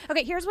best.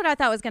 Okay, here's what I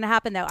thought was going to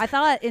happen though. I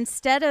thought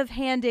instead of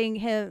handing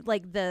him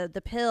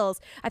the pills,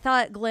 I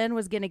thought Glenn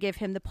was going to give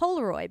him the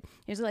Polaroid.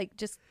 He was like,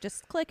 just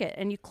click it,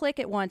 and you click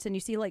it once, and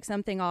you see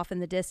something off in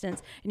the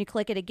distance, and you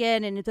click it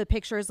again, and the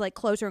picture is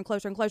closer and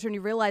closer and closer, and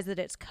you realize that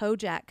it's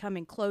Kojak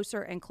coming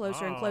closer and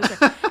closer and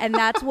closer, and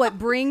that's what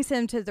brings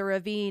him to the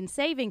ravine,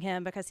 saving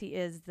him because he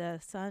is the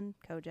son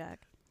Kojak.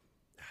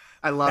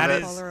 I love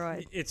it.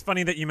 Polaroid. It's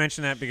funny that you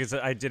mentioned that because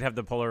I did have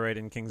the Polaroid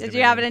in King's Did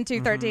Dominion. you have it in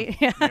 213?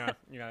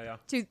 Mm-hmm. Yeah.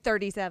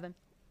 237.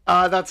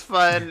 That's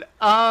fun.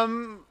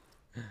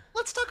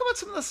 Let's talk about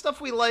some of the stuff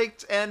we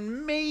liked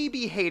and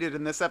maybe hated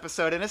in this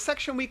episode in a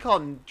section we call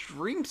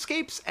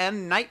Dreamscapes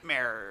and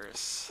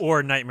Nightmares.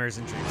 Or Nightmares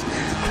and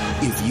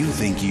Dreamscapes. If you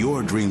think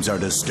your dreams are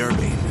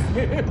disturbing,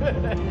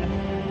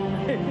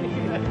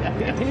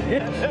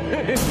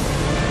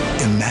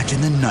 imagine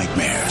the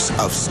nightmares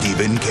of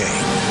Stephen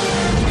King.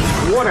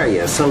 What are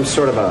you, some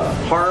sort of a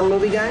horror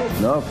movie guy?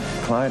 No,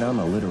 Clyde, I'm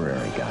a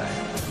literary guy.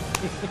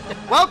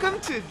 Welcome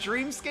to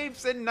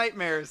Dreamscapes and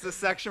Nightmares, the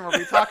section where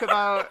we talk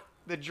about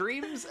the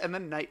dreams and the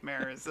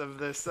nightmares of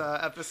this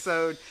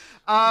episode.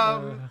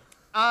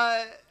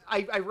 I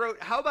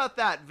wrote, how about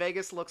that?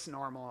 Vegas looks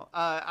normal.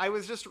 I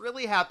was just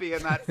really happy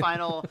in that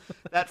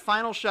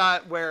final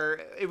shot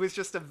where it was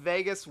just a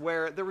Vegas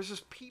where there was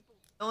just people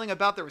milling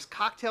about. There was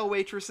cocktail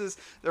waitresses.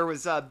 There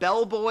was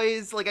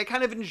bellboys. Like, I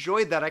kind of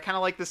enjoyed that. I kind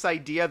of like this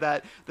idea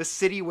that the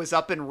city was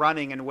up and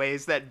running in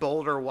ways that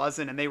Boulder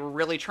wasn't, and they were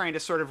really trying to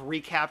sort of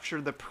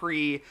recapture the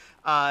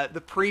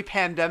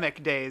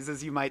pre-pandemic days,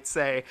 as you might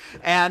say,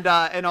 and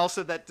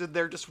also that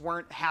there just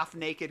weren't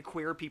half-naked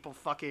queer people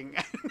fucking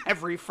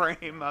every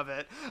frame of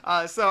it.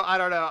 So I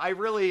don't know.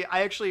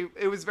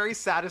 It was very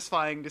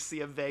satisfying to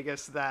see a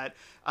Vegas that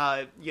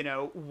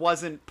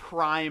wasn't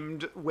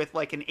primed with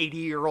like an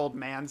 80-year-old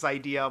man's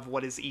idea of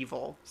what is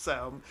evil.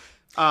 So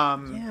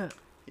yeah.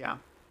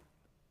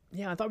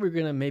 Yeah, I thought we were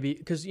gonna maybe,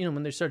 because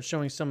when they started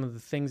showing some of the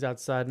things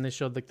outside and they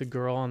showed like the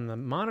girl on the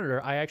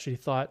monitor, I actually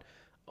thought,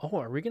 oh,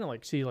 are we gonna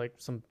like see like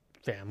some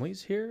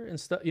families here and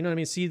stuff? You know what I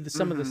mean? See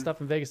some of the stuff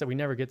in Vegas that we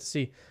never get to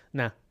see.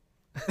 Nah.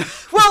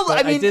 Well,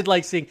 I did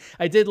like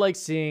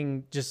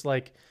seeing just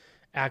like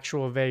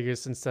actual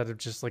Vegas instead of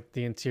just like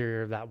the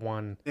interior of that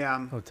one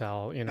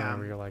hotel.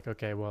 Where you're like,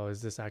 okay, well,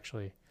 is this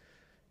actually?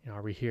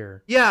 Are we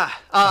here? Yeah.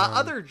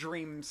 Other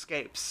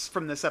dreamscapes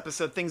from this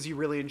episode, things you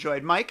really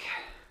enjoyed, Mike.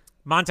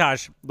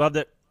 Montage, loved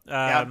it.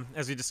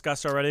 As we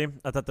discussed already,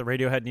 I thought the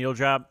Radiohead needle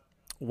drop,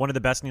 one of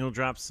the best needle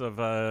drops of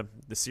the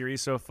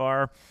series so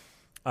far.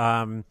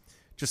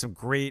 Just some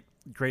great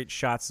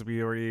shots that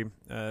we already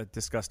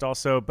discussed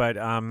also, but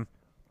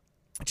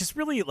just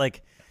really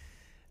like,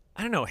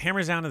 I don't know,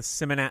 hammers down to the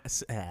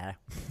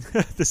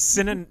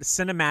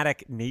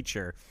cinematic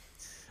nature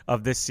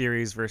of this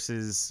series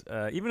versus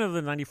even of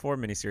the 94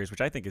 miniseries, which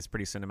I think is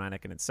pretty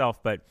cinematic in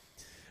itself. But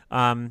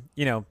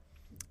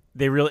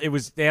they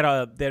had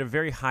a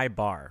very high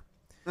bar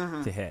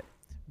to hit,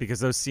 because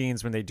those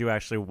scenes when they do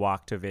actually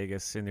walk to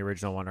Vegas in the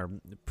original one are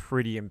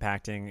pretty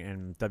impacting,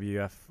 and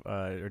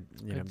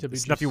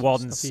Snuffy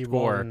Walden's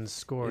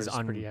score is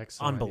pretty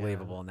excellent,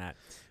 unbelievable in that.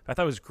 I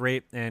thought it was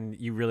great, and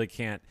you really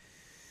can't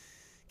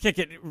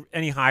get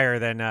any higher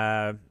than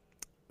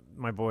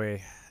my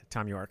boy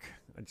Tom York.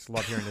 I just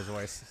love hearing his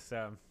voice.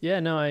 So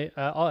yeah, no,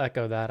 I'll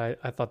echo that.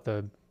 I thought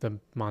the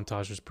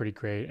montage was pretty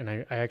great, and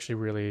I actually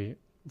really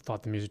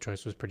thought the music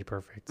choice was pretty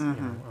perfect.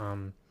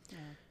 Trying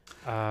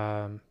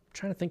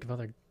to think of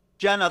other.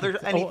 Jen,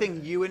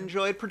 anything you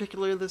enjoyed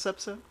particularly this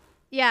episode?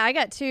 Yeah, I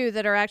got two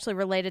that are actually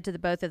related to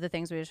both of the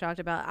things we just talked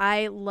about.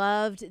 I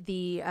loved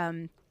the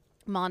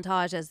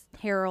montage as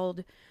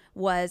Harold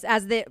was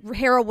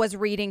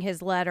reading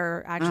his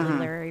letter, actually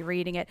Larry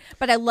reading it.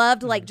 But I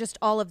loved like just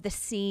all of the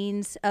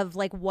scenes of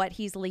like what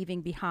he's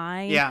leaving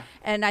behind. Yeah.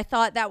 And I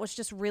thought that was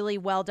just really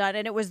well done.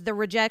 And it was the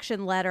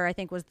rejection letter, I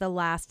think, was the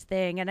last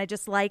thing. And I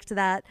just liked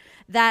that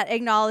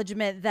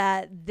acknowledgement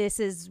that this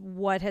is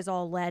what has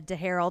all led to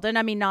Harold. And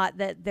I mean, not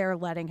that they're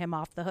letting him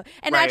off the hook.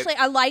 And actually,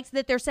 I liked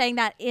that they're saying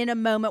that in a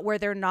moment where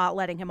they're not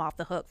letting him off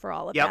the hook for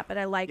all of that. But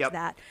I liked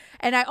that.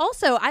 And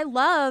I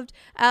loved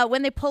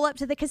when they pull up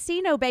to the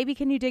casino, Baby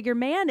Can You Dig Your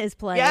Man is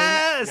playing.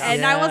 Yes.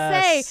 And I will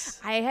say,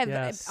 I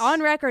have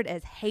on record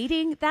as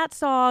hating that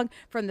song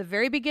from the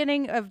very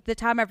beginning of the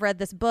time I've read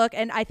this book.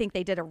 And I think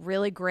they did a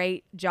really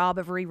great job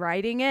of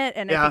rewriting it.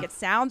 And I think it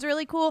sounds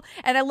really cool.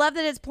 And I love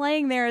that it's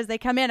playing there as they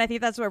come in. I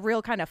think that's a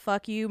real kind of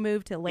fuck you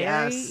move to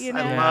Larry. Yes, you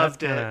know? I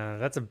loved it.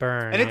 That's a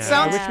burn. And it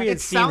sounds. I wish we had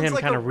seen him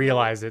kind of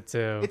realize it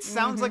too. It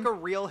sounds like a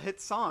real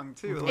hit song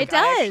too. Like, it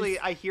does.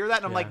 I hear that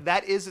and I'm like,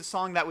 that is a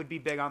song that would be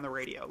big on the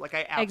radio. Like,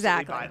 I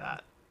absolutely buy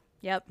that.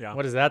 Yep. Yeah.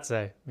 What does that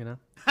say? Hey,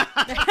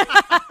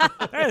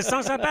 the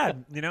song's not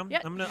bad.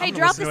 Yep. I'm gonna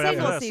drop listen the to it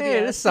after single, this. CBS. Hey,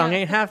 this song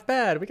ain't half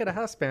bad. We got a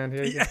house band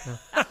here.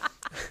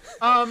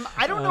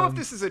 I don't know if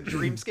this is a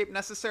dreamscape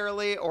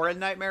necessarily or a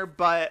nightmare,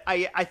 but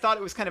I thought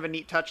it was kind of a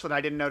neat touch that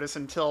I didn't notice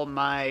until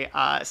my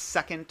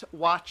second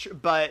watch.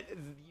 But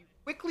you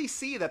quickly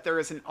see that there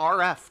is an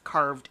RF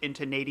carved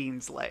into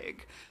Nadine's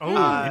leg.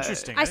 Oh,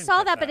 interesting. I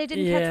saw that, but I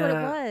didn't catch what it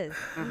was.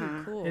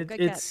 Cool. Good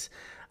catch.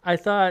 I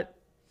thought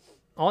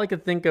all I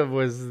could think of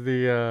was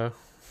the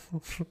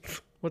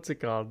what's it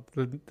called?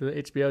 The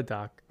HBO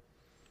doc.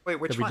 Wait,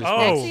 which one?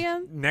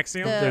 Nexium?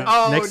 Nexium?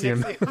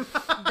 Nexium.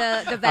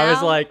 The valve?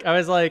 I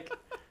was like,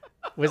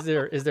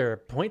 is there a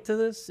point to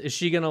this? Is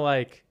she gonna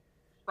like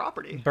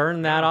property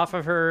burn that off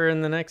of her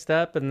in the next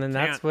step, and then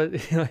that's what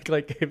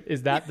like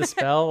is that the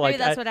spell? Like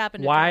that's what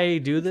happened to why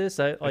do this?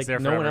 No one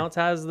forever. else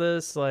has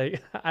this.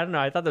 Like I don't know.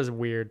 I thought that was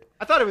weird.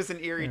 I thought it was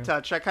an eerie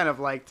touch. I kind of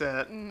liked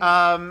it.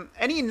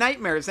 Any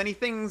nightmares? Any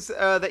things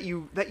that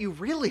you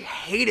really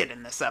hated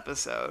in this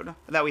episode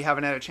that we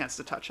haven't had a chance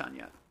to touch on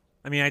yet?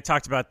 I mean, I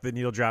talked about the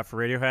needle drop for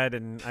Radiohead,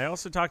 and I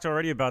also talked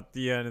already about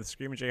the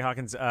Screaming Jay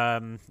Hawkins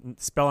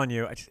spell on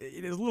you.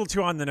 It is a little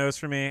too on the nose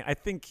for me. I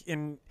think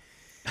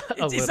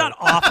it's not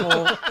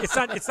awful.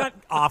 It's not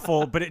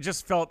awful, but it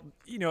just felt,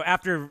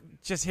 after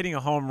just hitting a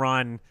home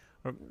run,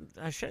 or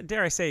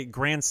dare I say,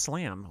 grand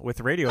slam with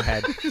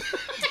Radiohead.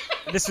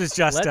 This was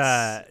just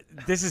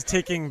this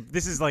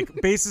is like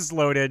bases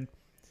loaded.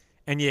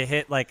 And you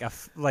hit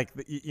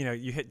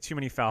you hit too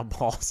many foul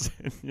balls,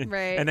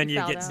 right? And then you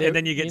get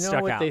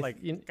stuck out.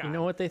 You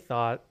know what they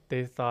thought?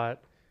 They thought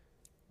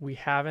we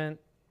haven't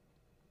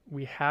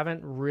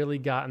really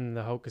gotten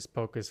the Hocus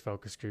Pocus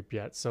focus group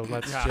yet. So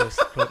let's just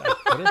put a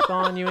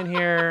thought on you in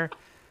here.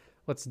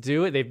 Let's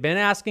do it. They've been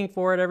asking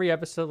for it every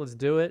episode. Let's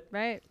do it.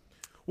 Right.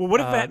 Well,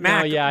 what if that Mac?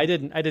 No, yeah, I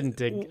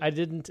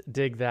didn't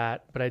dig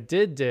that, but I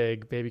did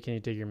dig Baby Can You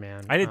Dig Your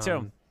Man? I did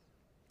too.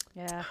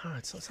 Yeah.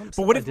 But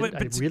what if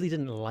I really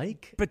didn't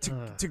like? But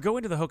to go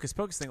into the Hocus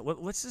Pocus thing,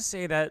 let's just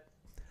say that.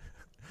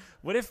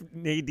 What if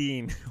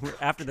Nadine,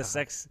 after the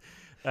sex,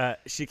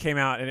 she came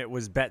out and it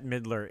was Bette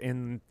Midler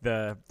in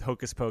the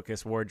Hocus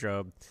Pocus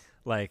wardrobe,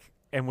 like,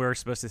 and we're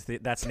supposed to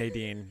that's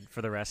Nadine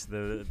for the rest of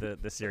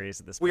the series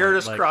at this point.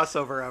 Weirdest like,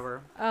 crossover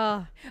ever.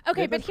 Okay,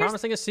 They've been but here's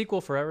promising a sequel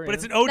forever. But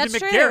it's an ode to That's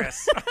true.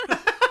 McGarris.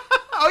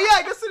 Oh yeah,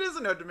 I guess it is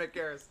an ode to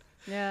McGarris.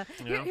 Yeah.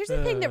 Here's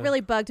the thing that really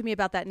bugged me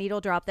about that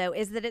needle drop, though,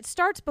 is that it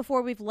starts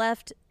before we've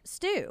left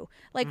Stu.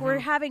 Like, we're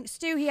having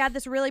Stu, he had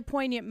this really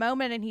poignant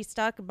moment, and he's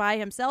stuck by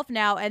himself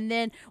now, and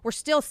then we're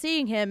still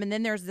seeing him, and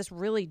then there's this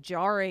really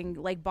jarring,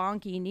 like,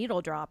 bonky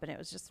needle drop, and it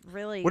was just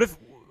really...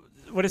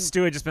 What if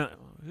Stu had just been...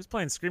 Who's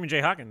playing Screaming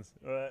Jay Hawkins?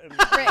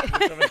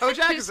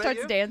 Kojak, He is that starts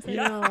you? dancing.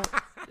 A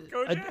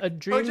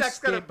Kojak's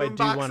got a dreamscape I do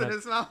boombox want in to...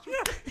 his mouth.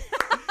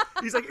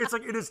 He's like, it's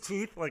like in his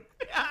teeth, like...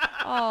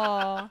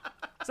 Oh.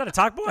 Is that a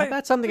talk boy?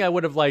 That's something I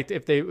would have liked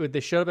if they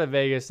showed up at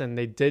Vegas and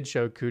they did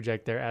show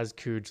Kujak there as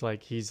Kuj,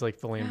 like he's like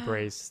fully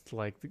embraced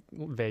like the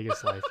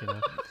Vegas life, you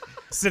know,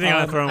 sitting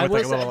on a throne with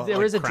like a little. There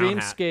like, was a crown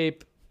hat.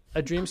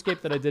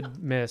 dreamscape that I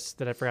did miss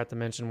that I forgot to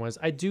mention was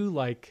I do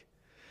like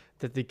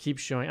that they keep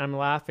showing. I'm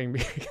laughing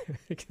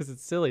because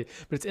it's silly,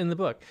 but it's in the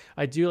book.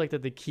 I do like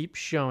that they keep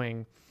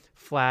showing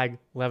Flag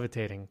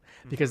levitating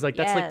because like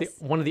that's like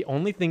one of the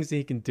only things that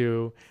he can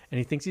do, and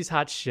he thinks he's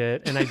hot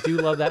shit, and I do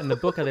love that in the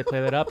book how they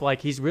play that up.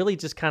 Like he's really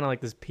just kind of like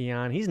this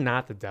peon. He's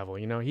not the devil,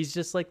 you know. He's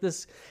just like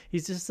this.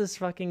 He's just this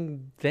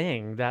fucking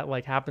thing that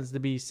like happens to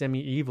be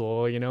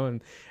semi-evil, you know,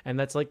 and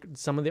that's like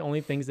some of the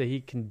only things that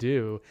he can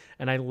do,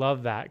 and I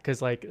love that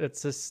because like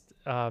it's just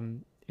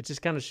it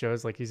just kind of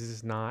shows like he's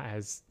just not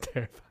as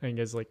terrifying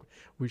as like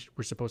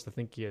we're supposed to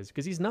think he is,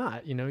 because he's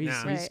not, you know.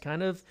 He's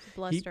kind of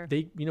bluster.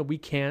 We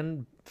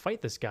can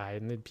fight this guy,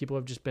 and the people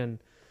have just been,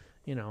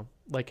 you know,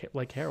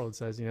 like Harold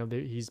says, you know,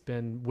 he's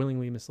been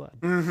willingly misled.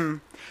 Mm-hmm.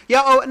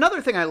 Yeah. Oh,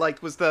 another thing I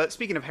liked was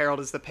speaking of Harold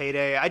is the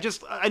payday.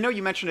 I know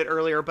you mentioned it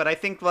earlier, but I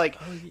think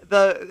like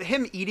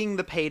him eating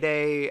the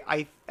payday,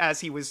 as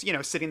he was, you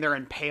know, sitting there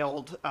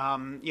impaled,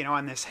 you know,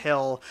 on this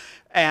hill,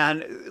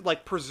 and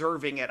like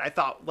preserving it. I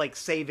thought like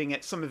saving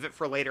it, some of it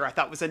for later, I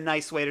thought was a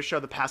nice way to show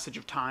the passage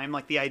of time,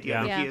 like the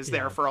idea that he is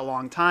there for a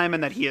long time,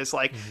 and that he is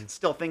like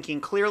still thinking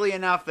clearly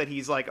enough that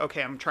he's like,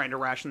 okay, I'm trying to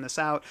ration this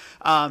out.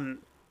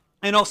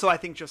 And also, I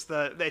think just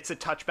it's a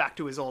touch back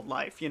to his old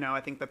life. You know,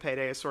 I think the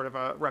payday is sort of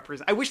a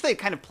represent. I wish they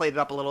kind of played it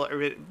up a little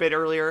bit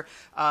earlier,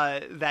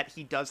 that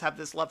he does have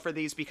this love for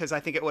these, because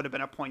I think it would have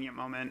been a poignant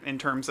moment in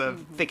terms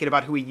of thinking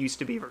about who he used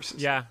to be versus.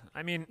 Yeah,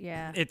 I mean,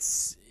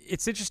 it's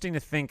interesting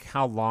to think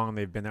how long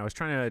they've been there. I was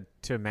trying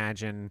to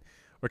imagine,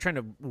 or trying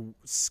to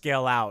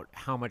scale out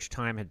how much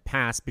time had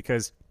passed,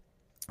 because,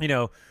 you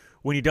know,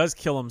 when he does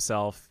kill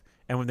himself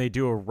and when they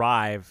do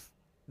arrive,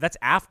 that's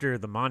after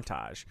the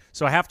montage.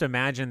 So I have to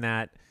imagine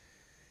that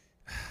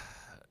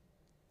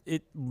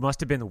it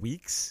must have been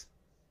weeks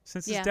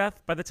since his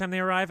death by the time they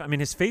arrive. I mean,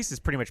 his face is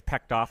pretty much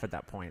pecked off at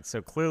that point.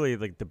 So clearly,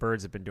 like, the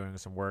birds have been doing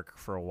some work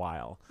for a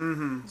while.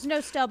 Mm-hmm. There's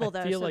no stubble,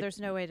 though, so like- there's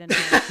no way to know.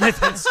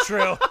 That's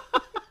true.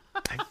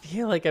 I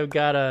feel like I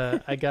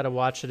gotta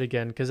watch it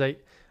again, because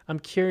I'm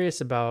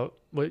curious about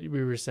what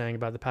we were saying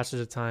about the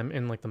passage of time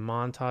in like the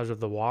montage of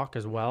the walk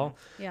as well.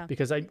 Yeah.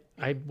 Because I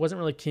wasn't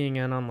really keying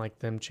in on like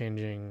them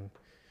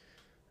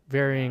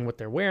varying what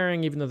they're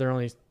wearing, even though they're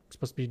only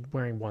supposed to be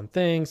wearing one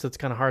thing. So it's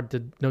kind of hard to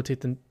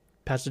notate the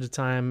passage of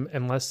time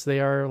unless they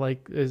are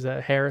like is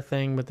a hair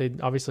thing, but they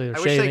obviously are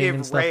I shaving. wish they and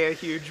gave stuff. Ray a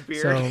huge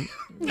beard. So,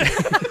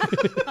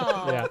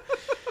 yeah.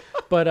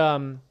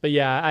 But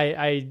yeah,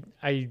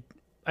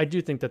 I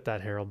do think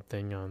that Harold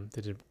thing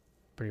they did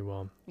pretty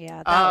well.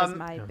 Yeah, that was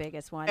my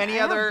biggest one. Any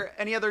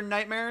other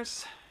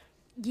nightmares?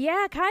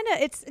 Yeah, kind of.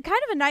 It's kind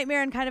of a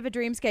nightmare and kind of a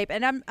dreamscape.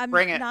 And I'm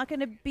not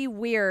going to be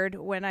weird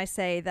when I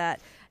say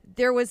that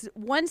there was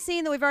one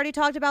scene that we've already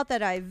talked about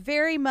that I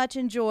very much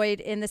enjoyed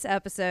in this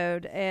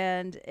episode,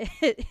 and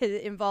it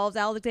involves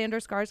Alexander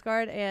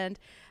Skarsgård. And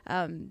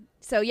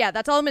so, yeah,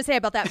 that's all I'm going to say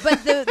about that.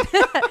 But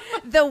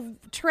the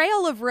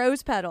trail of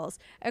rose petals,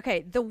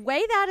 okay, the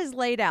way that is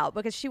laid out,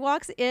 because she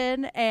walks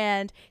in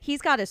and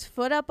he's got his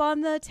foot up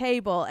on the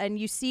table, and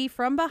you see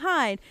from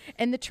behind,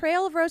 and the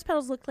trail of rose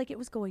petals looked like it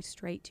was going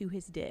straight to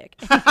his dick.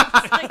 It's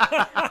like,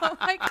 oh,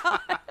 my God.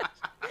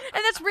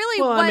 And that's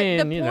really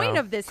the point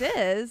of this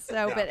is.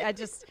 So, but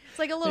it's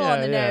like a little on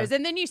the nose.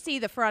 And then you see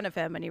the front of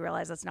him and you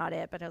realize that's not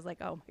it. But I was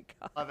like, oh my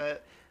God. Love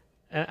it.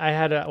 And I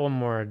had one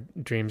more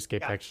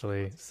dreamscape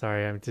actually.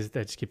 Sorry, I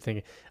just keep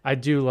thinking. I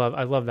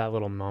love that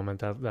little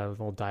moment, that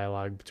little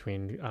dialogue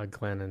between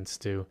Glenn and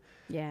Stu.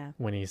 Yeah.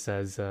 When he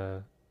says,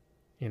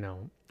 you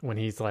know, when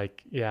he's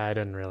like, yeah,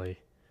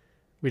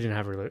 we didn't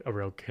have a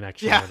real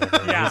connection. Yeah. Or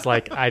whatever. Yeah. He's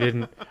like, I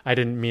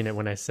didn't mean it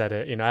when I said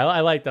it. You know, I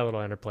like that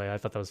little interplay. I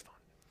thought that was fun.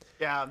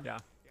 Yeah.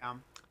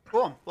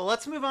 Cool. Well,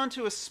 let's move on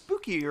to a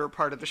spookier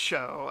part of the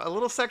show, a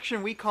little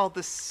section we call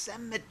the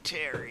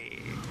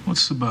cemetery.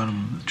 What's the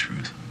bottom of the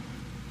truth?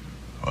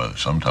 Well,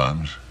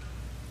 sometimes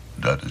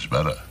that is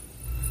better.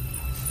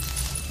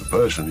 The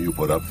person you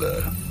put up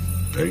there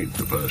ain't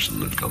the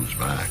person that comes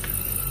back.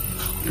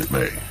 It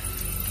may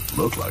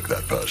look like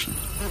that person,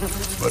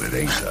 but it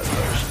ain't that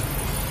person.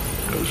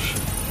 Because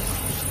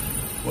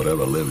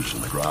whatever lives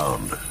in the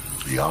ground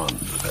beyond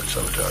that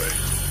cemetery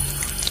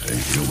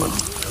ain't human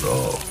at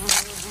all.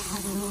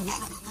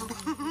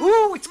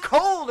 Ooh, it's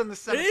cold in the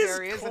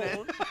cemetery, isn't it?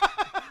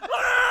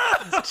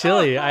 It's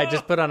chilly. I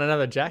just put on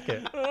another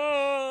jacket.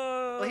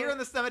 Well, here in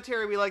the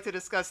cemetery, we like to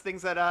discuss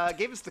things that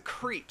gave us the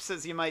creeps,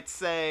 as you might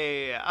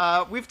say.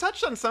 We've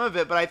touched on some of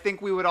it, but I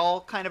think we would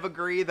all kind of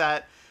agree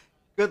that,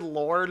 good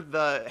lord,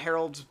 the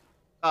Harold's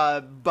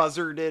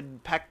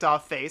buzzarded,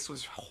 pecked-off face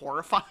was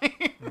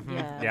horrifying.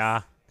 Yes.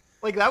 Yeah.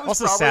 Like, that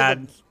was Also probably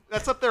sad.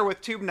 that's up there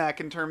with Tube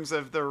Neck in terms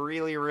of the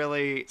really,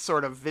 really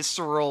sort of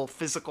visceral,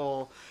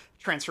 physical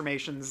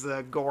transformations,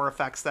 the gore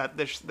effects that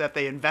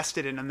they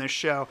invested in this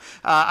show.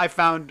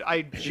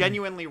 I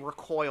genuinely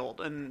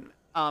recoiled, and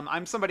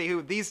I'm somebody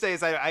who these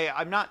days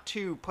I'm not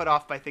too put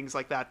off by things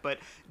like that, but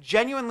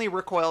genuinely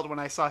recoiled when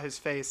I saw his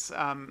face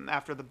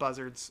after the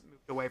buzzards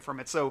moved away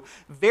from it. So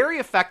very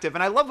effective,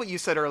 and I love what you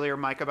said earlier,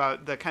 Mike,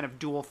 about the kind of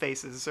dual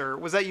faces. Or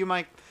was that you,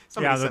 Mike?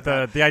 Somebody said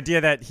that. The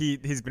idea that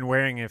he's been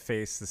wearing a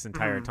face this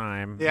entire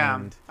time. Yeah,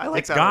 and I like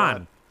it's that a gone.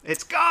 lot.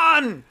 It's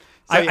gone.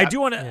 So, I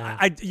do want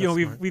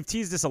to. We've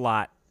teased this a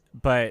lot,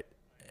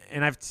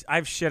 and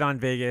I've shit on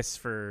Vegas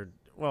for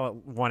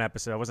one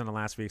episode. I wasn't on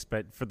last week's,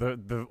 but for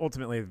the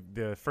ultimately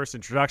the first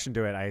introduction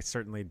to it, I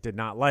certainly did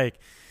not like.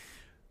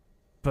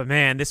 But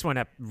man, this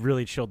one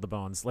really chilled the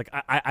bones. Like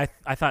I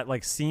thought,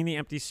 like seeing the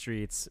empty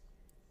streets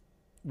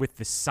with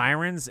the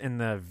sirens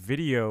and the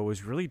video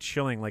was really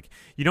chilling. Like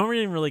you don't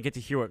really get to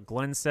hear what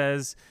Glenn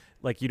says.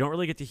 Like you don't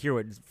really get to hear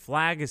what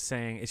Flag is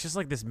saying. It's just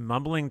like this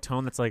mumbling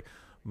tone that's like,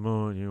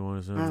 "Moon, you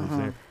want to say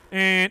something?"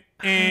 And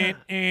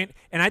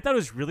I thought it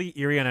was really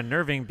eerie and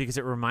unnerving because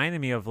it reminded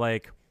me of,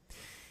 like,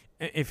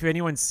 if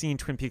anyone's seen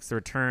Twin Peaks: The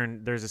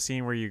Return, there's a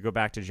scene where you go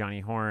back to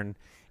Johnny Horn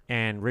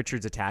and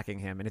Richard's attacking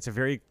him, and it's a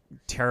very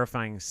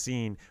terrifying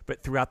scene.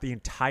 But throughout the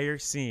entire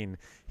scene,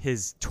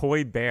 his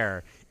toy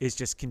bear is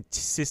just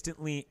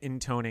consistently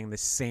intoning the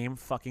same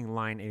fucking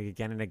line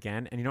again and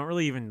again, and you don't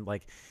really even,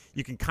 like,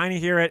 you can kind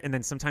of hear it, and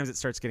then sometimes it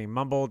starts getting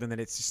mumbled, and then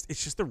it's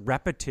just the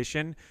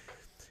repetition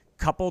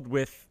coupled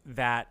with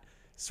that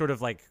sort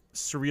of like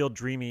surreal,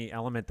 dreamy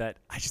element that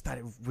I just thought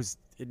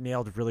it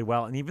nailed really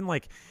well. And even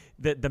like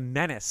the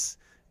menace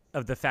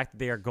of the fact that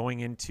they are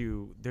going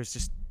into,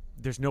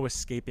 there's no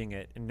escaping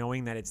it, and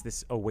knowing that it's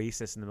this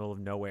oasis in the middle of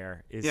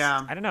nowhere is,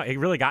 I don't know, it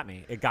really got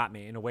me. It got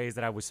me in a ways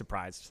that I was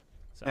surprised.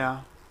 So.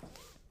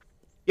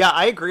 Yeah,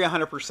 I agree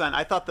 100%.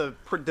 I thought the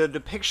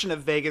depiction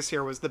of Vegas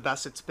here was the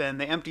best it's been.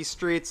 The empty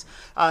streets,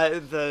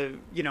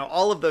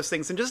 all of those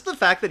things, and just the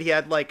fact that he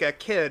had like a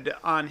kid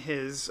on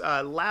his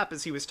lap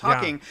as he was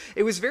talking,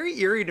 it was very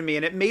eerie to me,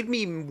 and it made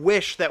me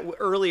wish that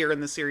earlier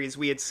in the series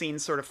we had seen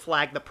sort of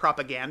Flag the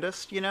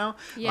propagandist, we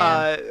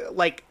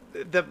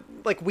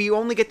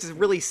only get to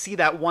really see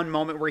that one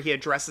moment where he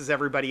addresses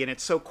everybody, and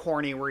it's so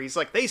corny, where he's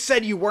like, "They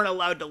said you weren't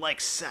allowed to like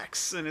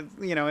sex," and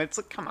it's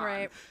like, come on.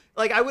 Right.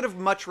 Like, I would have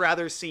much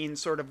rather seen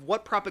sort of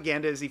what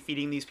propaganda is he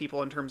feeding these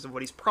people in terms of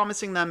what he's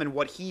promising them and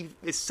what he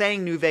is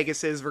saying New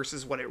Vegas is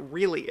versus what it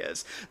really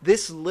is.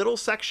 This little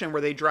section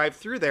where they drive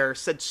through there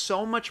said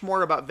so much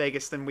more about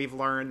Vegas than we've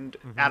learned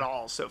at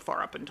all so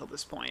far up until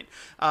this point.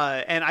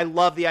 And I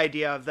love the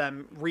idea of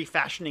them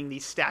refashioning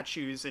these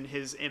statues in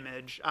his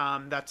image.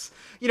 That's,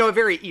 a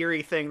very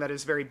eerie thing that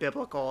is very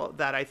biblical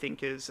that I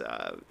think is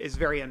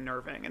very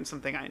unnerving and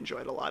something I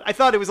enjoyed a lot. I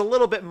thought it was a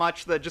little bit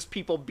much that just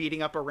people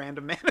beating up a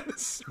random man in the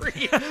street.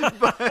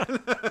 but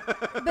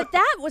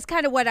that was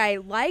kind of what I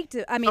liked.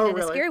 I mean, in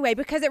a scary way,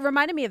 because it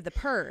reminded me of The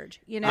Purge.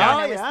 And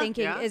I was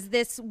thinking, is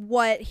this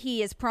what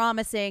he is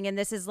promising? And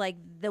this is like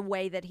the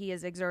way that he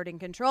is exerting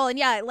control. And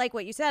yeah, like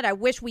what you said, I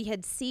wish we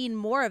had seen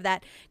more of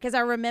that, because I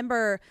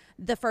remember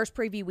the first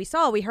preview we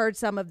saw, we heard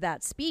some of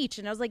that speech,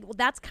 and I was like, well,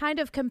 that's kind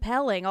of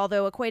compelling.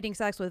 Although equating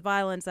sex with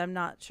violence, I'm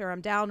not sure I'm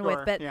down with.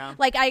 But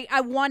like,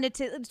 I wanted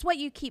to. It's what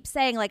you keep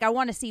saying. Like, I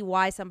want to see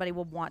why somebody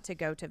would want to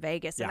go to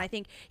Vegas, and I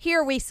think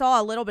here we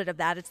saw a little bit of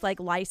that. It's like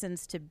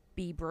license to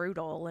be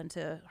brutal and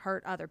to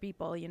hurt other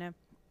people.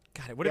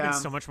 God, it would have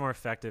been so much more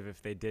effective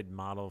if they did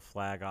model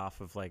Flag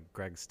off of like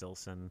Greg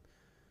Stilson.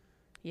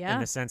 Yeah.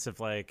 In the sense of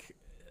like,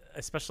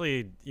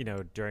 especially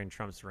during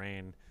Trump's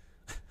reign.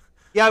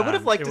 Yeah, I would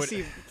have liked to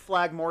see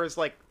Flag more as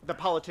like the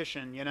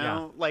politician,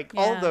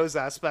 all those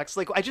aspects.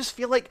 Like, I just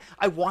feel like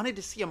I wanted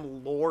to see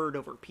him lord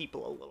over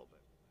people a little bit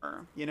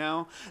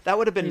more, That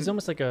would have been... He's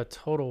almost like a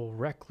total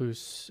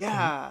recluse.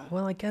 Yeah.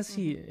 Well, I guess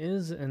he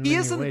is in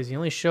many ways. He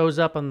only shows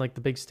up on like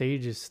the big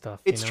stages stuff.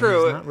 It's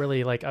true. He's not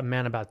really like a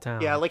man about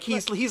town. Yeah, like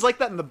he's like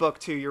that in the book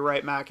too. You're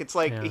right, Mac. It's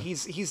like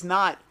he's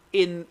not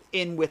in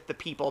with the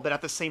people, but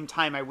at the same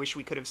time, I wish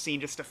we could have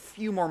seen just a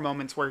few more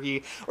moments where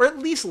he, or at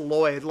least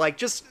Lloyd, like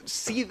just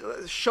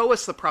show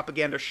us the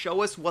propaganda,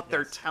 show us what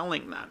they're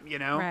telling them, you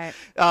know? Right.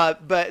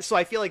 But so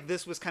I feel like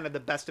this was kind of the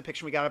best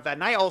depiction we got of that.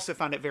 And I also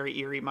found it very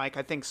eerie, Mike.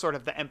 I think sort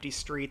of the empty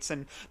streets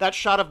and that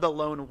shot of the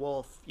lone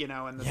wolf, you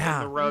know, in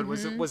the road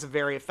was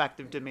very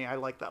effective to me. I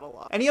like that a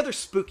lot. Any other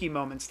spooky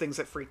moments, things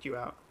that freaked you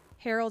out?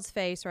 Harold's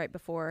face right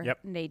before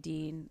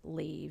Nadine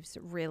leaves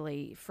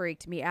really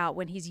freaked me out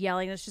when he's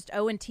yelling. It's just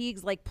Owen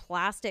Teague's like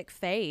plastic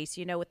face,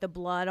 you know, with the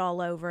blood all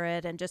over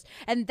it, and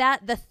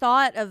that the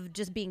thought of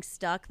just being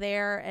stuck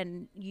there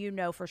and you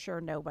know for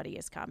sure nobody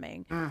is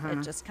coming.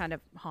 It just kind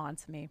of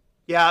haunts me.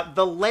 Yeah,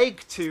 the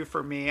leg too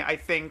for me. I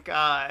think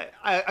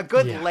a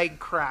good leg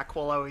crack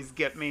will always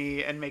get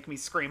me and make me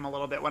scream a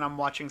little bit when I'm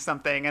watching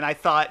something. And I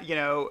thought, you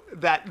know,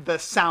 that the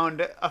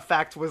sound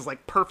effect was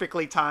like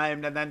perfectly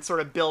timed, and then sort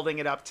of building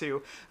it up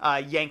to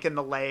yanking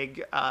the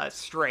leg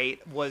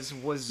straight was.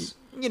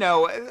 You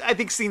know, I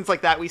think scenes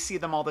like that, we see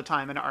them all the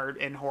time in art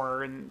and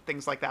horror and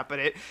things like that, but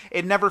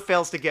it never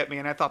fails to get me,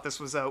 and I thought this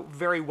was a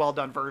very well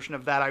done version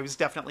of that. I was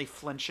definitely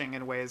flinching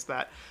in ways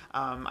that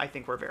I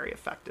think were very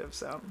effective.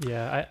 So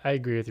yeah, I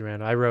agree with you,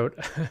 Randall. I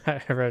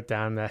wrote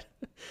down that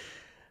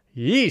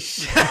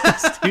yeesh,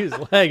 Stu's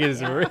leg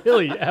is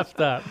really effed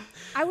up.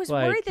 I was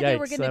Like, worried that they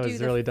were yikes, going to that do was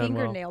the really done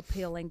well. fingernail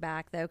peeling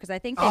back, though, because I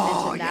think they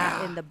mentioned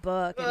that in the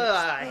book. And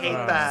I hate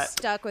that.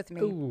 Stuck with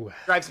me.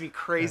 Drives me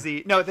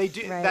crazy. No, they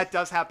do. Right. That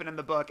does happen in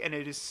the book, and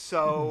it is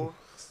so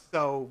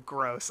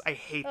gross. I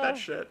hate that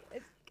shit.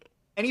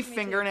 Any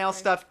fingernail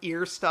stuff,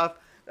 ear stuff,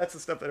 that's the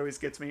stuff that always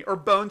gets me. Or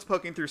bones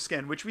poking through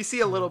skin, which we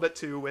see a little bit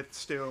too with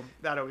Stu.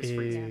 That always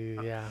freaks me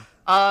out.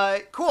 Yeah.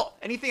 Cool.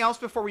 Anything else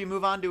before we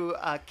move on to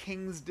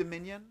King's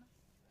Dominion?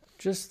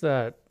 Just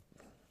that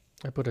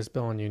I put a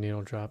spell on you,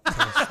 needle drop.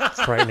 That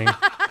was frightening.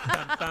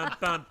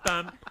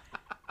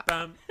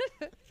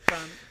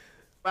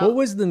 What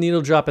was the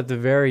needle drop at the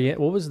very end?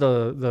 What was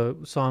the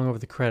song over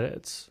the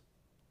credits?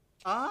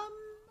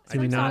 Do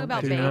we Song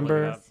about do you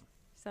remember?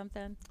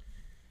 Something.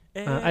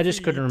 I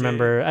just couldn't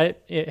remember.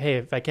 Hey,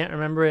 if I can't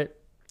remember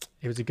it,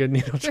 it was a good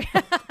needle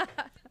drop.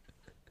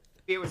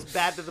 It was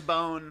bad to the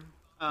bone.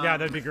 Yeah,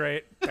 that'd be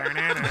great.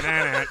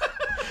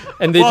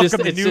 And they Welcome just,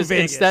 to it's New just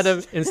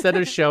Vegas. instead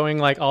of showing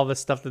like all the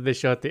stuff that they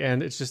show at the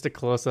end, it's just a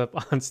close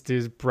up on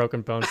Stu's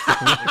broken bones. He's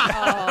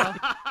got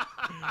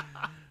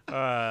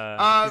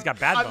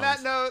bad bones. On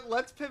that note,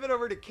 let's pivot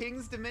over to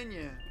King's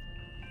Dominion.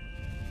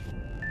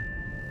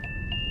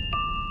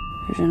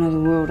 There's another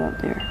world out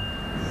there.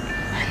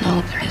 I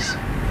know there is.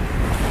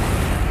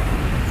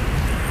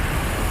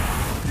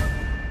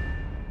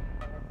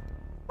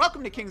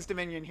 Welcome to King's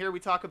Dominion. Here we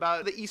talk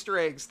about the Easter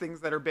eggs,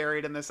 things that are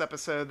buried in this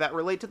episode that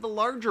relate to the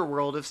larger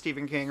world of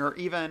Stephen King, or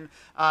even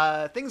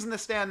things in the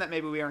stand that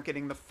maybe we aren't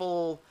getting the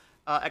full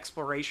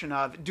exploration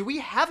of. Do we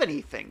have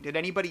anything? Did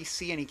anybody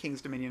see any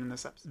King's Dominion in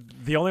this episode?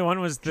 The only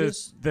one was the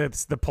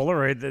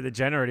Polaroid that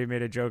Jen already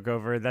made a joke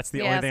over. That's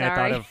the only thing I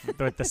thought of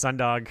with the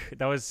Sundog.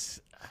 That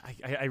was,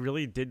 I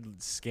really did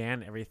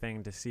scan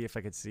everything to see if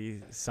I could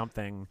see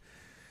something,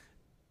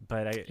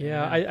 but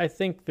I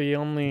think the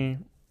only,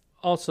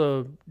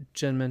 also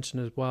Jen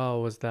mentioned as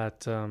well, was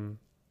that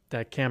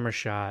that camera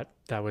shot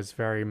that was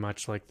very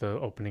much like the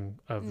opening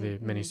of the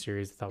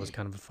miniseries. That was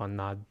kind of a fun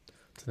nod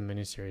to the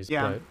miniseries.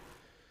 Yeah.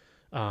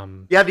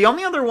 But, the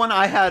only other one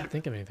I had,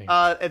 think of anything.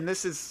 And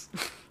this is,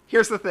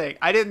 here's the thing.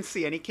 I didn't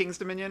see any King's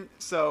Dominion,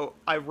 so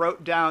I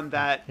wrote down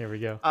that here we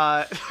go.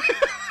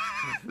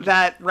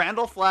 That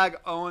Randall Flagg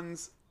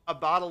owns a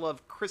bottle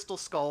of Crystal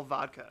Skull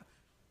vodka.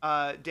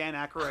 Dan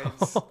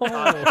Aykroyd's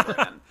vodka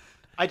brand.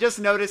 I just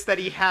noticed that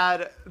he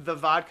had the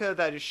vodka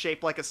that is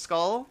shaped like a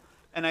skull,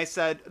 and I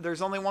said,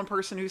 there's only one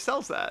person who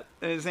sells that,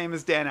 and his name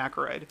is Dan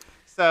Aykroyd.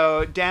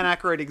 So Dan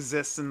Aykroyd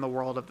exists in the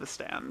world of The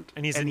Stand,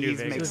 and he's in New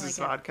Vegas. Makes his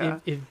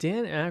vodka. If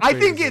Dan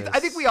Aykroyd I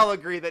think we all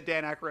agree that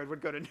Dan Aykroyd would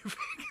go to New Vegas.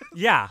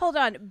 Yeah. Hold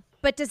on,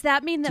 but does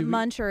that mean that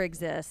Muncher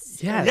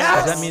exists? Yes.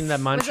 Does that mean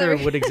that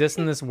Muncher would exist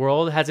in this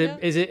world? Has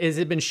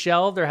it been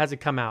shelved or has it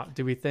come out?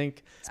 Do we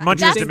think it's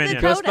Muncher's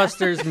Dominion?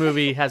 Ghostbusters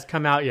movie has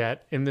come out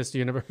yet in this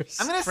universe?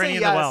 I'm gonna say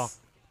yes.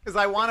 Because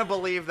I want to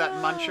believe that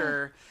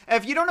Muncher.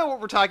 If you don't know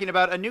what we're talking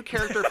about, a new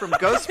character from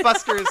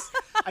Ghostbusters,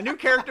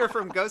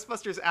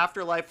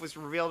 Afterlife was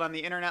revealed on the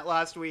internet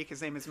last week.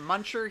 His name is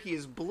Muncher. He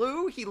is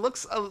blue. He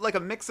looks like a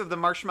mix of the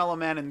Marshmallow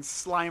Man and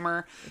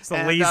Slimer. It's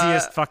the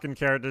laziest fucking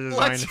character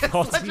design.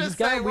 He's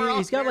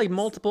got like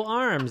multiple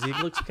arms. He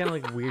looks kind of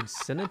like weird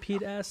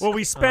centipede-esque. Well,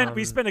 we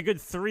spent a good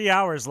 3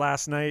 hours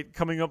last night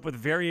coming up with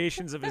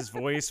variations of his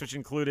voice, which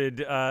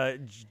included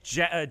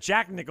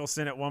Jack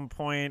Nicholson at one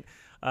point.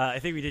 I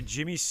think we did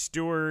Jimmy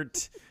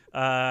Stewart. We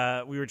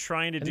were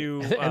trying to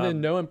do... And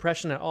then no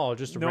impression at all,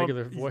 just a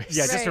regular voice.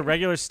 Yeah, just a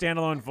regular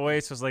standalone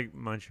voice. Was like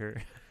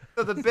Muncher.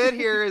 So the bit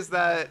here is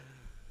that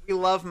we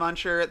love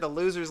Muncher. The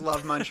losers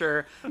love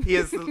Muncher. He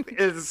is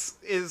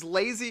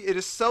lazy. It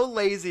is so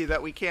lazy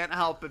that we can't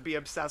help but be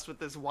obsessed with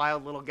this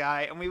wild little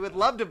guy. And we would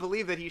love to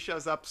believe that he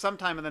shows up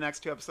sometime in the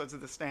next 2 episodes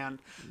of The Stand.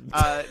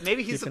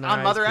 Maybe he's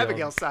on Mother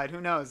Abigail's side. Who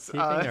knows?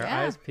 Keeping our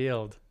eyes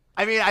peeled.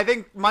 I mean, I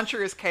think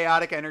Muncher is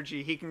chaotic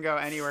energy. He can go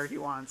anywhere he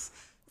wants.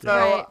 So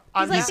Right.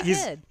 on He's like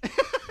that- the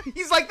kid.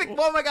 He's like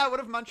oh my god, what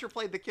if Muncher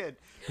played the kid?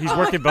 He's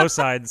working both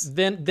sides.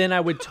 Then I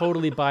would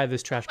totally buy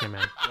this Trash Can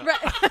Man.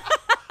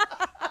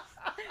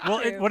 Well,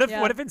 True, what if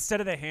yeah. what if instead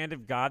of the hand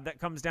of God that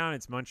comes down,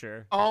 it's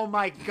Muncher? Oh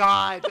my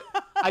god.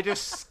 I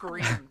just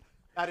screamed.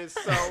 That is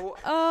so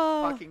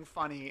Oh. fucking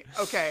funny.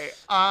 Okay,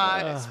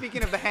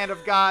 speaking of the hand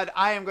of God,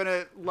 I am going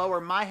to lower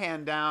my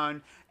hand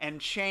down and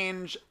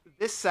change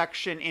this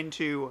section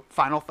into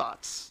final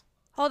thoughts.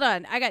 Hold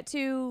on. I got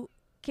 2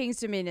 King's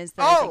Dominions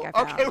that I think I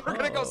found. okay, we're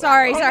going to go.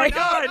 Sorry, Oh sorry. my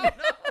God.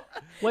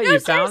 Wait, No, you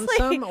found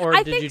seriously. some, or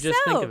I did think you just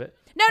so. think of it?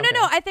 No.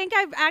 I think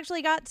I've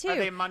actually got 2. Are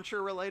they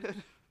Muncher related?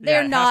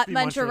 They're it has not to be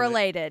Muncher Muncher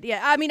related. Yeah,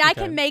 I mean, I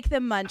Okay. can make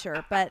them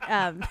Muncher, but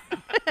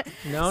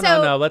No.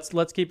 So-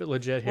 Let's keep it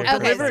legit here. Okay,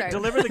 deliver, sorry.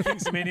 deliver the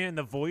King's Dominion in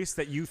the voice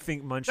that you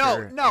think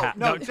Muncher. No,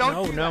 don't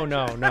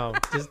do No.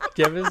 Just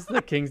give us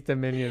the King's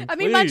Dominion. I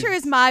mean, please. Muncher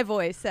is my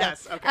voice. So.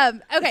 Yes, okay.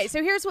 Okay,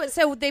 so here's what.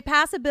 So they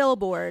pass a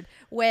billboard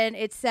when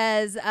it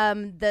says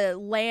the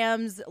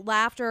lamb's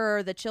laughter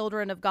or the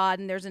children of God,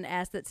 and there's an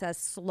S that says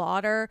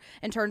slaughter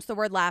and turns the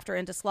word laughter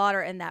into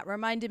slaughter. And that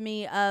reminded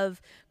me of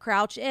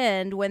Crouch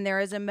End when there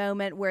is a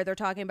moment where they're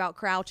talking about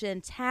Crouch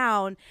End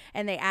Town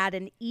and they add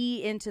an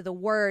E into the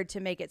word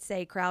to make it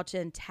say Crouch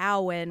End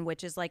Towen,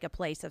 which is like a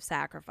place of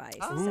sacrifice.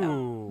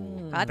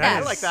 Ooh, Got that that.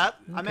 is I like that.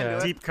 I'm into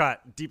it. Deep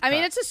cut. I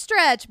mean, it's a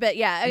stretch, but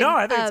yeah. no,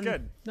 I think it's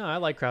good. No, I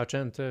like Crouch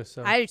End too.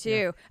 So I do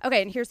too.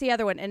 Okay, and here's the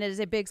other one, and it is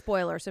a big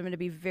spoiler, so I'm going to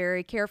be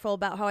very careful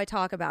about how I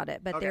talk about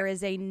it. But there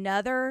is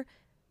another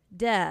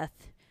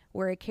death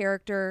where a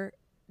character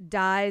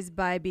dies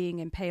by being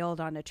impaled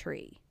on a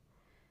tree.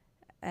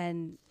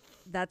 And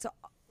that's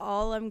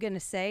all I'm going to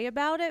say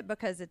about it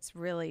because it's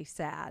really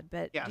sad.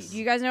 But Yes. do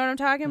you guys know what I'm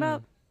talking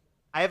about?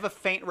 I have a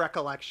faint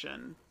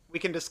recollection. We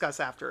can discuss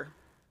after.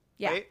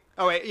 Yeah. Wait?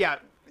 Oh wait, yeah.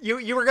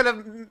 You were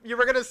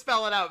gonna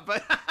spell it out,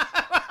 but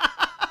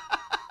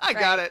I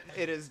got it.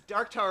 It is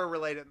Dark Tower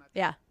related.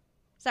 Yeah.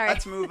 Sorry.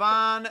 Let's move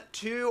on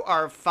to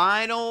our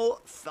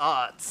final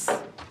thoughts.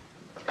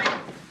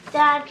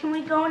 Dad, can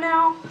we go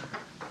now?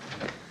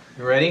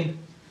 You ready?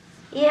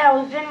 Yeah,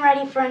 we've been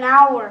ready for an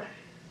hour.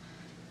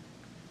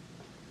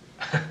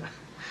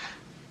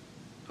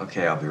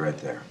 Okay, I'll be right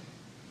there.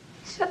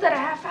 You said that a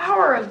half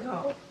hour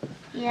ago.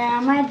 Yeah,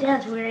 my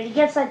dad's weird. He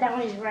gets like that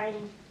when he's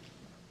writing.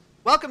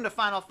 Welcome to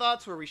Final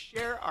Thoughts, where we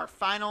share our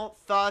final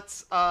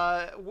thoughts.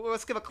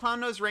 Let's give a Clown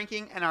Nose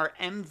ranking and our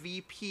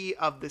MVP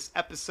of this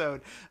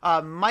episode.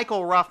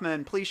 Michael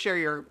Rothman, please share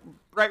your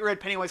Bright Red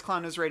Pennywise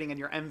Clown Nose rating and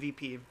your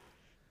MVP.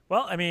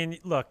 Well, I mean,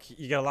 look,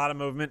 you get a lot of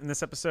movement in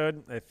this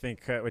episode, I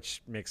think,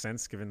 which makes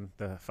sense given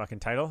the fucking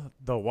title,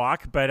 The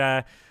Walk.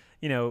 But,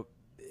 you know,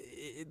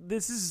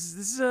 this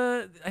is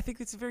I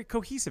think it's a very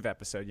cohesive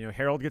episode. You know,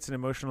 Harold gets an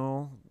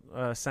emotional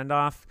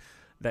send-off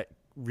that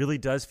really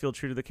does feel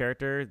true to the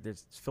character.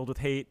 It's filled with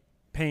hate,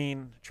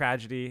 pain,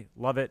 tragedy.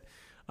 Love it.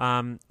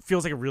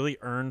 Feels like a really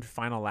earned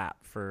final lap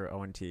for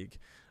Owen Teague.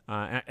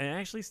 And I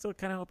actually still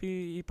kind of hope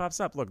he pops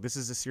up. Look, this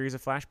is a series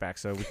of flashbacks,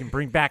 so we can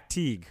bring back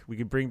Teague.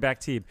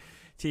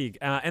 Teague.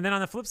 And then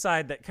on the flip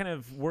side, that kind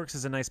of works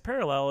as a nice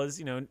parallel is,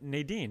 you know,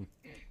 Nadine,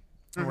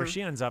 where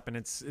she ends up. And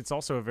it's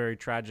also a very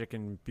tragic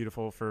and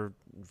beautiful for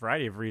a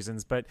variety of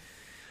reasons. But,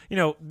 you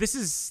know, this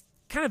is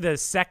kind of the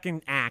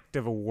second act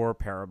of a war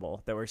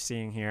parable that we're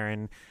seeing here,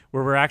 and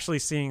where we're actually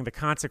seeing the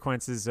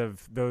consequences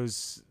of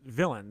those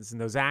villains and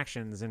those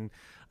actions, and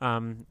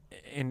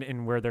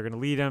where they're going to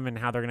lead them, and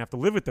how they're going to have to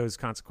live with those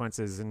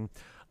consequences, and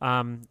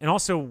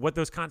also what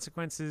those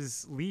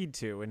consequences lead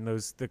to, and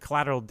the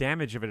collateral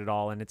damage of it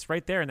all. And it's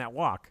right there in that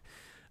walk.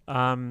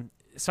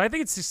 So I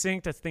think it's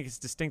succinct. I think it's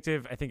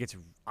distinctive. I think it's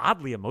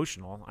oddly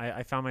emotional.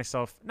 I found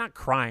myself not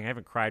crying. I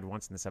haven't cried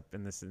once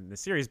in this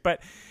series,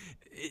 but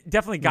it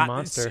definitely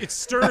it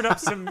stirred up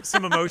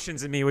some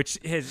emotions in me, which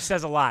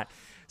says a lot.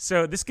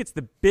 So this gets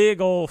the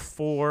big old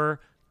 4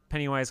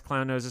 Pennywise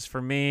Clown Noses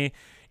for me,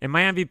 and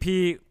my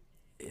MVP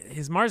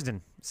is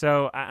Marsden.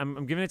 So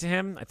I'm giving it to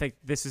him. I think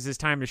this is his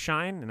time to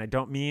shine, and I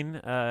don't mean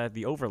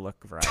the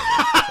Overlook variety.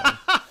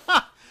 So.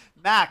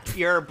 Mac,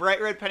 your Bright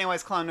Red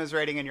Pennywise Clown Nose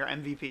rating and your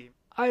MVP.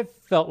 I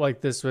felt like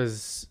this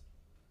was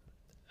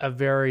a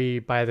very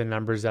by the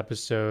numbers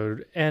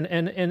episode, and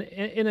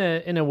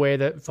in a way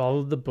that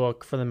followed the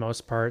book for the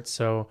most part.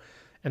 So,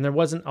 and there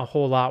wasn't a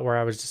whole lot where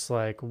I was just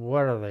like,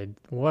 what are they?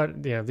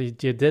 What, you know, you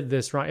did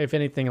this wrong. If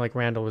anything, like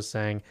Randall was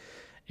saying,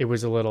 it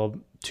was a little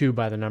too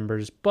by the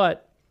numbers.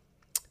 But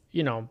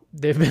you know,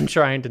 they've been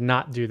trying to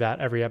not do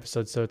that every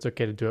episode, so it's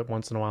okay to do it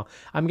once in a while.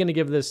 I'm gonna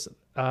give this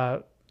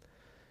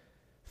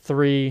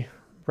 3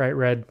 Bright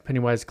Red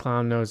Pennywise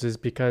Clown Noses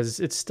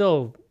because it's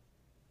still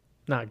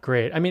not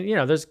great. I mean, you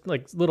know, there's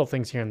like little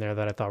things here and there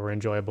that I thought were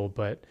enjoyable,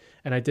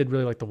 and I did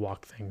really like the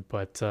walk thing,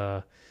 but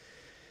and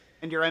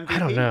your MVP? I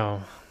don't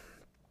know.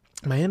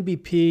 My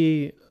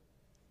MVP,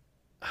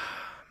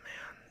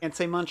 Can't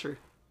say Muncher.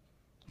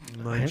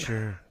 Damn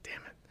it.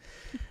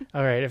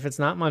 All right, if it's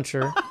not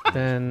Muncher,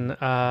 then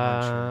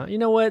you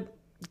know what?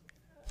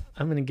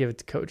 I'm gonna give it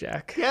to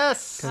Kojak.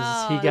 Yes,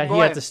 because he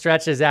had to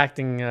stretch his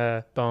acting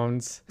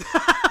bones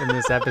in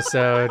this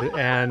episode,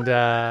 and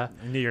I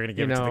knew you were gonna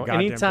give it to the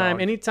goddamn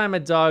dog. Anytime a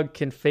dog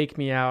can fake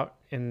me out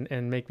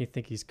and make me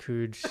think he's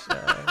Cooge,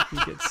 he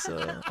gets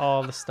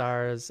all the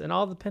stars and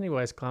all the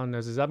Pennywise clown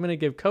noses. I'm gonna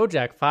give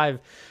Kojak 5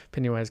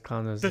 Pennywise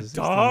clown noses.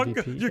 The dog?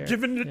 MVP You're here.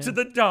 giving it to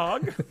the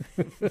dog?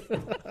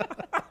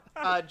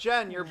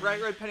 Jen, your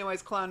Bright Red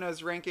Pennywise clown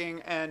nose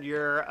ranking and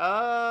your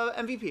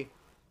MVP.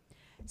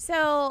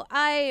 So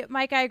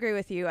Mike, I agree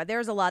with you.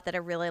 There's a lot that I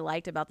really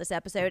liked about this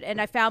episode,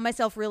 and I found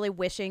myself really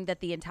wishing that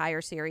the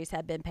entire series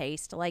had been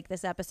paced like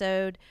this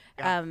episode.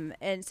 Yeah.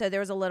 And so there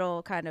was a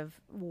little kind of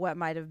what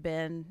might have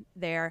been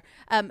there.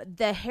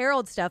 The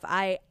Harold stuff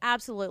I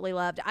absolutely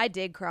loved. I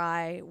did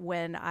cry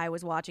when I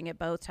was watching it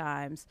both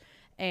times,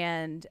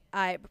 and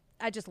I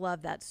just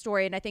love that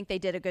story, and I think they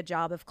did a good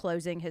job of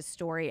closing his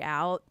story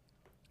out.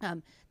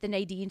 The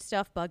Nadine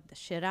stuff bugged the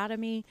shit out of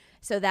me,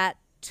 so that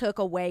took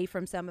away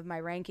from some of my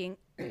ranking.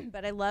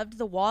 But I loved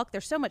the walk.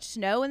 There's so much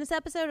snow in this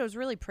episode. It was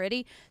really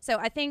pretty. So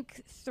I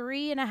think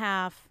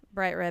 3.5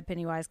 Bright Red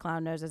Pennywise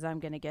clown noses I'm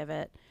going to give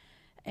it.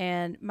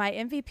 And my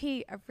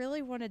MVP, I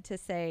really wanted to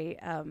say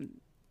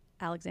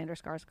Alexander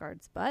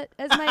Skarsgård's butt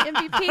as my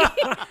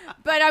MVP,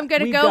 but I'm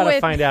going to go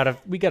with.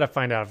 We got to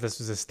find out if this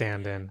was a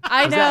stand-in.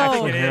 I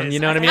know. You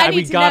know what I mean?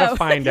 We got to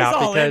find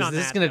out because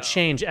this is going to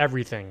change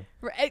everything.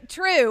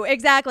 True,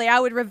 exactly. I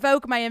would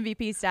revoke my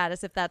MVP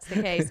status if that's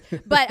the case.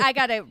 But I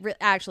got to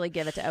actually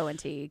give it to Owen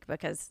Teague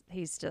because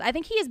I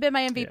think he has been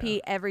my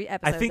MVP every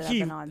episode that I've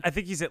been on. I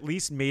think he's at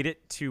least made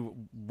it to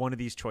one of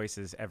these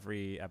choices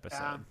every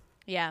episode.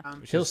 Yeah.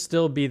 He'll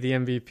still be the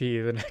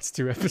MVP the next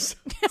 2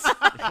 episodes.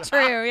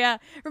 True, yeah.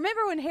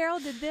 Remember when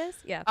Harold did this?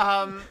 Yeah.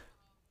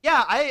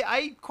 Yeah,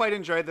 I quite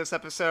enjoyed this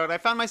episode. I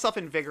found myself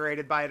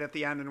invigorated by it at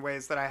the end in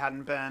ways that I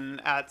hadn't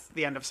been at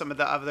the end of some of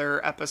the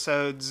other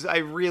episodes. I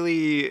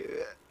really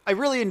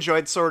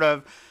enjoyed sort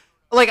of,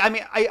 like, I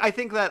mean, I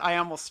think that I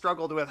almost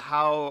struggled with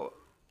how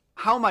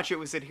much it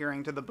was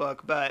adhering to the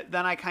book, but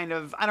then I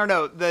don't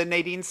know, the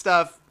Nadine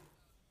stuff,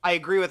 I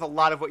agree with a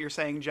lot of what you're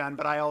saying, Jen,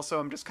 but I also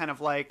am just kind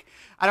of like,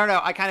 I don't know,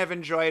 I kind of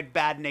enjoyed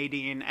Bad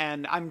Nadine,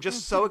 and I'm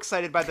just so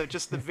excited by the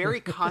very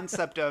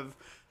concept of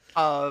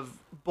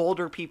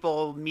Boulder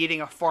people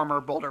meeting a former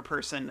Boulder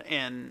person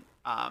in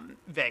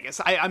Vegas.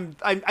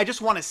 I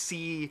just want to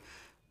see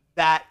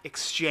that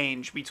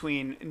exchange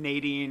between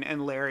Nadine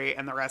and Larry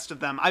and the rest of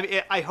them.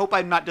 I hope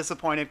I'm not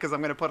disappointed because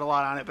I'm going to put a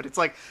lot on it, but it's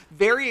like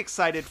very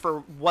excited for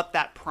what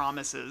that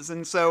promises.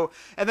 And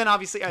then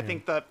obviously I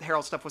think the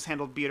Harold stuff was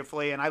handled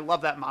beautifully, and I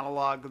love that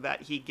monologue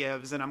that he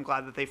gives, and I'm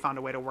glad that they found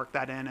a way to work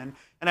that in. And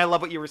I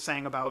love what you were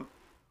saying about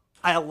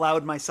I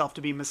allowed myself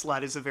to be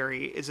misled is a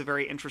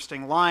very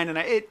interesting line, and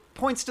it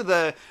points to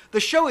the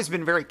show has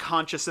been very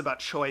conscious about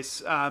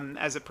choice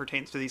as it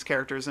pertains to these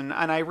characters, and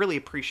I really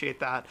appreciate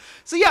that.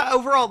 So yeah,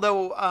 overall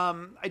though,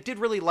 I did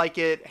really like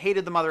it.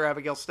 Hated the Mother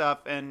Abigail stuff,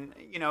 and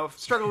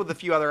struggled with a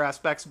few other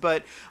aspects,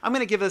 but I'm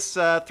gonna give this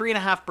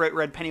 3.5 Bright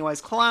Red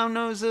Pennywise clown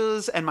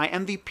noses, and my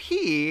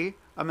MVP,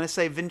 I'm going to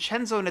say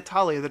Vincenzo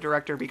Natali, the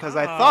director, because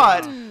I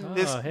thought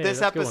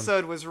this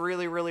episode was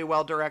really, really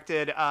well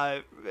directed,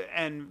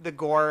 and the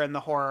gore and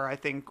the horror, I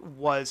think,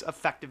 was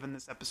effective in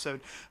this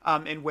episode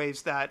in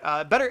ways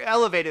that better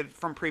elevated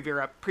from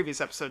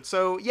previous episodes.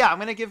 So, yeah, I'm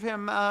going to give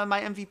him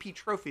my MVP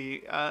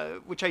trophy,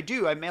 which I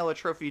do. I mail a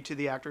trophy to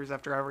the actors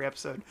after every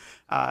episode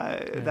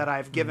that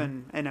I've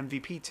given an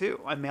MVP to.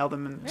 I mail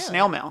them in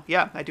snail mail.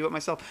 Yeah, I do it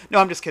myself. No,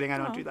 I'm just kidding. I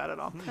don't do that at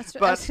all. I was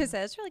going to say,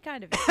 that's really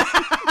kind of you.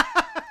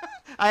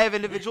 I have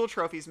individual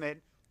trophies made.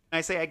 And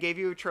I say I gave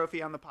you a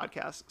trophy on the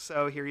podcast,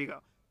 so here you go.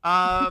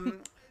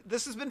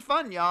 This has been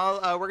fun,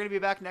 y'all. We're going to be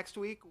back next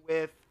week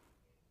with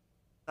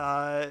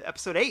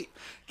episode 8.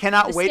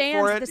 Cannot wait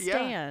for it. The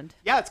Stand.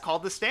 Yeah, it's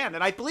called The Stand,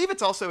 and I believe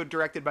it's also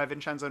directed by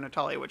Vincenzo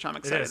Natali, which I'm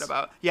excited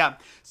about. Yeah,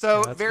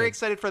 so very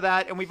excited for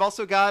that. And we've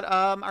also got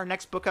our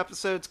next book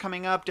episodes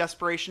coming up,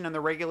 Desperation and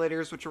the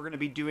Regulators, which we're going to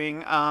be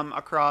doing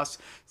across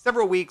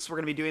several weeks. We're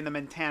going to be doing them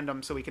in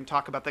tandem so we can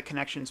talk about the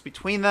connections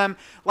between them.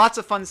 Lots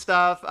of fun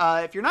stuff.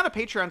 If you're not a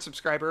Patreon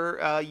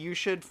subscriber, you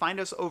should find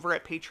us over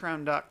at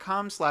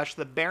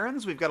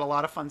patreon.com/thebarons. We've got a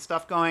lot of fun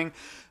stuff going.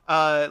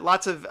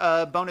 Lots of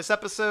bonus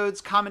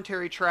episodes,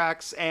 commentary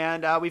tracks,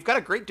 and we've got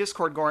a great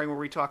Discord going where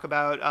we talk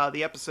about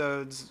the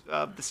episodes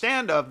of The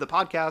Stand, of the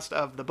podcast,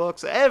 of the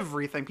books,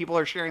 everything. People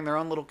are sharing their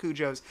own little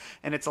cujos,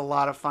 and it's a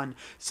lot of fun.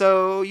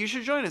 So you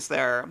should join us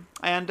there.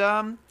 And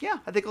yeah,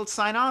 I think let's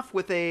sign off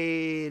with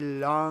a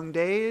long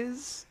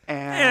days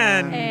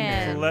and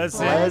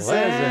pleasant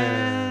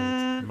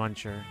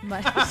muncher.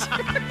 I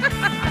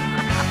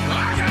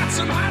got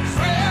some hot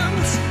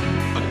friends.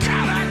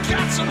 God, I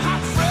got some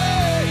hot friends.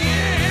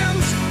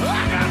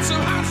 I got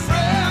some hot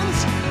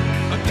friends.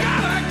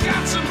 God, I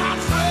got some hot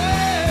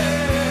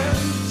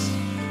friends.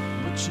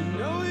 But you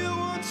know you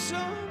want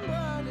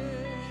somebody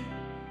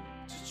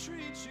to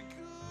treat you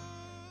good.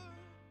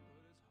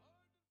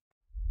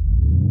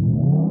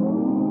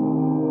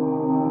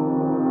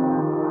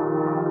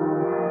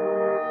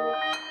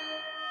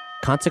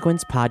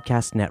 Consequence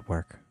Podcast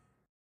Network.